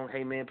this song,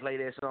 hey, man, play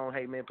that song,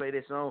 hey, man, play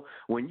that song,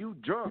 when you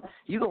drunk,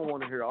 you don't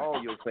want to hear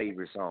all your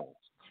favorite songs.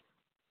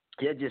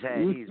 That's just how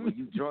it is. When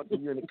you drunk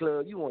and you're in the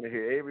club, you want to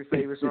hear every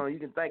favorite song you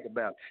can think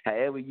about,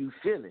 however you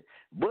feeling.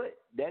 But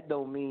that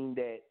don't mean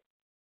that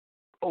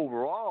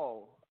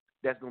overall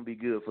that's going to be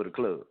good for the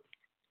club.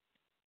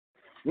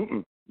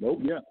 Nope.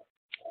 Yeah.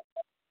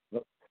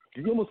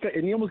 You almost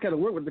got to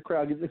work with the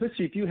crowd,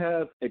 especially if you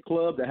have a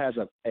club that has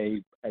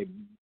a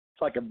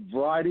like a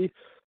variety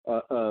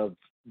of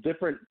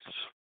different,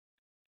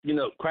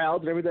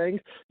 crowds and everything.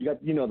 You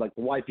got, like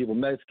the white people,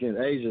 Mexican,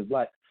 Asians,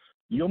 black.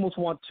 You almost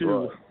want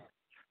to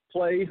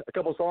play a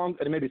couple songs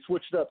and maybe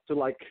switch it up to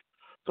like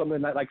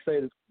something that, like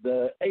say,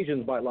 the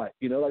Asians might like,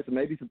 like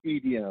maybe some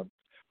EDM,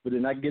 but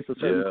then that gets a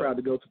certain crowd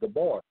to go to the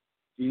bar.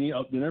 Then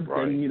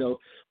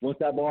once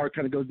that bar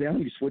kind of goes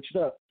down, you switch it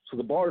up so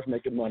the bar's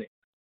making money.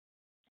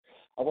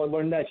 I want to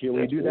learn that here.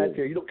 When you do that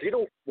here, you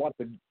don't want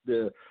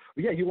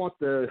you want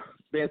the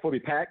dance floor to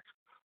be packed,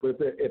 but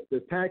if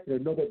it's packed and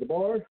there's nobody at the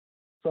bar,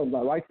 something's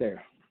not right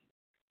there.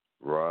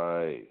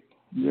 Right.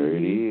 There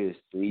it is.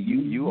 See,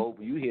 you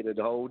hit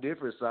a whole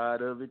different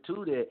side of it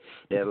too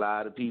that a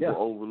lot of people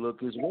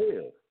overlook as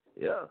well.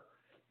 Yeah,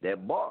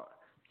 that bar.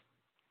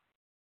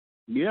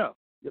 Yeah,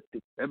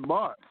 that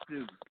bar.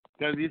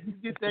 Because if you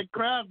get that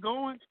crowd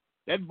going,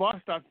 that bar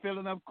starts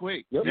filling up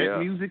quick. That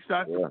music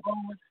starts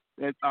going.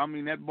 That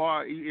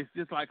bar. It's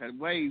just like a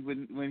wave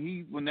when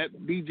that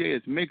DJ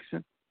is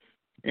mixing,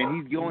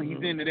 and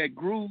he's into that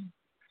groove.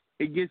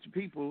 It gets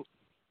people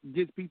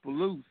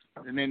loose,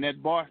 and then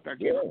that bar starts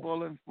getting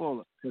fuller and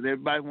fuller because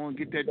everybody want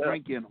to get that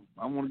drink in them.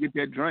 I want to get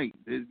that drink,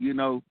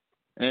 and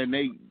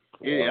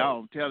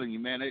I'm telling you,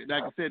 man.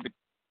 Like I said,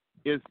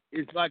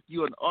 it's like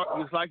you're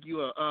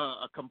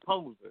a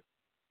composer,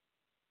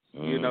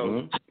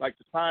 like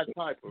the Pied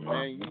Piper,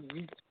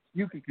 man.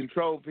 You can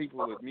control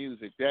people with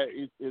music. That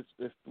it's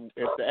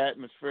the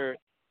atmosphere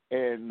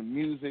and the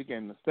music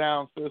and the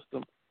sound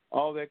system.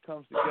 All that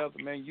comes together,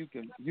 man.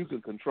 You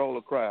can control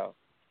a crowd.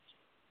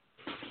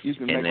 You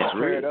can make them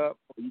tear it up,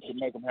 or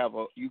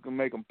you can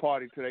make them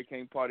party till they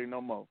can't party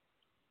no more.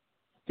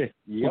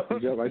 Yep,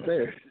 right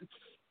there.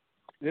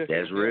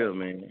 That's real,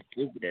 man.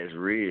 That's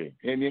real.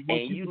 And then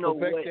once you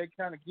perfect that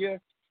kind of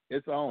gift,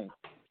 it's on.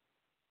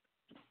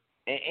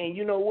 And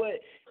you know what?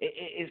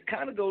 It's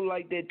kind of go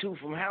like that too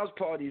from house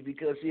parties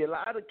because see a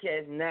lot of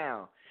cats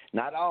now,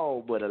 not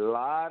all, but a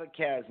lot of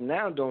cats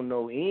now don't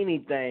know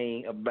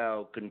anything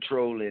about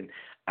controlling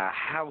a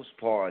house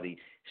party,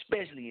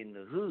 especially in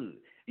the hood.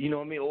 You know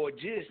what I mean? Or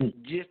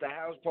just a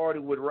house party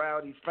with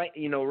rowdy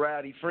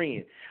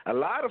friends. A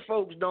lot of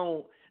folks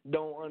don't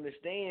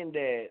understand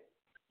that.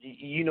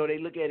 They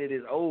look at it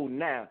as old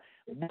now.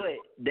 But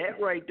that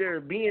right there,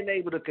 being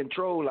able to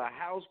control a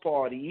house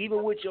party,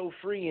 even with your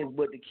friends,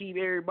 but to keep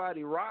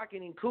everybody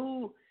rocking and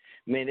cool,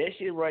 man, that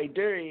shit right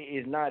there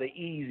is not an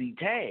easy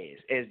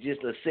task as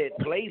just a set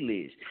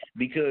playlist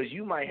because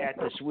you might have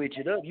to switch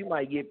it up. You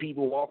might get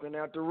people walking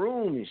out the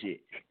room and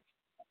shit.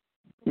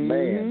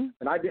 Man,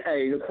 and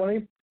it's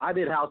funny. I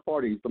did house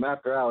parties, some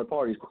after-hour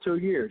parties for 2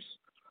 years.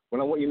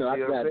 When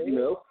after that,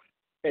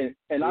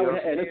 and I would,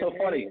 and it's so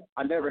funny.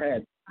 I never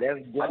had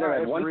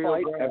one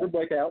fight, ever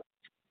break out.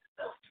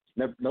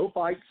 No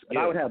fights, and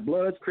I would have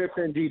Bloods, Crips,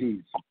 and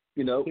DDs.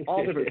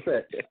 All different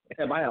sets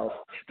at my house,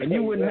 and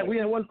we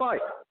had one fight.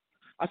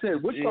 I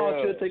said, which song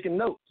should have taken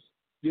notes?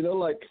 Did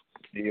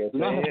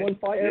not have one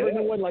fight ever.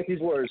 It wasn't like these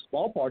were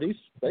small parties.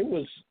 They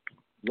was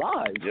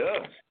live.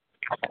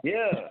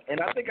 Yeah, and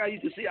I think I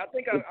used to see. I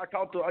think I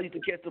used to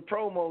catch the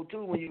promo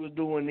too when you was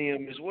doing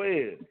them as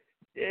well.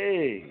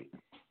 Yeah,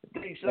 I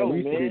think so,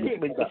 man.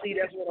 But see,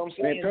 that's what I'm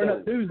saying. Turn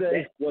Up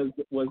Tuesday was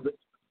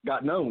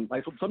got known.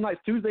 Like some nights,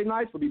 Tuesday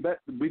nights would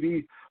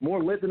be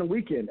more lit than a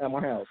weekend at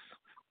my house.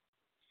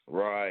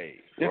 Right.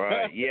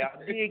 Yeah,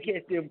 I did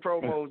catch them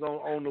promos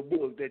on the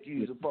book that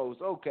you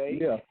supposed. Okay.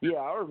 Yeah,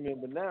 I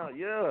remember now.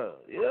 Yeah.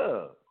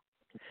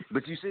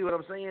 But you see what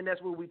I'm saying?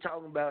 That's what we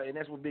talking about, and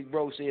that's what Big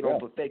Bro said on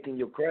perfecting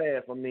your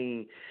craft. I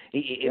mean,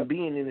 and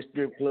being in the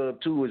strip club,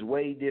 too, is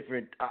way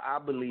different. I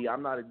believe,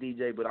 I'm not a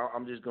DJ, but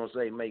I'm just going to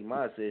say, make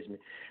my assessment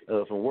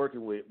from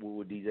working with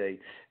DJ.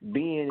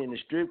 Being in the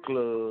strip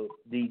club,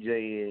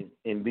 DJing,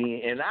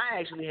 and I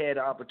actually had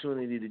the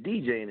opportunity to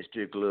DJ in the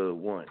strip club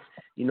once.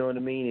 You know what I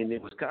mean? And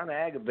it was kind of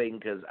aggravating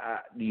because,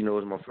 it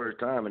was my first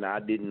time, and I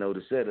didn't know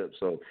the setup,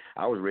 so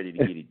I was ready to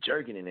get it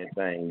jerking in that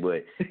thing,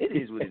 but it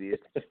is what it is.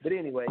 But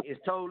anyway,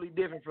 it's totally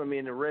different from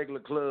in the regular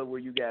club where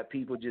you got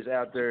people just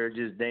out there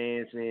just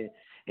dancing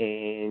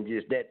and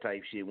just that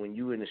type shit. When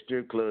you in the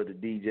strip club, the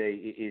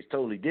DJ is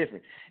totally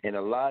different. And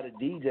a lot of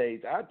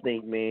DJs, I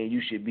think, man,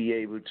 you should be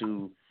able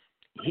to,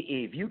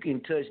 if you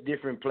can touch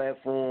different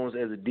platforms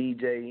as a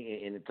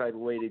DJ in the type of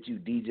way that you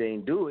DJ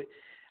and do it,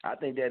 I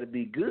think that'd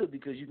be good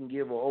because you can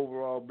give an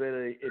overall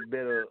better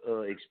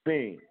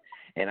experience.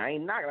 And I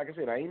ain't knocking, like I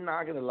said, I ain't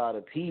knocking a lot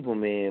of people,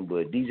 man.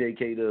 But DJ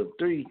K-Dub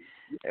 3,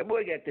 that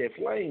boy got that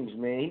flames,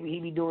 man. He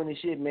be doing this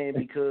shit, man,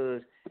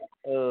 because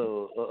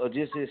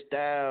just his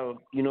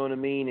style, you know what I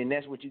mean? And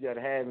that's what you got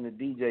to have in a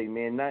DJ,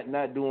 man.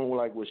 Not doing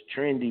like what's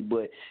trendy,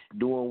 but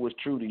doing what's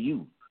true to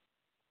you.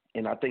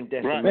 And I think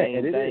that's the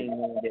main thing,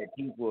 man, that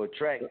people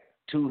attract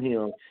to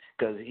him,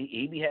 because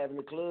he be having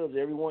the clubs.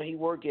 Everyone he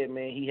work at,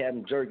 man, he have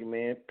them jerking,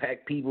 man.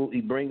 Pack people,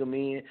 he bring them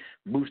in,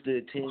 boost the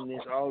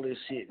attendance, all this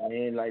shit,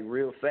 man, like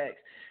real facts.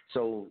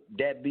 So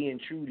that being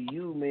true to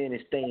you, man,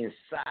 and staying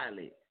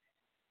silent,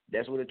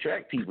 that's what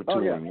attract people to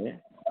him,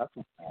 man.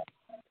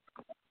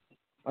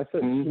 I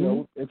said, you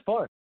know, it's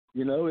fun.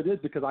 You know, it is,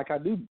 because like I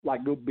do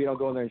like being able to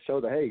go in there and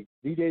show that, hey,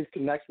 DJs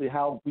can actually,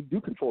 how we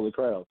do control the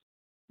crowds.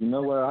 You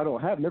know, where I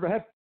never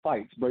have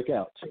fights break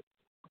out.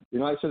 You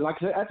know, like I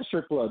said, at the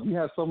strip club, you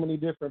have so many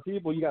different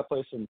people. You got to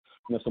play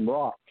some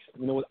rock.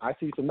 You know, I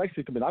see some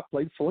Mexican, but I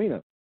played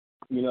Selena.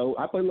 You know,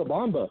 I played La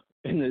Bamba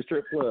in the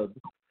strip club.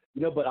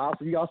 You know, but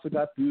you also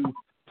got to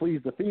please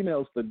the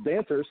females, the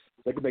dancers.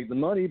 They can make the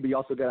money, but you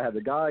also got to have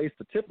the guys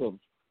to tip them.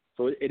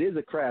 So it is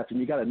a craft, and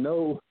you got to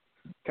know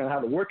kind of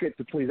how to work it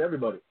to please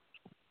everybody.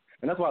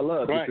 And that's what I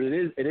love, because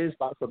it is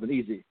not something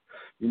easy.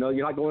 You know,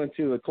 you're not going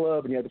to a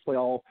club and you have to play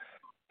all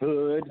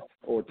hood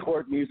or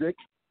twerk music.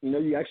 You know,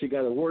 you actually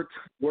got to work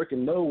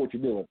and know what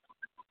you're doing.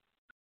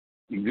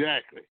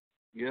 Exactly.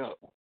 Yeah.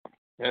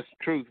 That's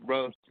the truth,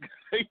 bro.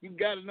 You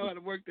got to know how to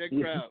work that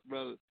crowd,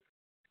 brother.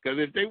 Because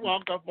if they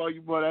walk up on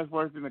you, boy, that's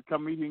worse than a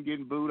comedian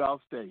getting booed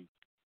off stage.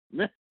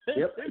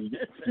 Yep,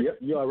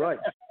 you are right.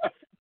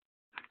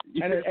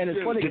 And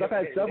it's funny because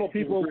I've had several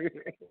people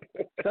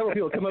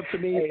come up to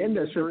me in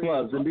the strip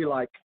clubs and be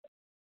like,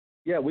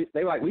 "Yeah, we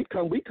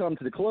come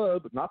to the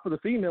club not for the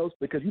females,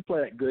 because you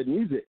play that good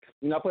music.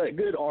 You know, I play that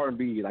good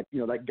R&B, like, you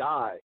know, that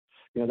guy,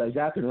 you know, that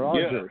Zapp and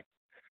Roger,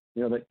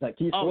 you know, that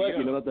Keith Sweat,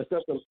 you know, the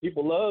stuff that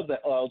people love,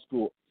 that old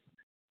school.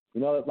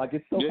 You know, like,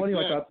 it's so funny,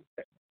 like,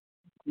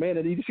 man,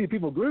 and you see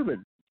people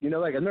grooving, you know,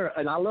 like, and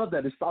I love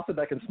that. It's also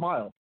that I can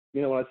smile,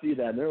 you know, when I see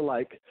that, and they're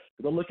like,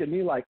 they'll look at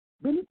me like,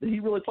 did he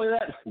really play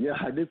that? Yeah,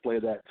 I did play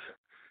that.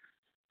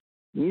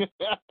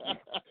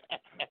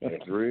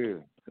 That's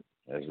real.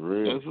 That's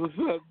real. That's what's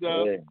up,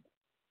 dog.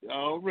 Yeah.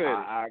 Already.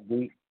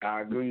 I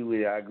agree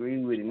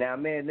with it. Now,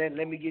 man,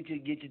 let me get your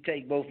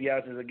take, both of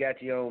y'all, since I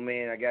got you on,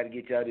 man. I got to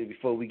get y'all there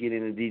before we get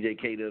into DJ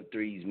K-Dub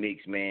 3's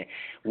mix, man.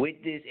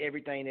 With this,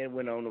 everything that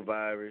went on, the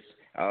virus,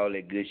 all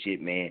that good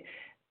shit, man,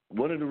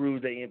 one of the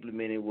rules they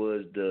implemented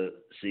was the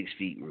 6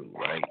 feet rule,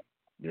 right?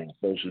 The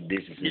social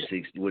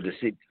distancing, the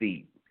 6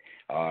 feet.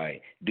 All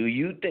right. Do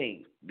you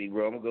think, Big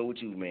Bro, I'm going to go with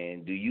you,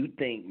 man. Do you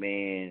think,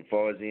 man, as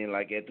far as in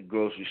like at the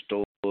grocery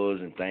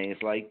stores and things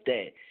like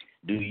that,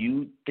 do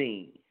you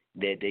think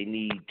that they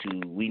need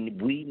to, we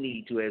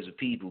need to, as a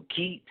people,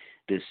 keep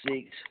the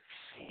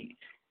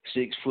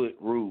 6 foot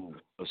rule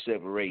of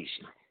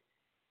separation?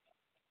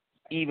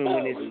 Even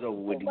when this is over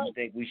with, do you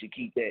think we should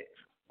keep that?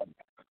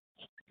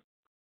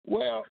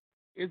 Well,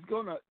 this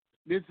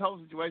whole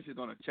situation is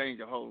going to change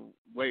the whole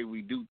way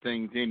we do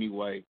things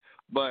anyway.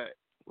 But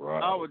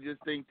I would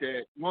just think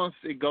that once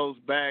it goes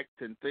back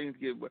and things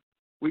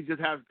we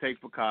just have to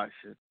take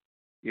precaution,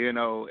 you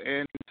know.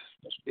 And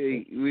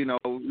you know,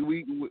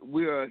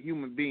 we are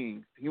human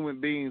beings.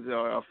 Human beings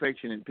are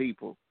affectionate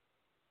people.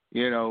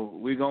 You know,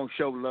 we're gonna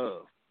show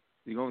love.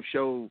 We're gonna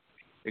show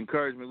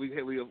encouragement.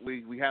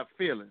 We have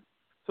feelings.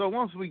 So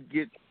once we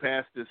get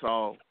past this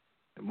all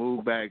and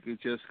move back,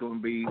 it's just gonna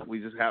be, we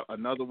just have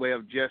another way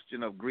of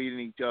gesturing, of greeting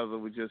each other.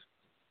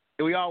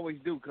 We always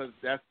do, because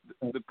that's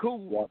the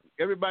cool.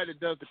 Everybody that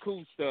does the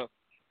cool stuff,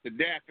 the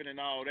dapping and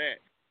all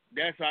that,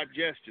 that's our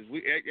gestures.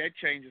 That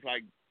changes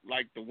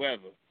like the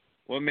weather.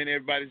 1 minute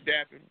everybody's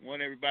dapping, 1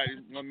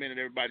 minute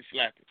everybody's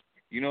slapping.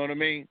 You know what I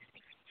mean?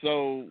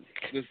 So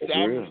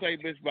I would say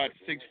this about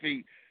 6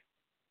 feet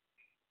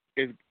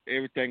is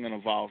everything gonna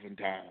evolve in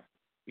time.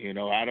 You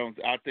know,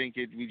 I think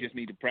we just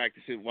need to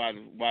practice it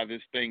while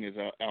this thing is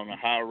on a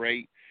high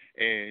rate,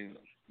 and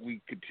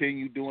we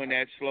continue doing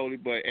that slowly.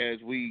 But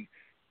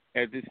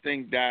as this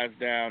thing dies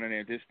down and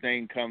as this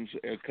thing comes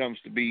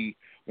to be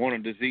one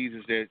of the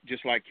diseases that,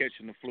 just like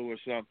catching the flu or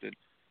something,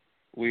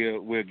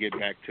 we'll get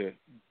back to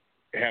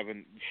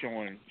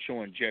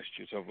showing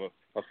gestures of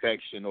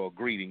affection or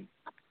greeting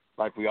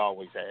like we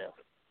always have.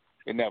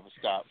 It never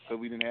stops. So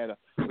we had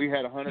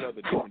 100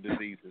 other different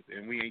diseases,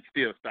 and we ain't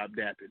still stopped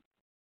dapping.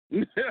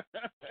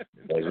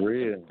 That's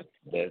real.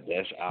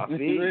 That's I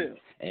feel,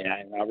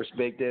 and I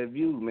respect that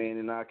view, man,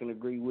 and I can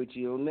agree with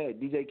you on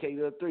that. DJ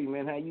K-Dub 3,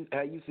 man, how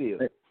you feel?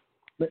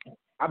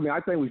 I mean, I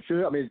think we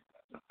should. I mean,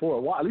 for a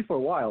while, at least for a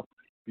while.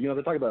 You know,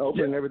 they're talking about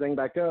opening everything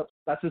back up.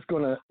 That's just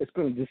it's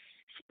gonna just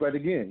spread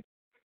again.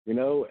 You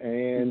know,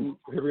 and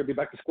we're gonna be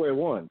back to square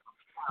one.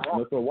 You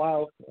know, for a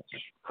while.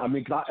 I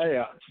mean,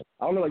 I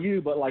don't know about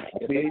you, but like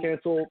if they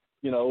cancel,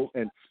 you know,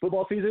 and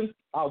football season,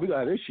 we gonna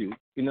have issues.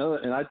 You know,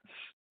 and I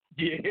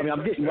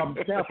mean, I'm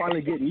now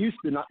finally getting used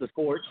to not the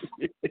sports,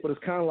 but it's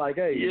kind of like,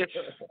 hey,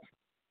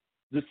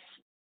 just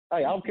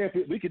Hey, I don't care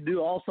if we could do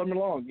it all summer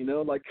long.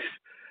 Like.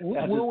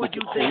 What would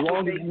you think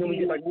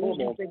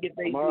if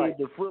they did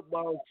the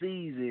football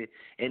season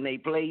and they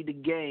played the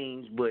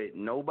games, but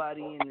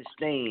nobody in the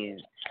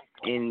stands,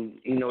 and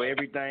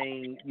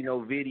everything,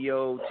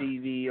 video,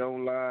 TV,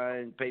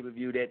 online,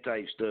 pay-per-view, that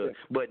type stuff,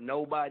 but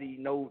nobody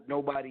in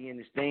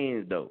the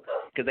stands though,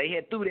 because they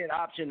had threw that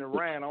option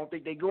around. I don't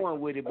think they going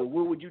with it, but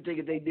what would you think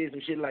if they did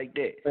some shit like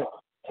that?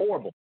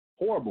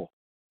 Horrible.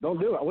 Don't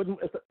do it. I wouldn't.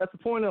 That's the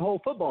point of the whole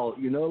football.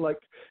 Like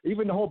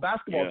even the whole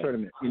basketball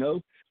tournament.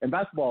 And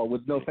basketball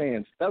with no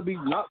fans. That would be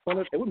not fun.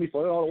 It wouldn't be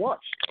fun at all to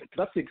watch.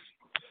 That's the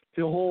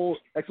whole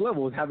next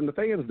level is having the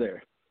fans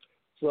there.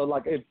 So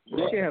if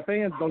they can't have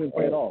fans, don't even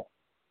play at all.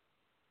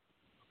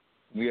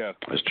 Yeah,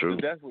 that's true.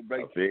 That's what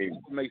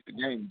makes the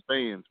game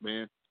fans,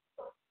 man.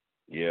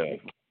 Yeah,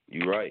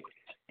 you're right.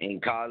 In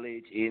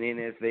college, in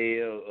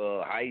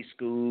NFL, high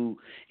school,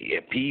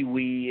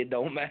 Pee-wee, it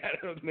don't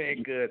matter, man,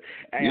 because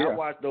I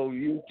watched those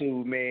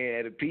YouTube, man,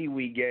 at a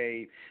Pee-wee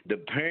game. The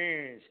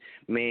parents,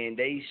 man,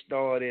 they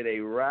started a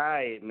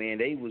riot, man.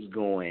 They was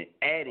going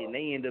at it, and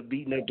they ended up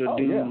beating up the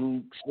dude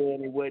who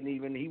said he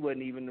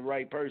wasn't even the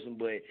right person,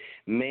 but,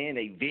 man,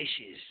 they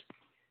vicious.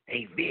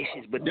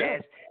 But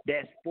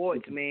that's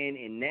sports, man,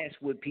 and that's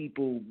what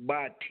people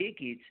buy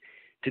tickets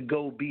to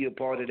go be a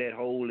part of that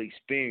whole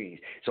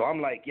experience. So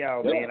I'm like,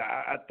 y'all, man,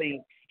 I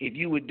think if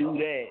you would do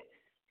that,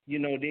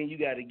 then you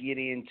got to get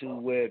into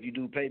where if you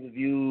do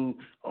pay-per-view,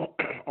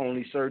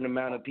 only certain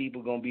amount of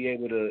people going to be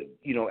able to,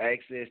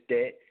 access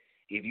that.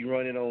 If you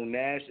run it on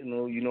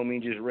national,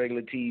 just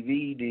regular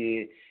TV,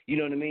 then, you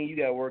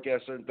got to work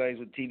out certain things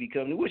with TV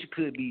company, which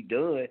could be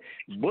done,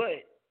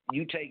 but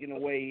you taking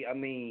away,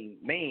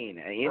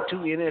 in two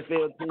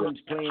NFL teams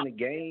playing a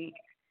game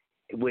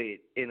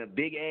in a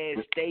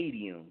big-ass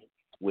stadium,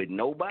 with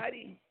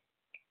nobody?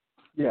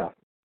 Yeah.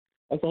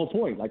 That's the whole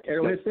point. Like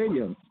Arrowhead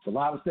Stadium, the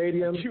live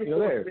stadium,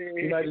 there.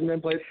 United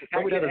men play.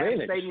 How would that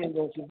advantage? Stadium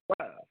going to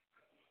survive?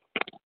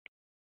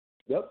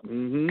 Yep.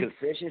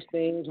 Concession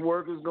stands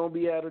workers going to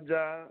be out of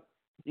job.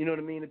 You know what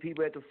I mean? The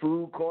people at the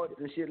food courts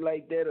and shit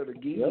like that, or the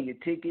getting your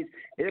tickets.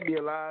 There'll be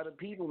a lot of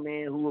people,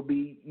 man, who will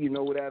be,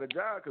 without a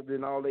job, because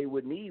then all they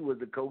would need was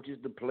the coaches,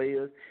 the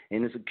players,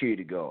 and the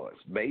security guards,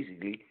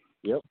 basically.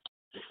 Yep.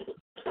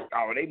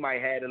 Oh, they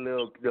might have the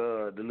little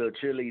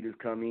cheerleaders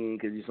come in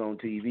because it's on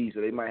TV, so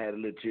they might have the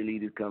little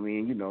cheerleaders come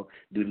in, do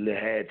the little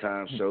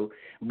halftime show.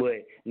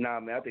 But nah,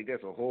 man, I think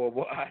that's a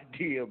horrible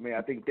idea, man.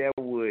 I think that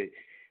would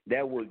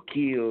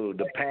kill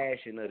the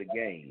passion of the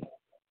game.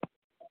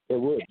 It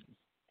would.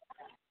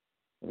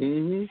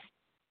 You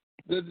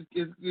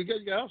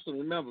got to also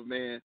remember,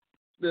 man,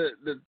 the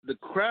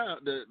crowd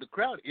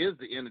is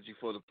the energy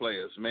for the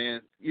players,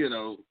 man.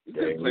 You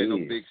can't play no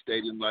big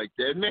stadium like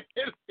that, man.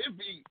 It'd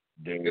be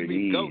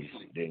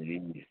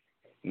ghostly.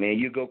 Man,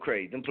 you go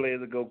crazy. Them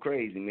players will go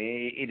crazy,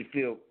 man. It'll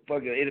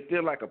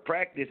feel like a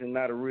practice and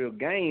not a real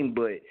game,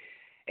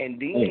 and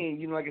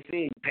then, like I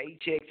said,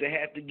 paychecks will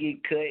have to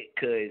get cut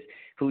because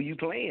who you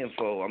playing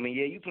for?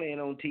 You playing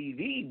on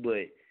TV,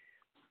 but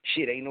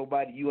shit,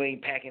 you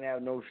ain't packing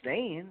out no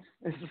stands.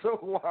 So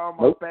why am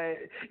I paying?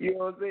 You know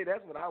what I'm saying?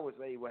 That's what I would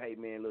say. Well, hey,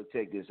 man, look,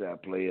 check this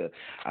out, player.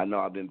 I know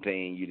I've been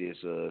paying you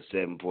this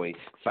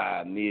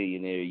 $7.5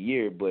 million a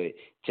year, but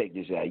check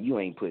this out. You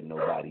ain't putting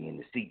nobody in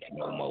the seats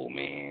no more,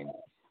 man.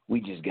 We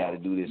just got to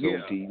do this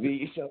on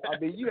TV. So,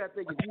 you got to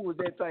think if you was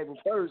that type of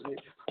person,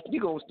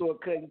 you going to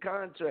start cutting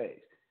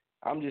contracts.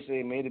 I'm just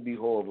saying, man, it'd be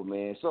horrible,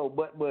 man. So,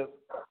 but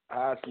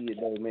I see it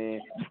though,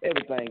 man.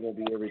 Everything gonna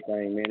be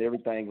everything, man.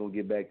 Everything gonna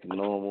get back to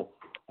normal,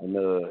 and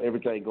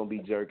everything gonna be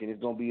jerking.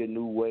 It's gonna be a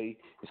new way.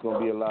 It's gonna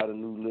be a lot of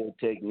new little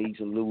techniques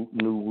and new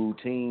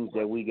routines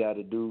that we got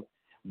to do.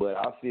 But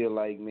I feel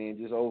like, man,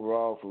 just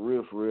overall, for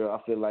real, I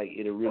feel like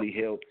it'll really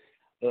help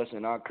us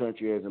in our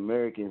country as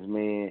Americans,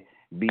 man,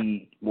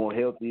 be more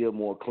healthier,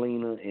 more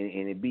cleaner,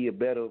 and it be a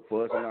better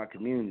for us in our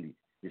community.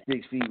 The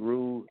 6 feet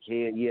rule,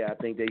 I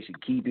think they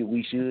should keep it.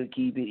 We should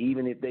keep it.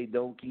 Even if they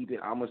don't keep it,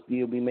 I'm going to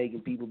still be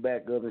making people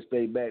back up and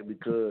stay back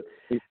because,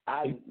 it's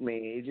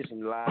just a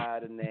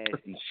lot of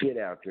nasty shit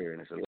out there.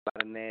 And it's a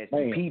lot of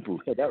nasty people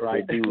that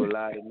do a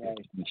lot of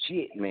nasty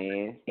shit,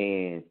 man.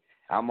 And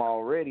I'm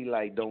already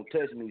like, don't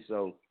touch me.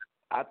 So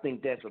I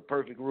think that's a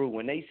perfect rule.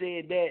 When they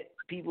said that,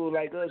 people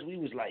like us, we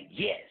was like,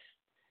 yes.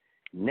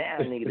 Now,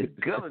 nigga, the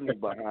government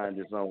behind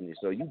us on it.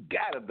 So you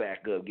got to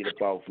back up, get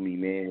up off me,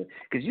 man.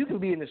 Because you can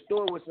be in the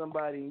store with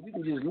somebody and you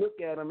can just look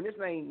at them. And this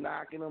ain't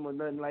knocking them or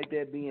nothing like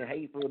that, being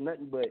hateful or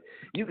nothing. But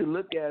you can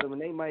look at them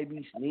and they might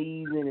be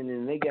sneezing and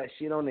then they got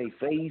shit on their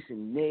face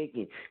and neck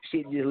and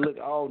shit just look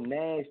all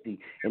nasty.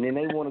 And then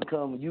they want to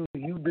come, you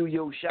do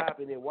your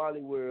shopping at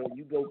Wally World.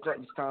 You go,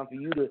 it's time for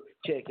you to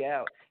check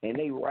out. And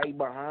they right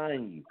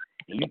behind you.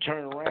 And you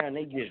turn around,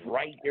 they just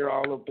right there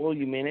all up on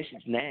you, man. That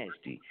shit's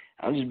nasty.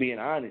 I'm just being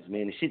honest,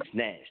 man. The shit's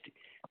nasty.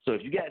 So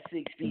if you got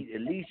 6 feet,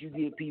 at least you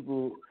give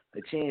people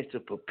a chance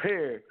to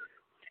prepare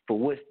for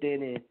what's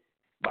standing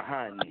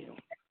behind them.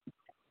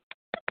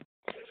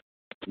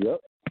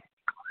 Yep.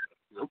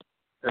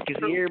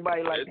 Because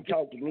everybody like to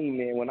talk to me,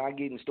 man. When I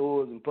get in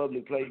stores and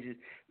public places,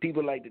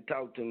 people like to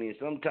talk to me. And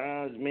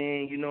sometimes,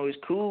 man, you know, it's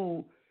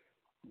cool,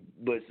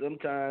 but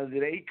sometimes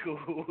it ain't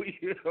cool.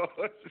 You know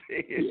what I'm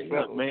saying?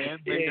 Yeah, So, man.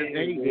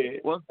 man.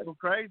 What's so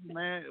crazy,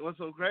 man? What's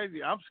so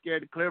crazy? I'm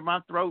scared to clear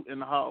my throat in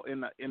the hall, in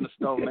the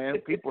store,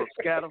 man. People are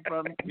scattered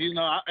from me. You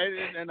know,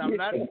 and I'm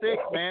not sick,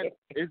 man.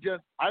 It's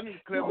just I need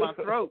to clear my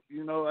throat.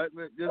 You know,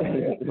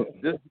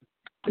 just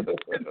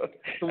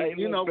Hey,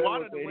 you know, Pharaoh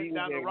water said that he went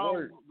down the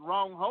was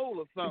wrong hole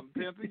or something,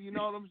 pimping. You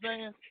know what I'm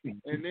saying?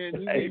 And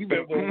then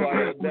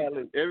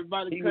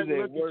everybody was couldn't at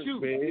look work, at you.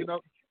 man. You know.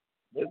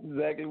 That's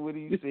exactly what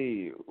he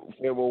said.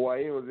 Pharaoh, while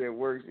he was at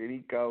work, and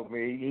he called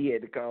me. He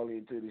had to call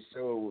into the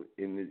show,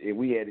 and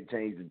we had to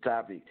change the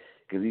topic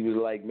because he was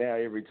like, "Now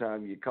every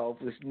time you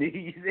cough or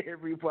sneeze,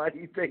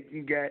 everybody think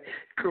you got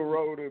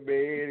corona,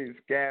 man, and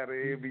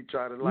scatter and be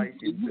trying to like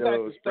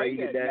spray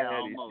you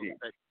down and shit."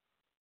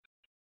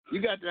 You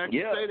got to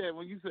actually say that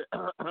when you say,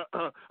 "Oh,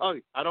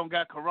 I don't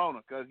got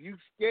corona," because you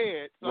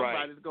scared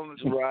somebody's going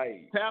to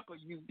tackle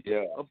you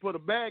or put a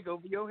bag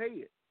over your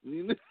head.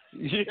 The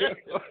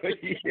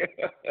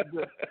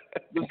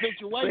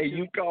situation. Say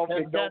you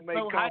coughing don't make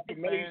so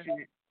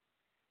confirmation.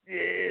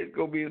 It's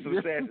gonna be some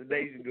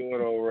assassination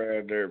going on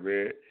around there,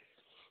 man.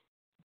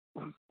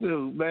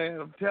 Dude,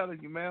 man, I'm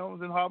telling you, man. I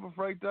was in Harbor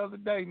Freight the other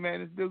day, man.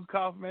 This dude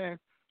coughed, man.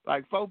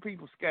 Like 4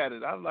 people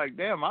scattered. I was like,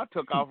 damn, I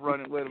took off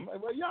running with him.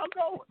 Like, where y'all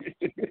going?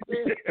 You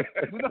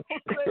know what I'm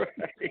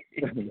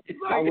saying?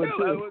 Like,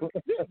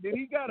 did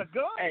he got a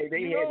gun? Hey,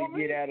 they had to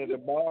get out of the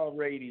bar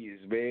radius,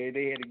 man.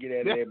 They had to get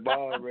out of that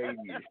bar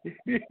radius.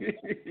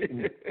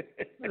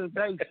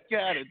 They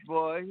scattered,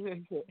 boy.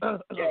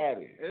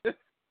 Scattered.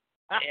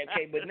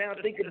 Okay, but now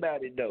think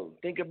about it, though.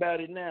 Think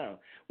about it now.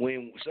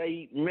 When,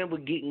 say, remember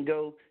Get and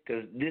Go?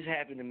 Because this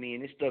happened to me,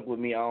 and it stuck with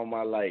me all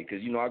my life.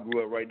 Because, you know, I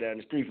grew up right down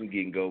the street from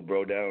Get and Go,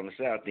 bro, down on the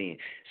south end.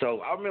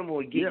 So I remember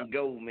when Get and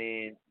Go,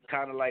 man,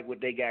 kind of like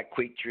what they got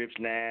Quick Trips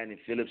 9 and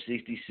Phillips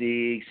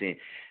 66 and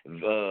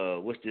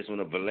what's this one,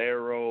 a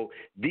Valero,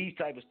 these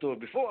type of stores.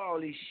 Before all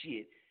this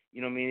shit,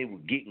 you know what I mean? It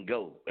was Get and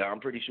Go. I'm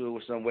pretty sure it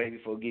was some way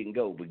before Get and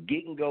Go. But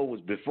Get and Go was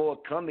before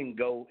Come and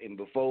Go and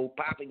before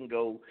Pop and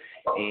Go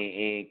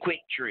and Quick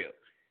Trip.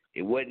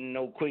 It wasn't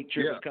no Quick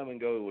Trip or Come and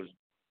Go. It was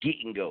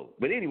Get and Go.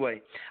 But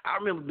anyway, I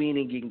remember being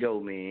in Get and Go,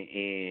 man,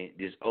 and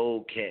this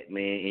old cat,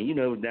 man, and you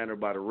know, it was down there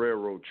by the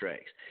railroad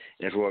tracks.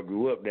 That's where I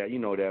grew up, down, you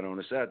know, down on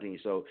the south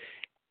end. So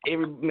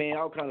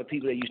all kind of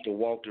people that used to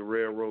walk the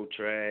railroad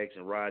tracks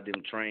and ride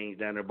them trains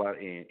down there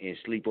and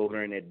sleep over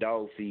there in that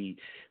dog feed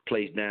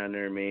place down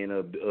there, man,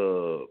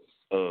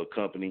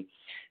 company.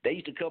 They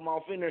used to come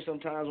off in there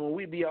sometimes when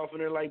we'd be off in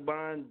there like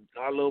buying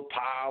our little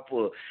pop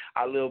or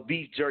our little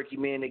beef jerky,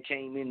 man, that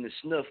came in the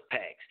snuff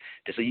packs.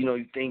 So, you know,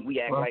 you think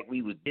we act like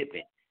we was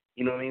dipping.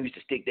 You know what I mean? We used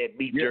to stick that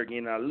beef jerky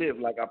in our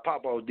lip like our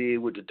papa did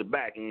with the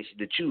tobacco and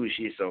the chew and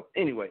shit. So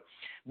anyway,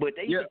 but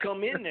they used to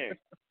come in there.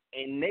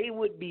 And they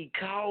would be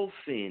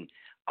coughing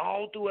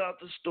all throughout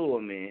the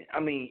store, man. I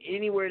mean,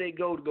 anywhere they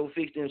go to go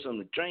fix them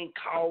something to drink,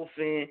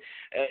 coughing,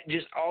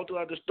 just all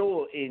throughout the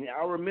store. And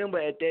I remember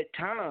at that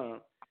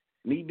time,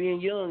 me being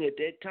young at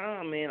that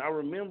time, man, I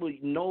remember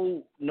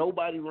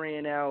nobody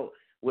ran out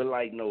with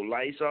like no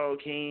Lysol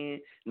can.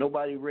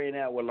 Nobody ran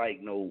out with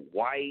like no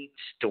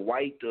wipes to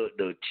wipe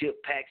the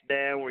chip packs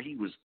down where he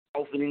was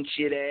coughing and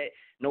shit at.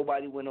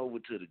 Nobody went over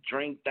to the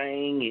drink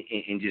thing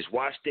and just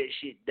washed that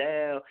shit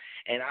down.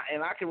 And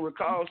I can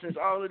recall, since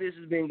all of this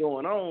has been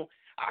going on,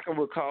 I can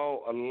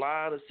recall a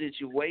lot of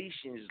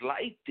situations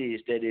like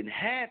this that didn't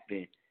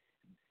happen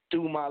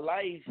through my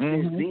life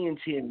since then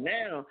till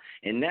now.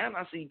 And now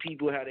I see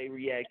people how they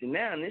reacting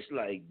now, and it's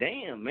like,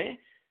 damn, man,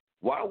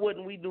 why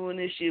wasn't we doing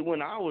this shit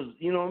when I was,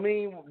 you know what I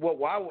mean?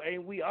 Why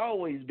ain't we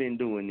always been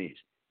doing this?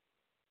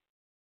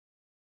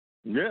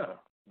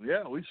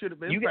 Yeah, we should have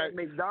been. You got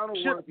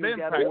McDonald's workers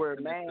got to wear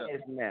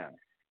masks now.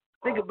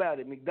 Think about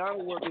it.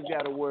 McDonald's workers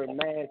got to wear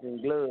masks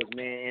and gloves,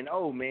 man. And,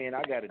 oh, man,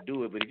 I got to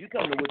do it. But if you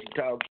come to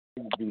Wichita,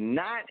 do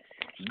not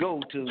go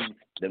to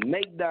the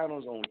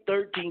McDonald's on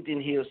 13th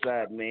and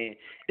Hillside, man.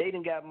 They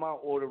done got my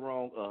order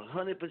wrong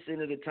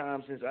 100% of the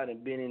time since I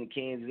done been in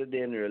Kansas. I've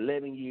been there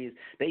 11 years.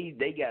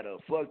 They got a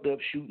fucked up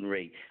shooting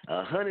rate.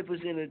 100% of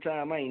the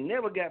time, I ain't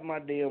never got my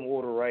damn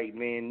order right,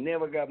 man.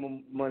 Never got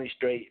my money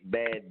straight.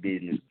 Bad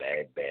business,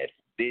 bad business.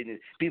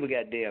 People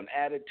got damn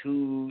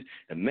attitudes.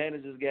 The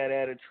managers got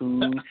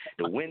attitudes.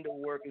 The window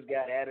workers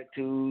got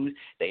attitudes.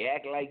 They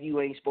act like you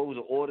ain't supposed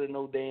to order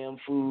no damn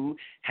food.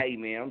 Hey,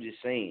 man, I'm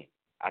just saying.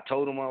 I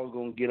told them I was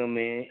going to get them,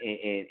 man,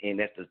 and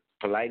that's the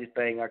politest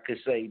thing I could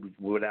say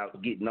without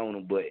getting on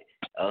them. But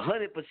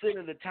 100%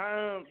 of the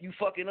time, you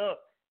fucking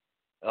up.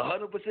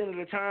 100% of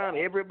the time,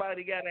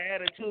 everybody got an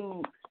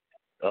attitude.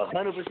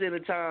 100% of the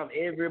time,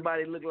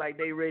 everybody look like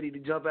they ready to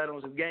jump out on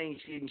some gang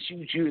shit and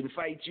shoot you and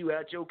fight you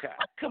out your car.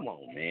 Come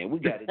on, man. We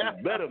got to do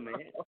better,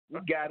 man.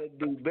 We got to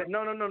do better.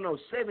 No.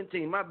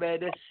 17. My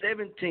bad. That's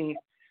 17th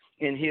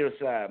in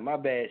Hillside. My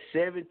bad.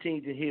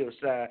 17th in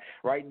Hillside,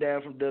 right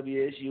down from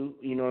WSU.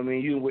 You know what I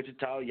mean? You in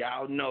Wichita,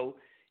 y'all know.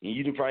 And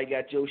you done probably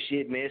got your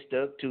shit messed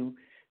up, too.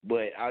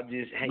 But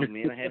hey,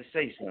 man, I had to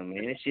say something,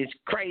 man. That shit's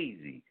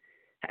crazy.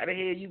 How the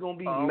hell you gonna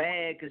be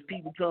mad because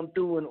people come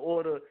through and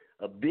order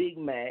a Big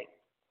Mac,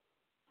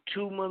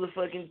 2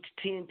 motherfucking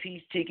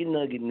 10-piece chicken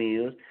nugget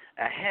meals,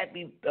 a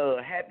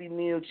Happy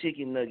Meal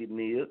chicken nugget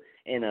meal,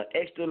 and an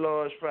extra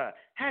large fry?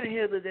 How the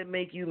hell does that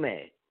make you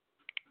mad?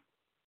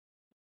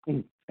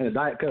 And a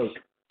Diet Coke.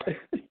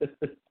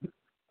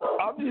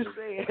 I'm just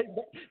saying.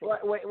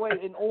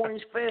 Wait. And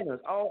orange Fantas.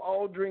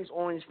 All drinks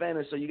orange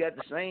Fantas. So you got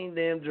the same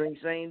damn drink,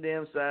 same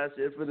damn size,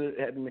 except for the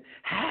Happy Meal.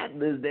 How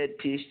does that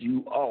piss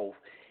you off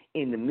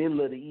in the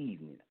middle of the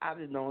evening? I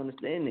just don't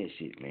understand that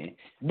shit, man.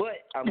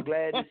 But I'm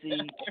glad to see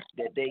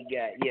that they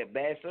got,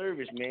 bad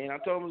service, man. I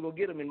told them I was going to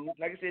get them. And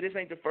like I said, this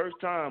ain't the first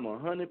time.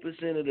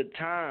 100% of the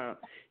time,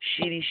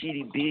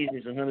 shitty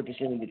business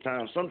 100% of the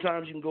time.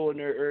 Sometimes you can go in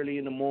there early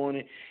in the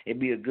morning and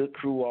be a good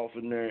crew off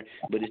in there,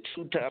 but it's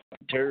too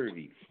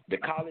topsy-turvy. The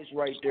college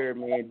right there,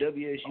 man.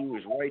 WSU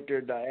is right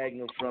there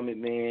diagonal from it,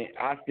 man.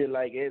 I feel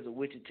like as a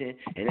Wichita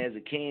and as a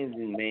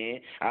Kansan,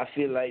 man, I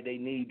feel like they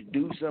need to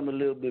do something a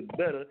little bit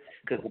better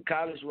because the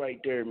college right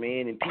there,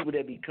 man, and people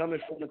that be coming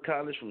from the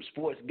college from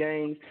sports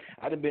games.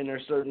 I'd have been there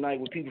a certain night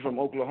with people from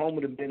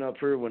Oklahoma that have been up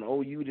here when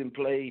OU didn't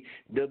play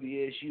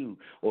WSU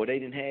or they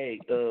didn't have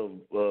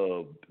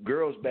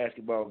girls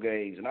basketball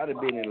games, and I'd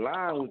have been in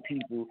line with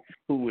people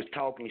who was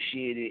talking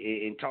shit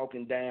and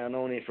talking down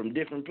on it from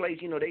different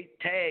places. You know, they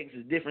tags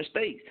is different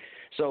states.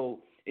 So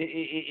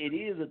it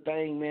is a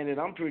thing, man, that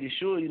I'm pretty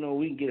sure, you know,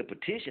 we can get a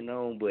petition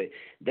on, but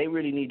they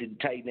really need to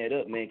tighten that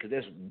up, man,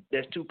 because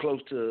that's too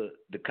close to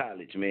the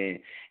college, man.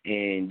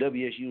 And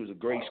WSU is a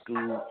great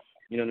school.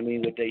 You know what I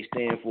mean? What they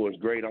stand for is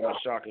great. I'm a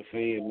Shocker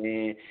fan,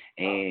 man.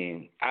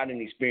 And I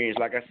didn't experience,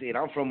 like I said,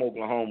 I'm from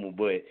Oklahoma,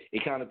 but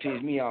it kind of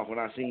pissed me off when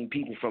I seen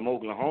people from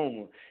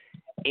Oklahoma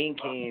in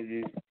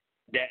Kansas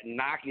that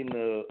knocking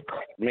the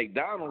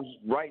McDonald's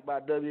right by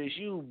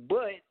WSU,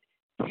 but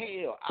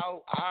hell,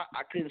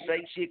 I couldn't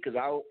say shit because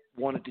I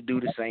wanted to do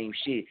the same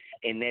shit.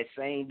 And that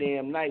same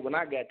damn night when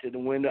I got to the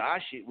window,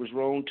 our shit was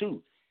wrong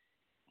too.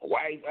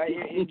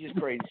 It's just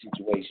crazy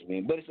situation,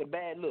 man. But it's a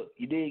bad look.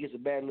 You dig? It's a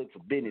bad look for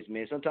business,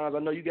 man. Sometimes I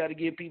know you got to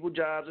give people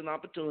jobs and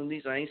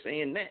opportunities. I ain't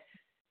saying that.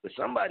 But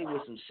somebody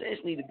with some sense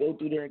need to go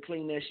through there and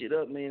clean that shit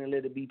up, man, and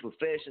let it be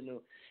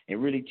professional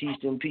and really teach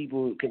them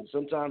people, because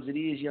sometimes it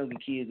is younger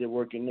kids that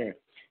work in there.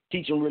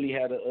 Teach them really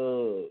how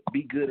to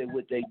be good at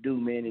what they do,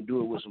 man, and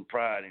do it with some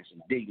pride and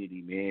some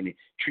dignity, man, and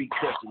treat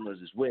customers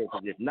as well,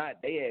 because if not,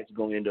 they ass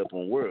going to end up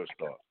on World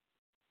Star.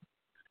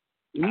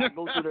 I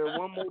go through there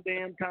one more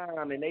damn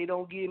time and they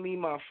don't give me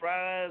my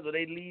fries or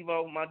they leave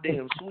off my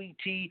damn sweet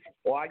tea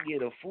or I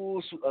get a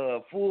full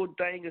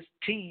thing of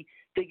tea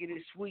thinking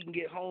it's sweet and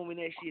get home and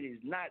that shit is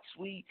not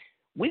sweet.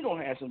 We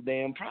gonna have some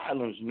damn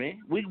problems,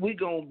 man. We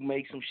gonna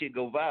make some shit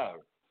go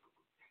viral.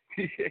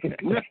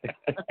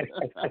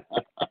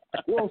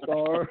 World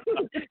Star.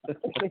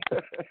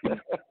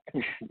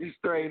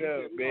 Straight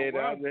up, man.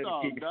 I'm ready to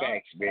kick the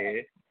facts,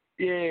 man.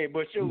 Yeah,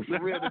 but shoot,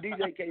 for real, the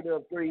DJ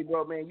K-Dub3,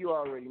 bro, man, you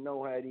already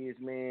know how it is,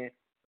 man.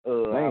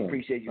 I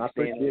appreciate you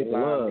staying on the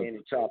line, man,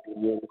 and chopping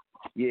with us.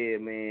 Yeah,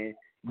 man.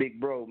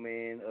 Big bro,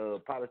 man.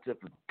 Positive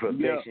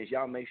Professions.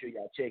 Y'all make sure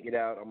y'all check it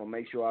out. I'm going to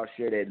make sure I'll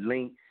share that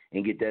link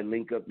and get that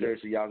link up there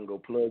so y'all can go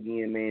plug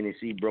in, man, and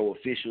see Bro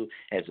Official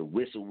as a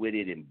whistle with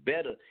it and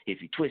better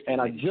if you twist it.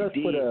 And I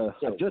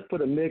just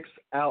put a mix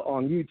out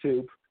on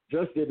YouTube.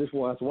 Just did this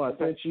one. That's what I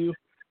sent you.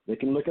 They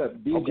can look up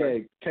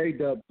DJ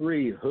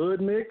K-Dub3 Hood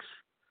Mix.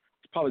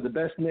 Probably the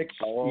best mix.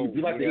 If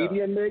you like the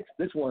EDM mix,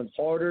 this one's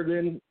harder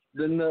than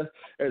the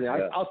everything.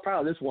 I was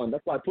proud of this one.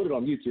 That's why I put it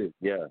on YouTube.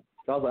 Yeah.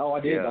 So I was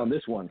like, I did on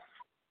this one.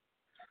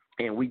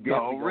 And we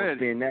definitely gonna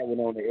spend that one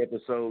on the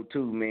episode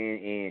too, man.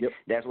 And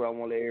that's what I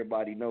want to let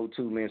everybody know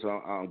too, man. So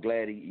I'm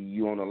glad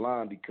you on the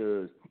line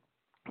because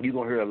you're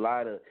going to hear a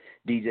lot of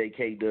DJ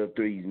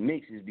K-Dub3's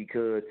mixes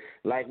because,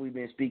 like we've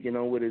been speaking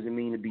on, what does it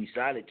mean to be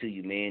solid to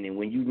you, man? And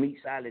when you meet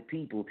solid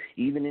people,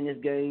 even in this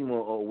game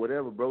or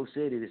whatever bro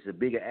said it's a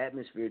bigger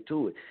atmosphere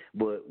to it.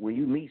 But when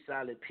you meet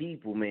solid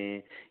people,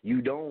 man,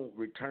 you don't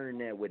return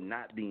that with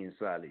not being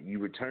solid. You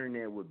return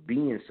that with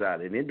being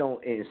solid.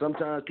 And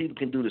sometimes people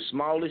can do the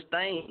smallest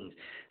things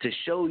to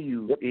show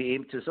you.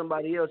 To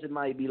somebody else, it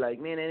might be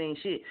like, man, that ain't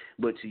shit.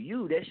 But to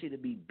you, that shit will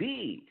be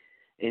big.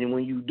 And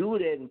when you do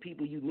that and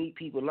you meet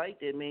people like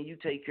that, man, you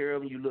take care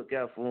of them, you look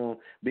out for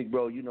them. Big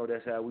bro, you know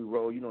that's how we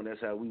roll. You know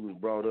that's how we was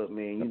brought up,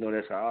 man. You know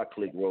that's how our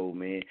clique roll,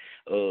 man.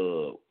 A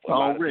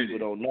lot of people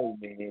don't know,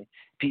 man.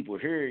 People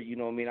here, you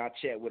know what I mean, I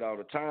chat with all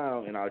the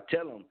time, and I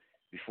tell them,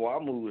 before I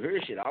moved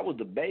here, shit, I was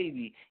the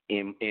baby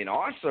in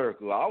our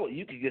circle.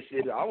 You could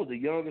consider I was the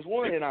youngest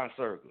one in our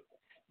circle.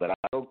 But I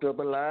soaked up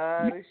a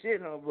lot of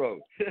shit, huh,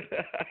 bro?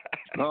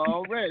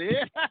 Already.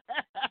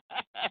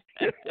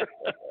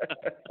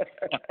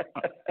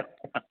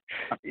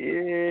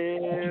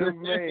 Yeah,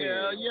 man.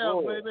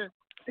 Yeah, baby.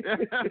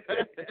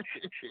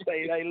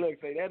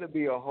 Say that'll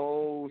be a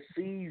whole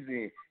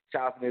season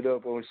chopping it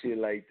up on shit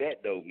like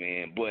that, though,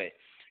 man. But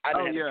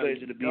I had the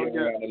pleasure to be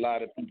around a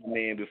lot of people,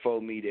 man,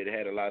 before me that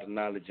had a lot of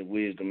knowledge and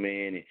wisdom,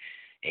 man. And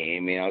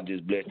And, man, I was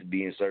just blessed to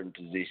be in certain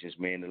positions,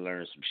 man, to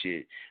learn some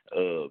shit,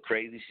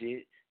 crazy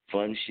shit,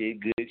 fun shit,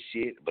 good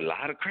shit, but a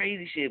lot of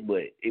crazy shit,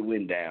 but it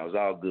went down. It was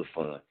all good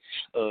fun.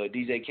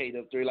 DJ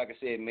K-Dub3, like I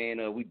said,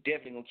 man, we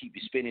definitely going to keep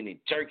you spinning and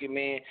jerking,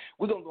 man.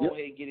 We're going to go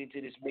ahead and get into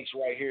this mix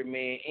right here,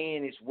 man,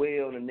 and as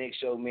well on the next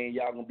show, man,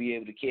 y'all going to be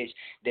able to catch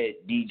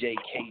that DJ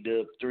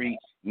K-Dub3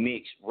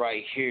 mix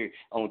right here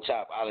on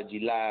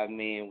Chopology Live,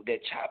 man.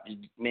 That chop is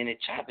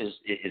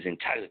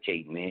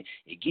intoxicating, man.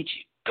 It gets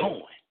you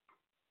going.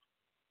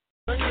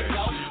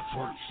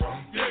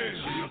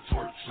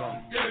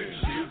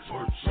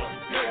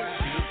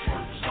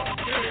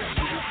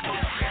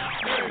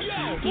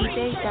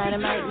 DJ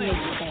Dynamite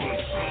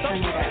Mixtape.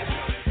 Turn it up.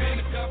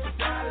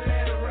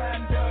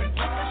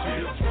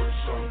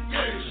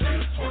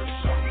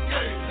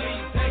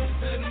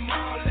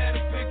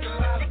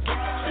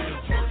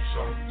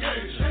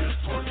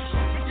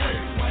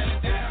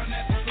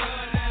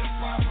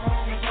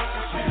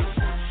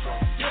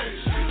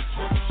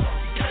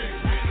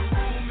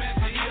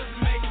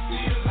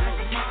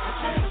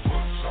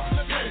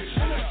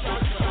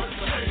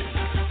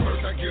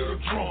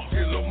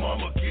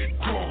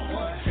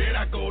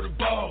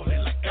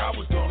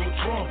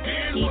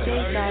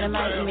 DJ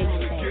Dynamite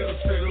Mixtape.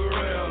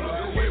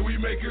 The way we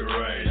make it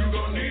rain, you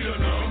gon' need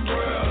an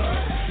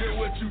umbrella. Hear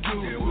what you do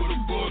with a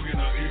bug in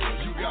her ear.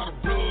 You got a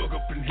plug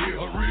up in here,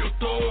 a real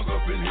thug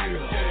up in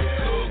here.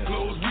 Club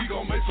close, we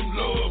gon' make some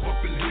love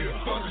up in here.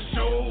 For the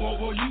show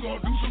over, you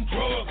gon' do some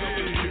drugs up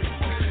in here.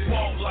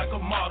 Walk like a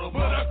model,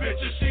 but I bet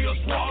you she a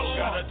swallow.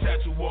 Got a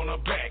tattoo on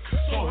her back,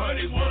 so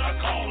honey's what I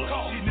call her.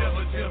 She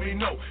never tell me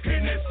no,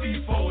 in that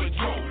C4 and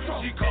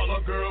drove. She call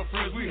her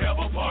girlfriends, we have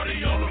a party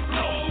on the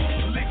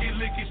floor.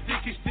 Licky,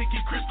 sticky,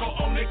 Crisco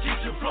on the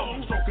kitchen floor.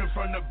 Stroking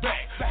from the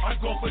back, I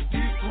go for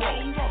deep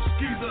throw.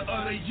 Skeezer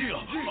of the year,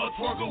 a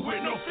twerker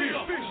with no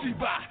fear. She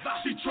buy,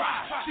 she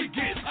try, she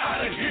gets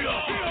out of here.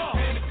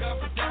 Spend a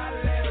couple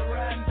dollars, let her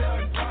ride and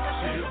done.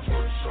 She'll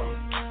twerk some,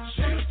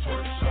 she'll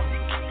twerk some.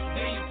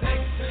 Then you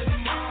take it to the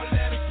mall,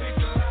 let her pick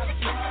a lot of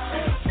fries.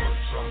 She'll twerk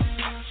some,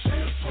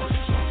 she'll twerk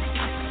some.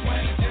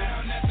 Way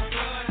down at the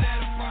club, let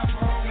her pop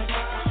her on the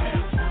wall.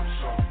 She'll twerk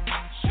some,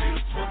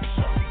 she'll twerk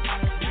some.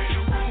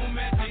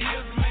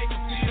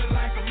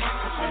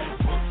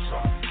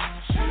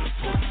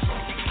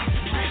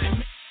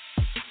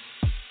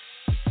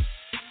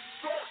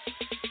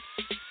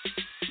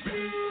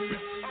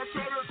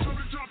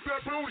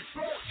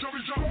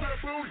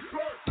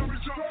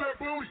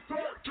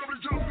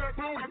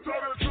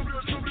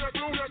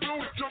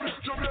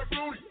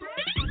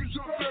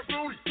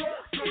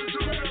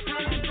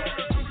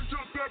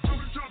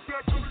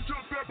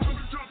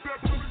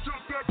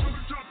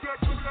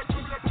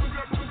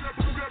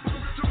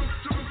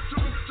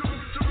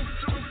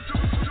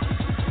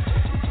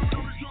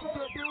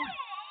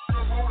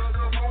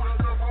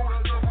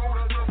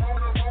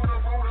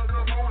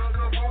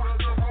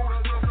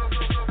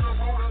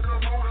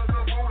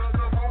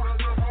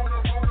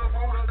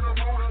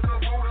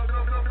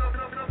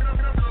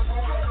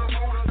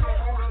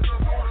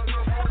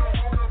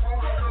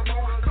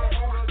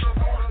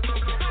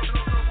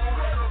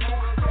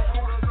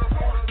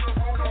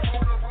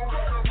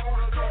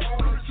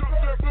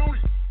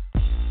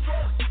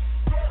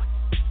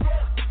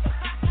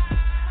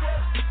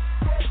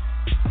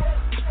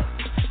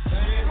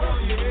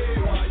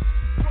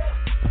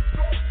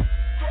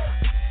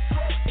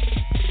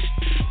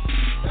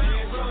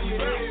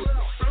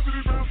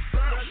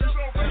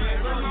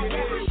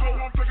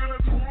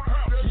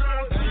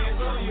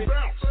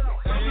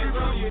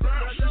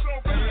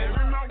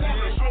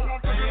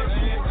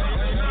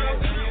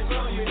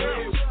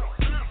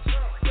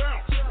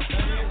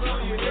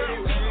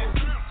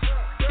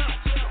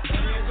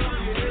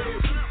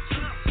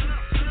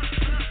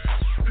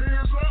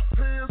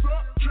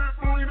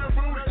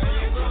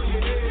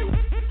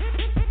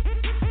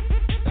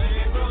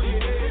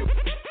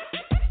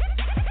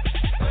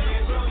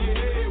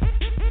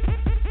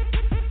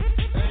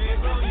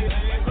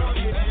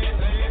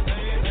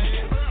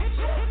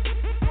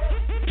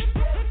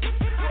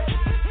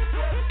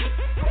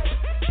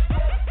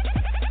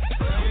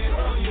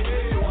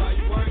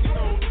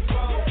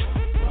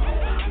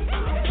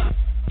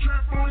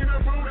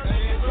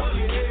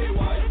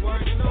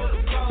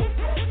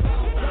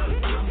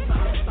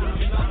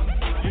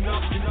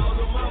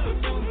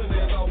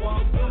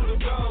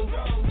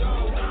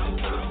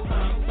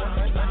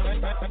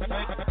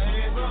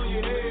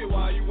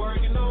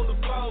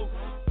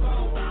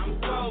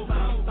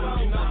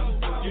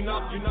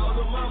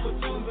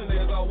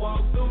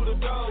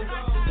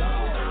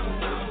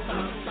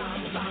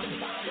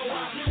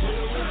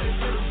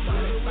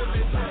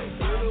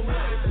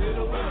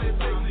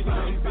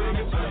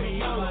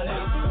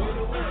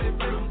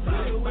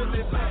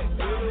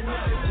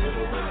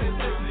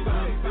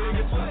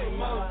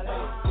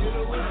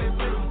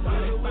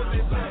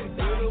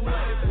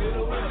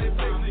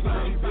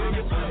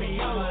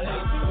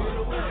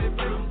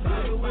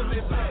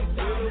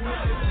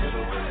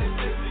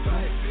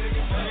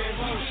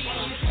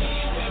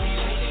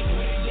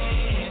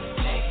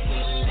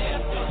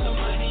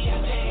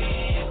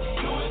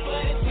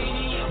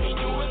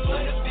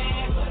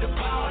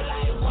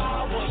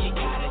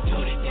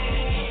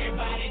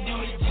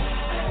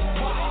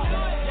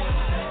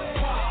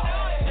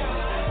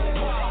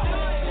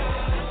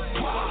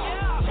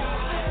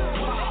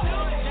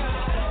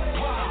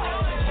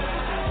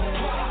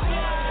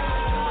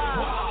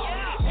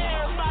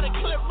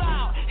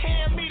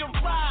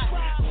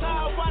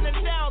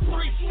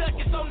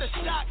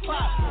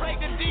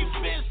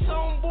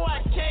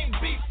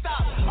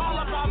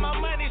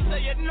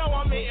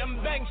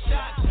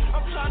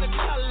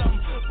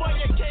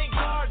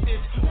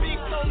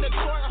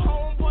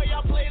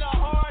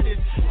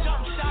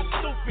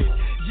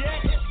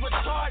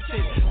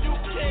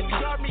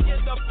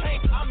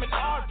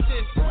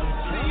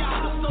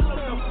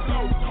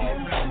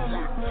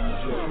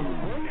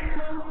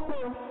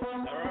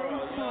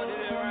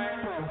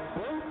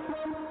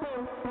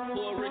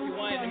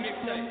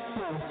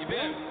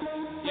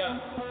 Yeah.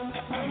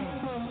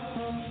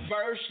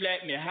 First,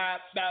 let me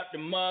hop out the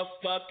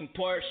motherfucking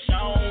Porsche. I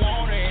don't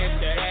want it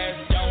if that ass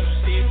don't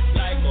sit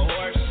like a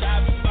horse.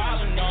 I be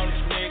falling on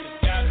these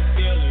niggas, got me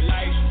feeling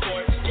like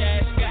sports. Yeah,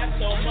 it's got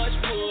so much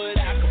wood,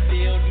 I could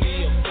build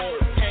me a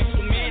fort. Ain't so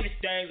many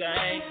things I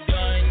ain't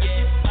done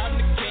yet. I'm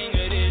the king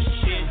of this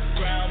shit,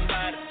 drowned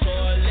by the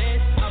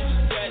toilet. I'm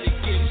just barely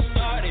getting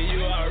started,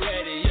 you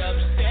already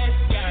upset.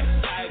 Got a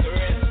tiger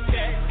in the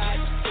set, I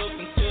just took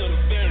him to the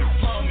bin.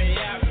 Homie,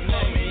 I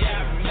remember.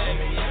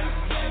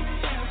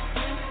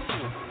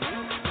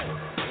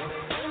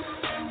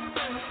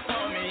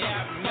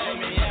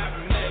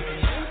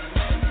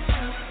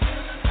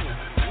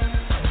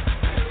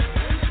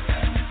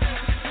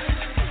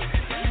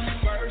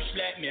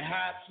 Let me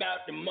hop out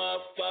the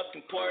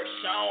motherfucking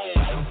Porsche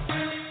on.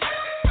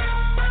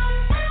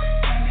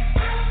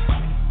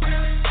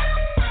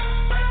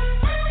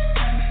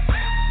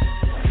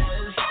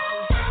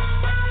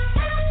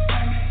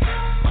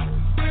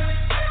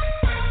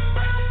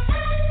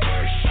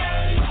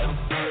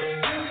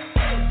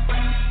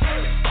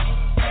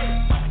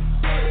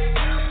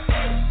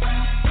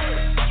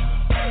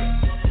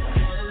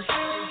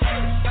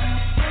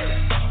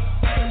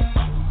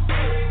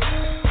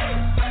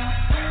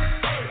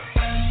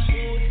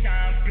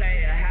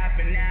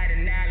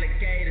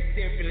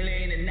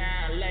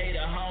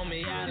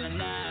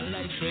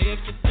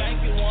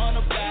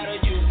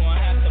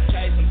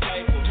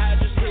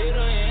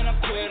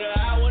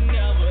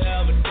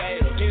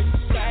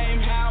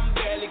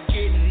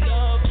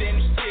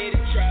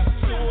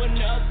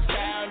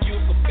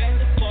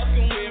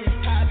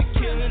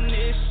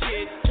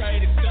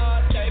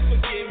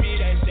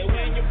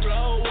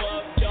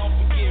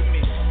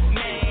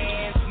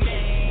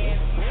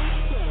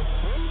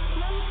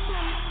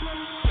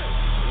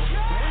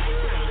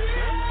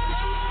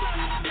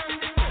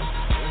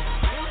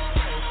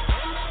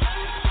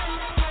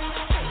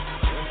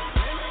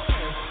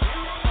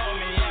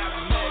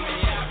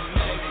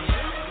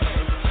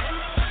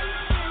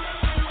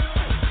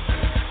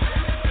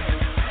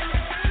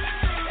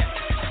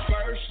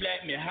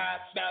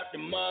 The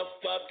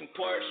motherfucking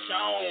Porsche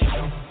on.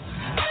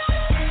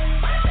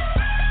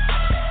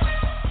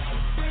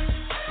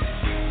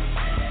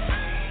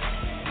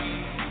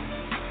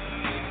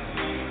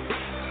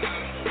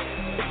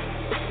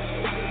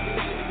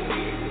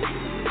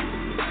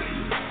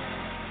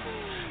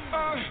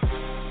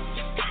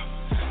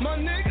 My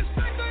niggas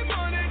think they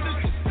money just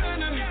to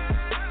spend it.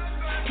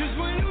 'Cause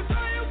when you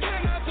die, you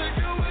cannot take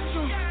it with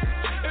you.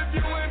 If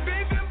you ain't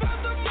beefing about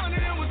the money,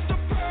 then what's the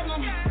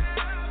problem?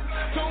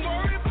 Don't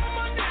worry about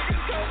my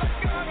niggas, 'cause I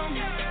got them.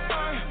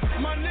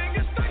 My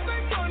niggas think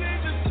they money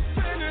just to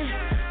spend it.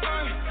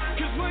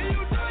 'Cause when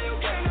you die, you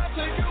cannot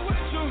take it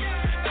with you.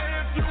 And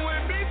if you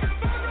ain't beefing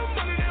about the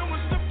money, then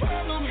what's the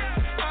problem?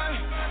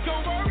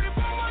 Don't worry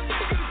about my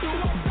niggas,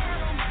 'cause I got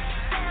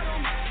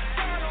them.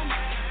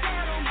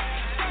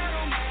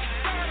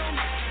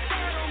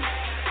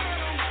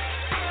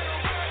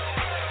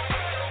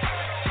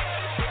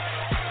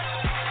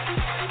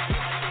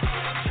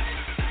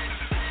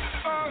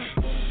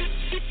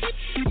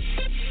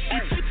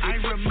 I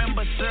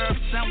remember syrup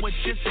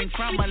sandwiches and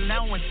crime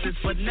allowances.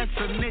 Finesse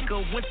a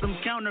nigga with some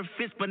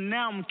counterfeits, but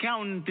now I'm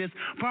counting this.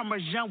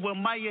 Parmesan where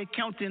my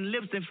accountant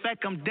lives. In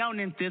fact, I'm down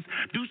in this.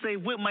 Do say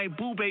with my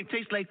boo babe,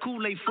 tastes like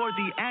Kool-Aid for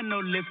the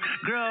analyst.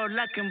 Girl,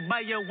 I can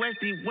buy your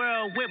Westie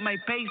world with my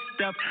pay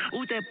stuff.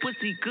 Ooh, that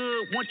pussy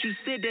good. Once you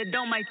sit it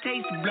on my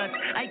taste buds.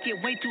 I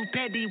get way too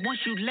petty once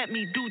you let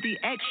me do the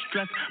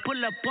extras.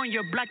 Pull up on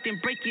your block, then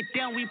break it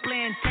down. We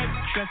playing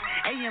Tetris.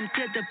 AM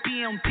to the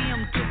PM,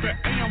 PM to the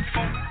AM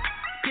phone.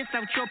 Piss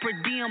out your per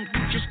diem,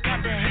 you just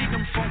gotta hate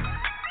them phone.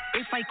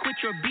 If I quit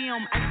your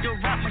BM, I still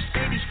rock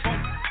Mercedes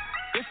phone.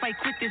 If I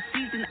quit this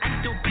season, I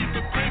still be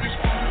the greatest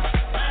phone.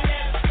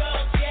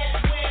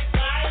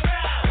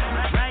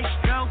 Right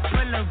stroke,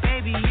 pull a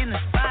baby in a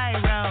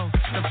spiral.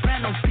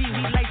 Soprano P,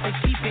 we like to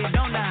keep it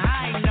on the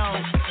high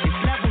note. It's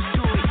levels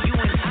to it, you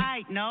and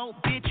I know.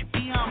 Bitch,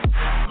 be on.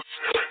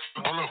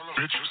 All up,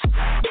 bitches.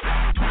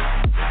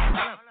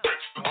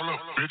 All up,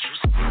 bitches.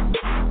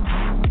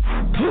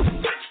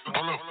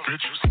 All up,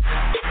 bitches.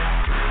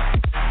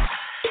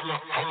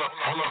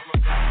 Hold up.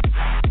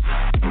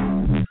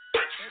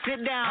 Sit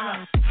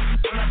down.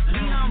 Be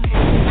humble.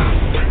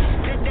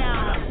 Sit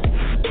down.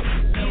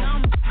 Be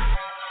humble.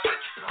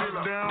 Sit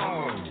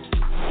down.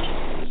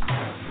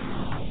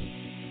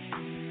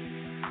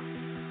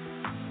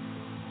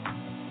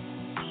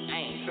 I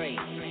ain't free.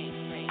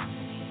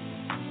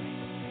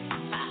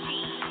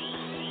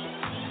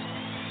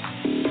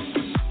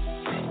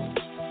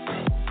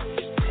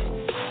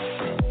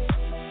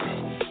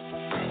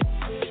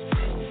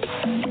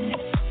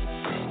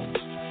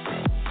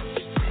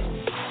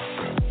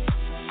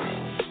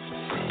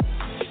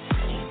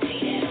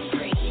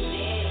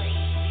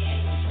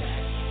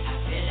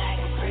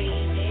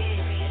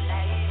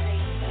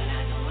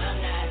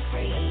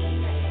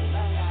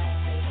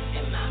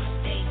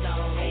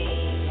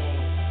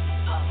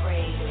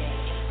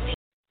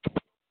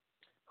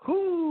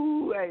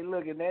 Hey,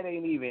 look, and that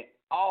ain't even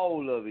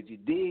all of it, you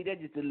dig?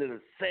 That's just a little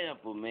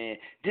sample, man.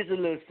 Just a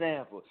little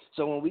sample.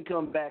 So when we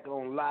come back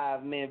on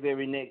live, man,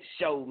 very next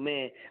show,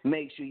 man,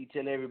 make sure you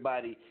tell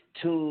everybody,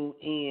 tune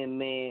in,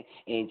 man,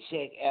 and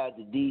check out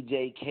the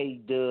DJ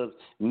K-Dub's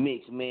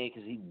mix, man,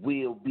 because he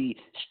will be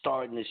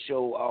starting the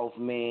show off,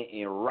 man,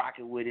 and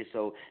rocking with it.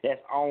 So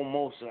that's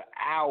almost an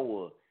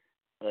hour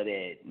of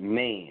that,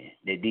 man,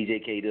 that DJ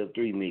K-Dub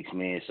 3 mix,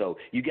 man. So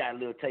you got a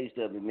little taste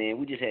of it, man.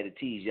 We just had to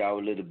tease y'all a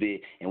little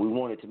bit, and we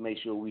wanted to make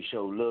sure we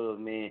show love,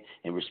 man,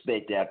 and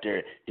respect out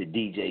there to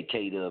DJ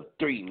K-Dub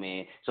 3,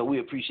 man. So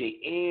we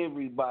appreciate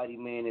everybody,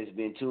 man, that's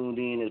been tuned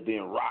in, that's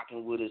been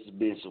rocking with us, that's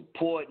been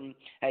supporting.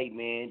 Hey,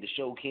 man, the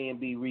show can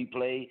be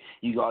replayed.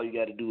 All you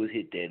got to do is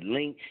hit that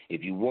link.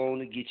 If you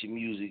want to get your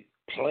music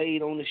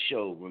played on the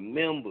show,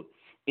 remember,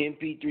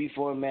 MP3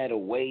 format or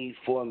WAV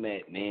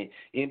format, man.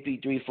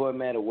 MP3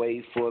 format or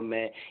WAV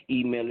format.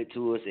 Email it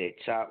to us at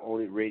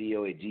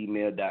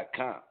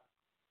choponItRadio@gmail.com.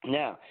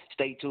 Now,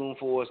 stay tuned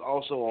for us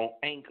also on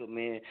Anchor,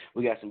 man.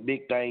 We got some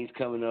big things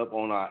coming up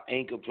on our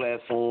Anchor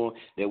platform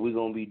that we're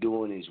going to be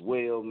doing as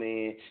well,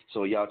 man.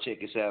 So y'all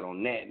check us out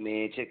on that,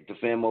 man. Check the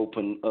Famo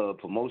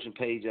promotion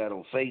page out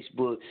on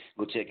Facebook.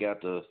 Go check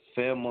out the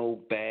Famo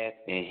bath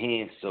and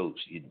hand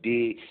soaps. You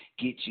dig?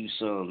 Get you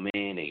some,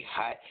 man. They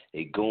hot.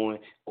 They going.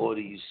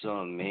 Order you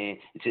some, man.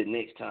 Until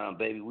next time,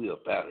 baby, we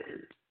up out of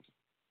here.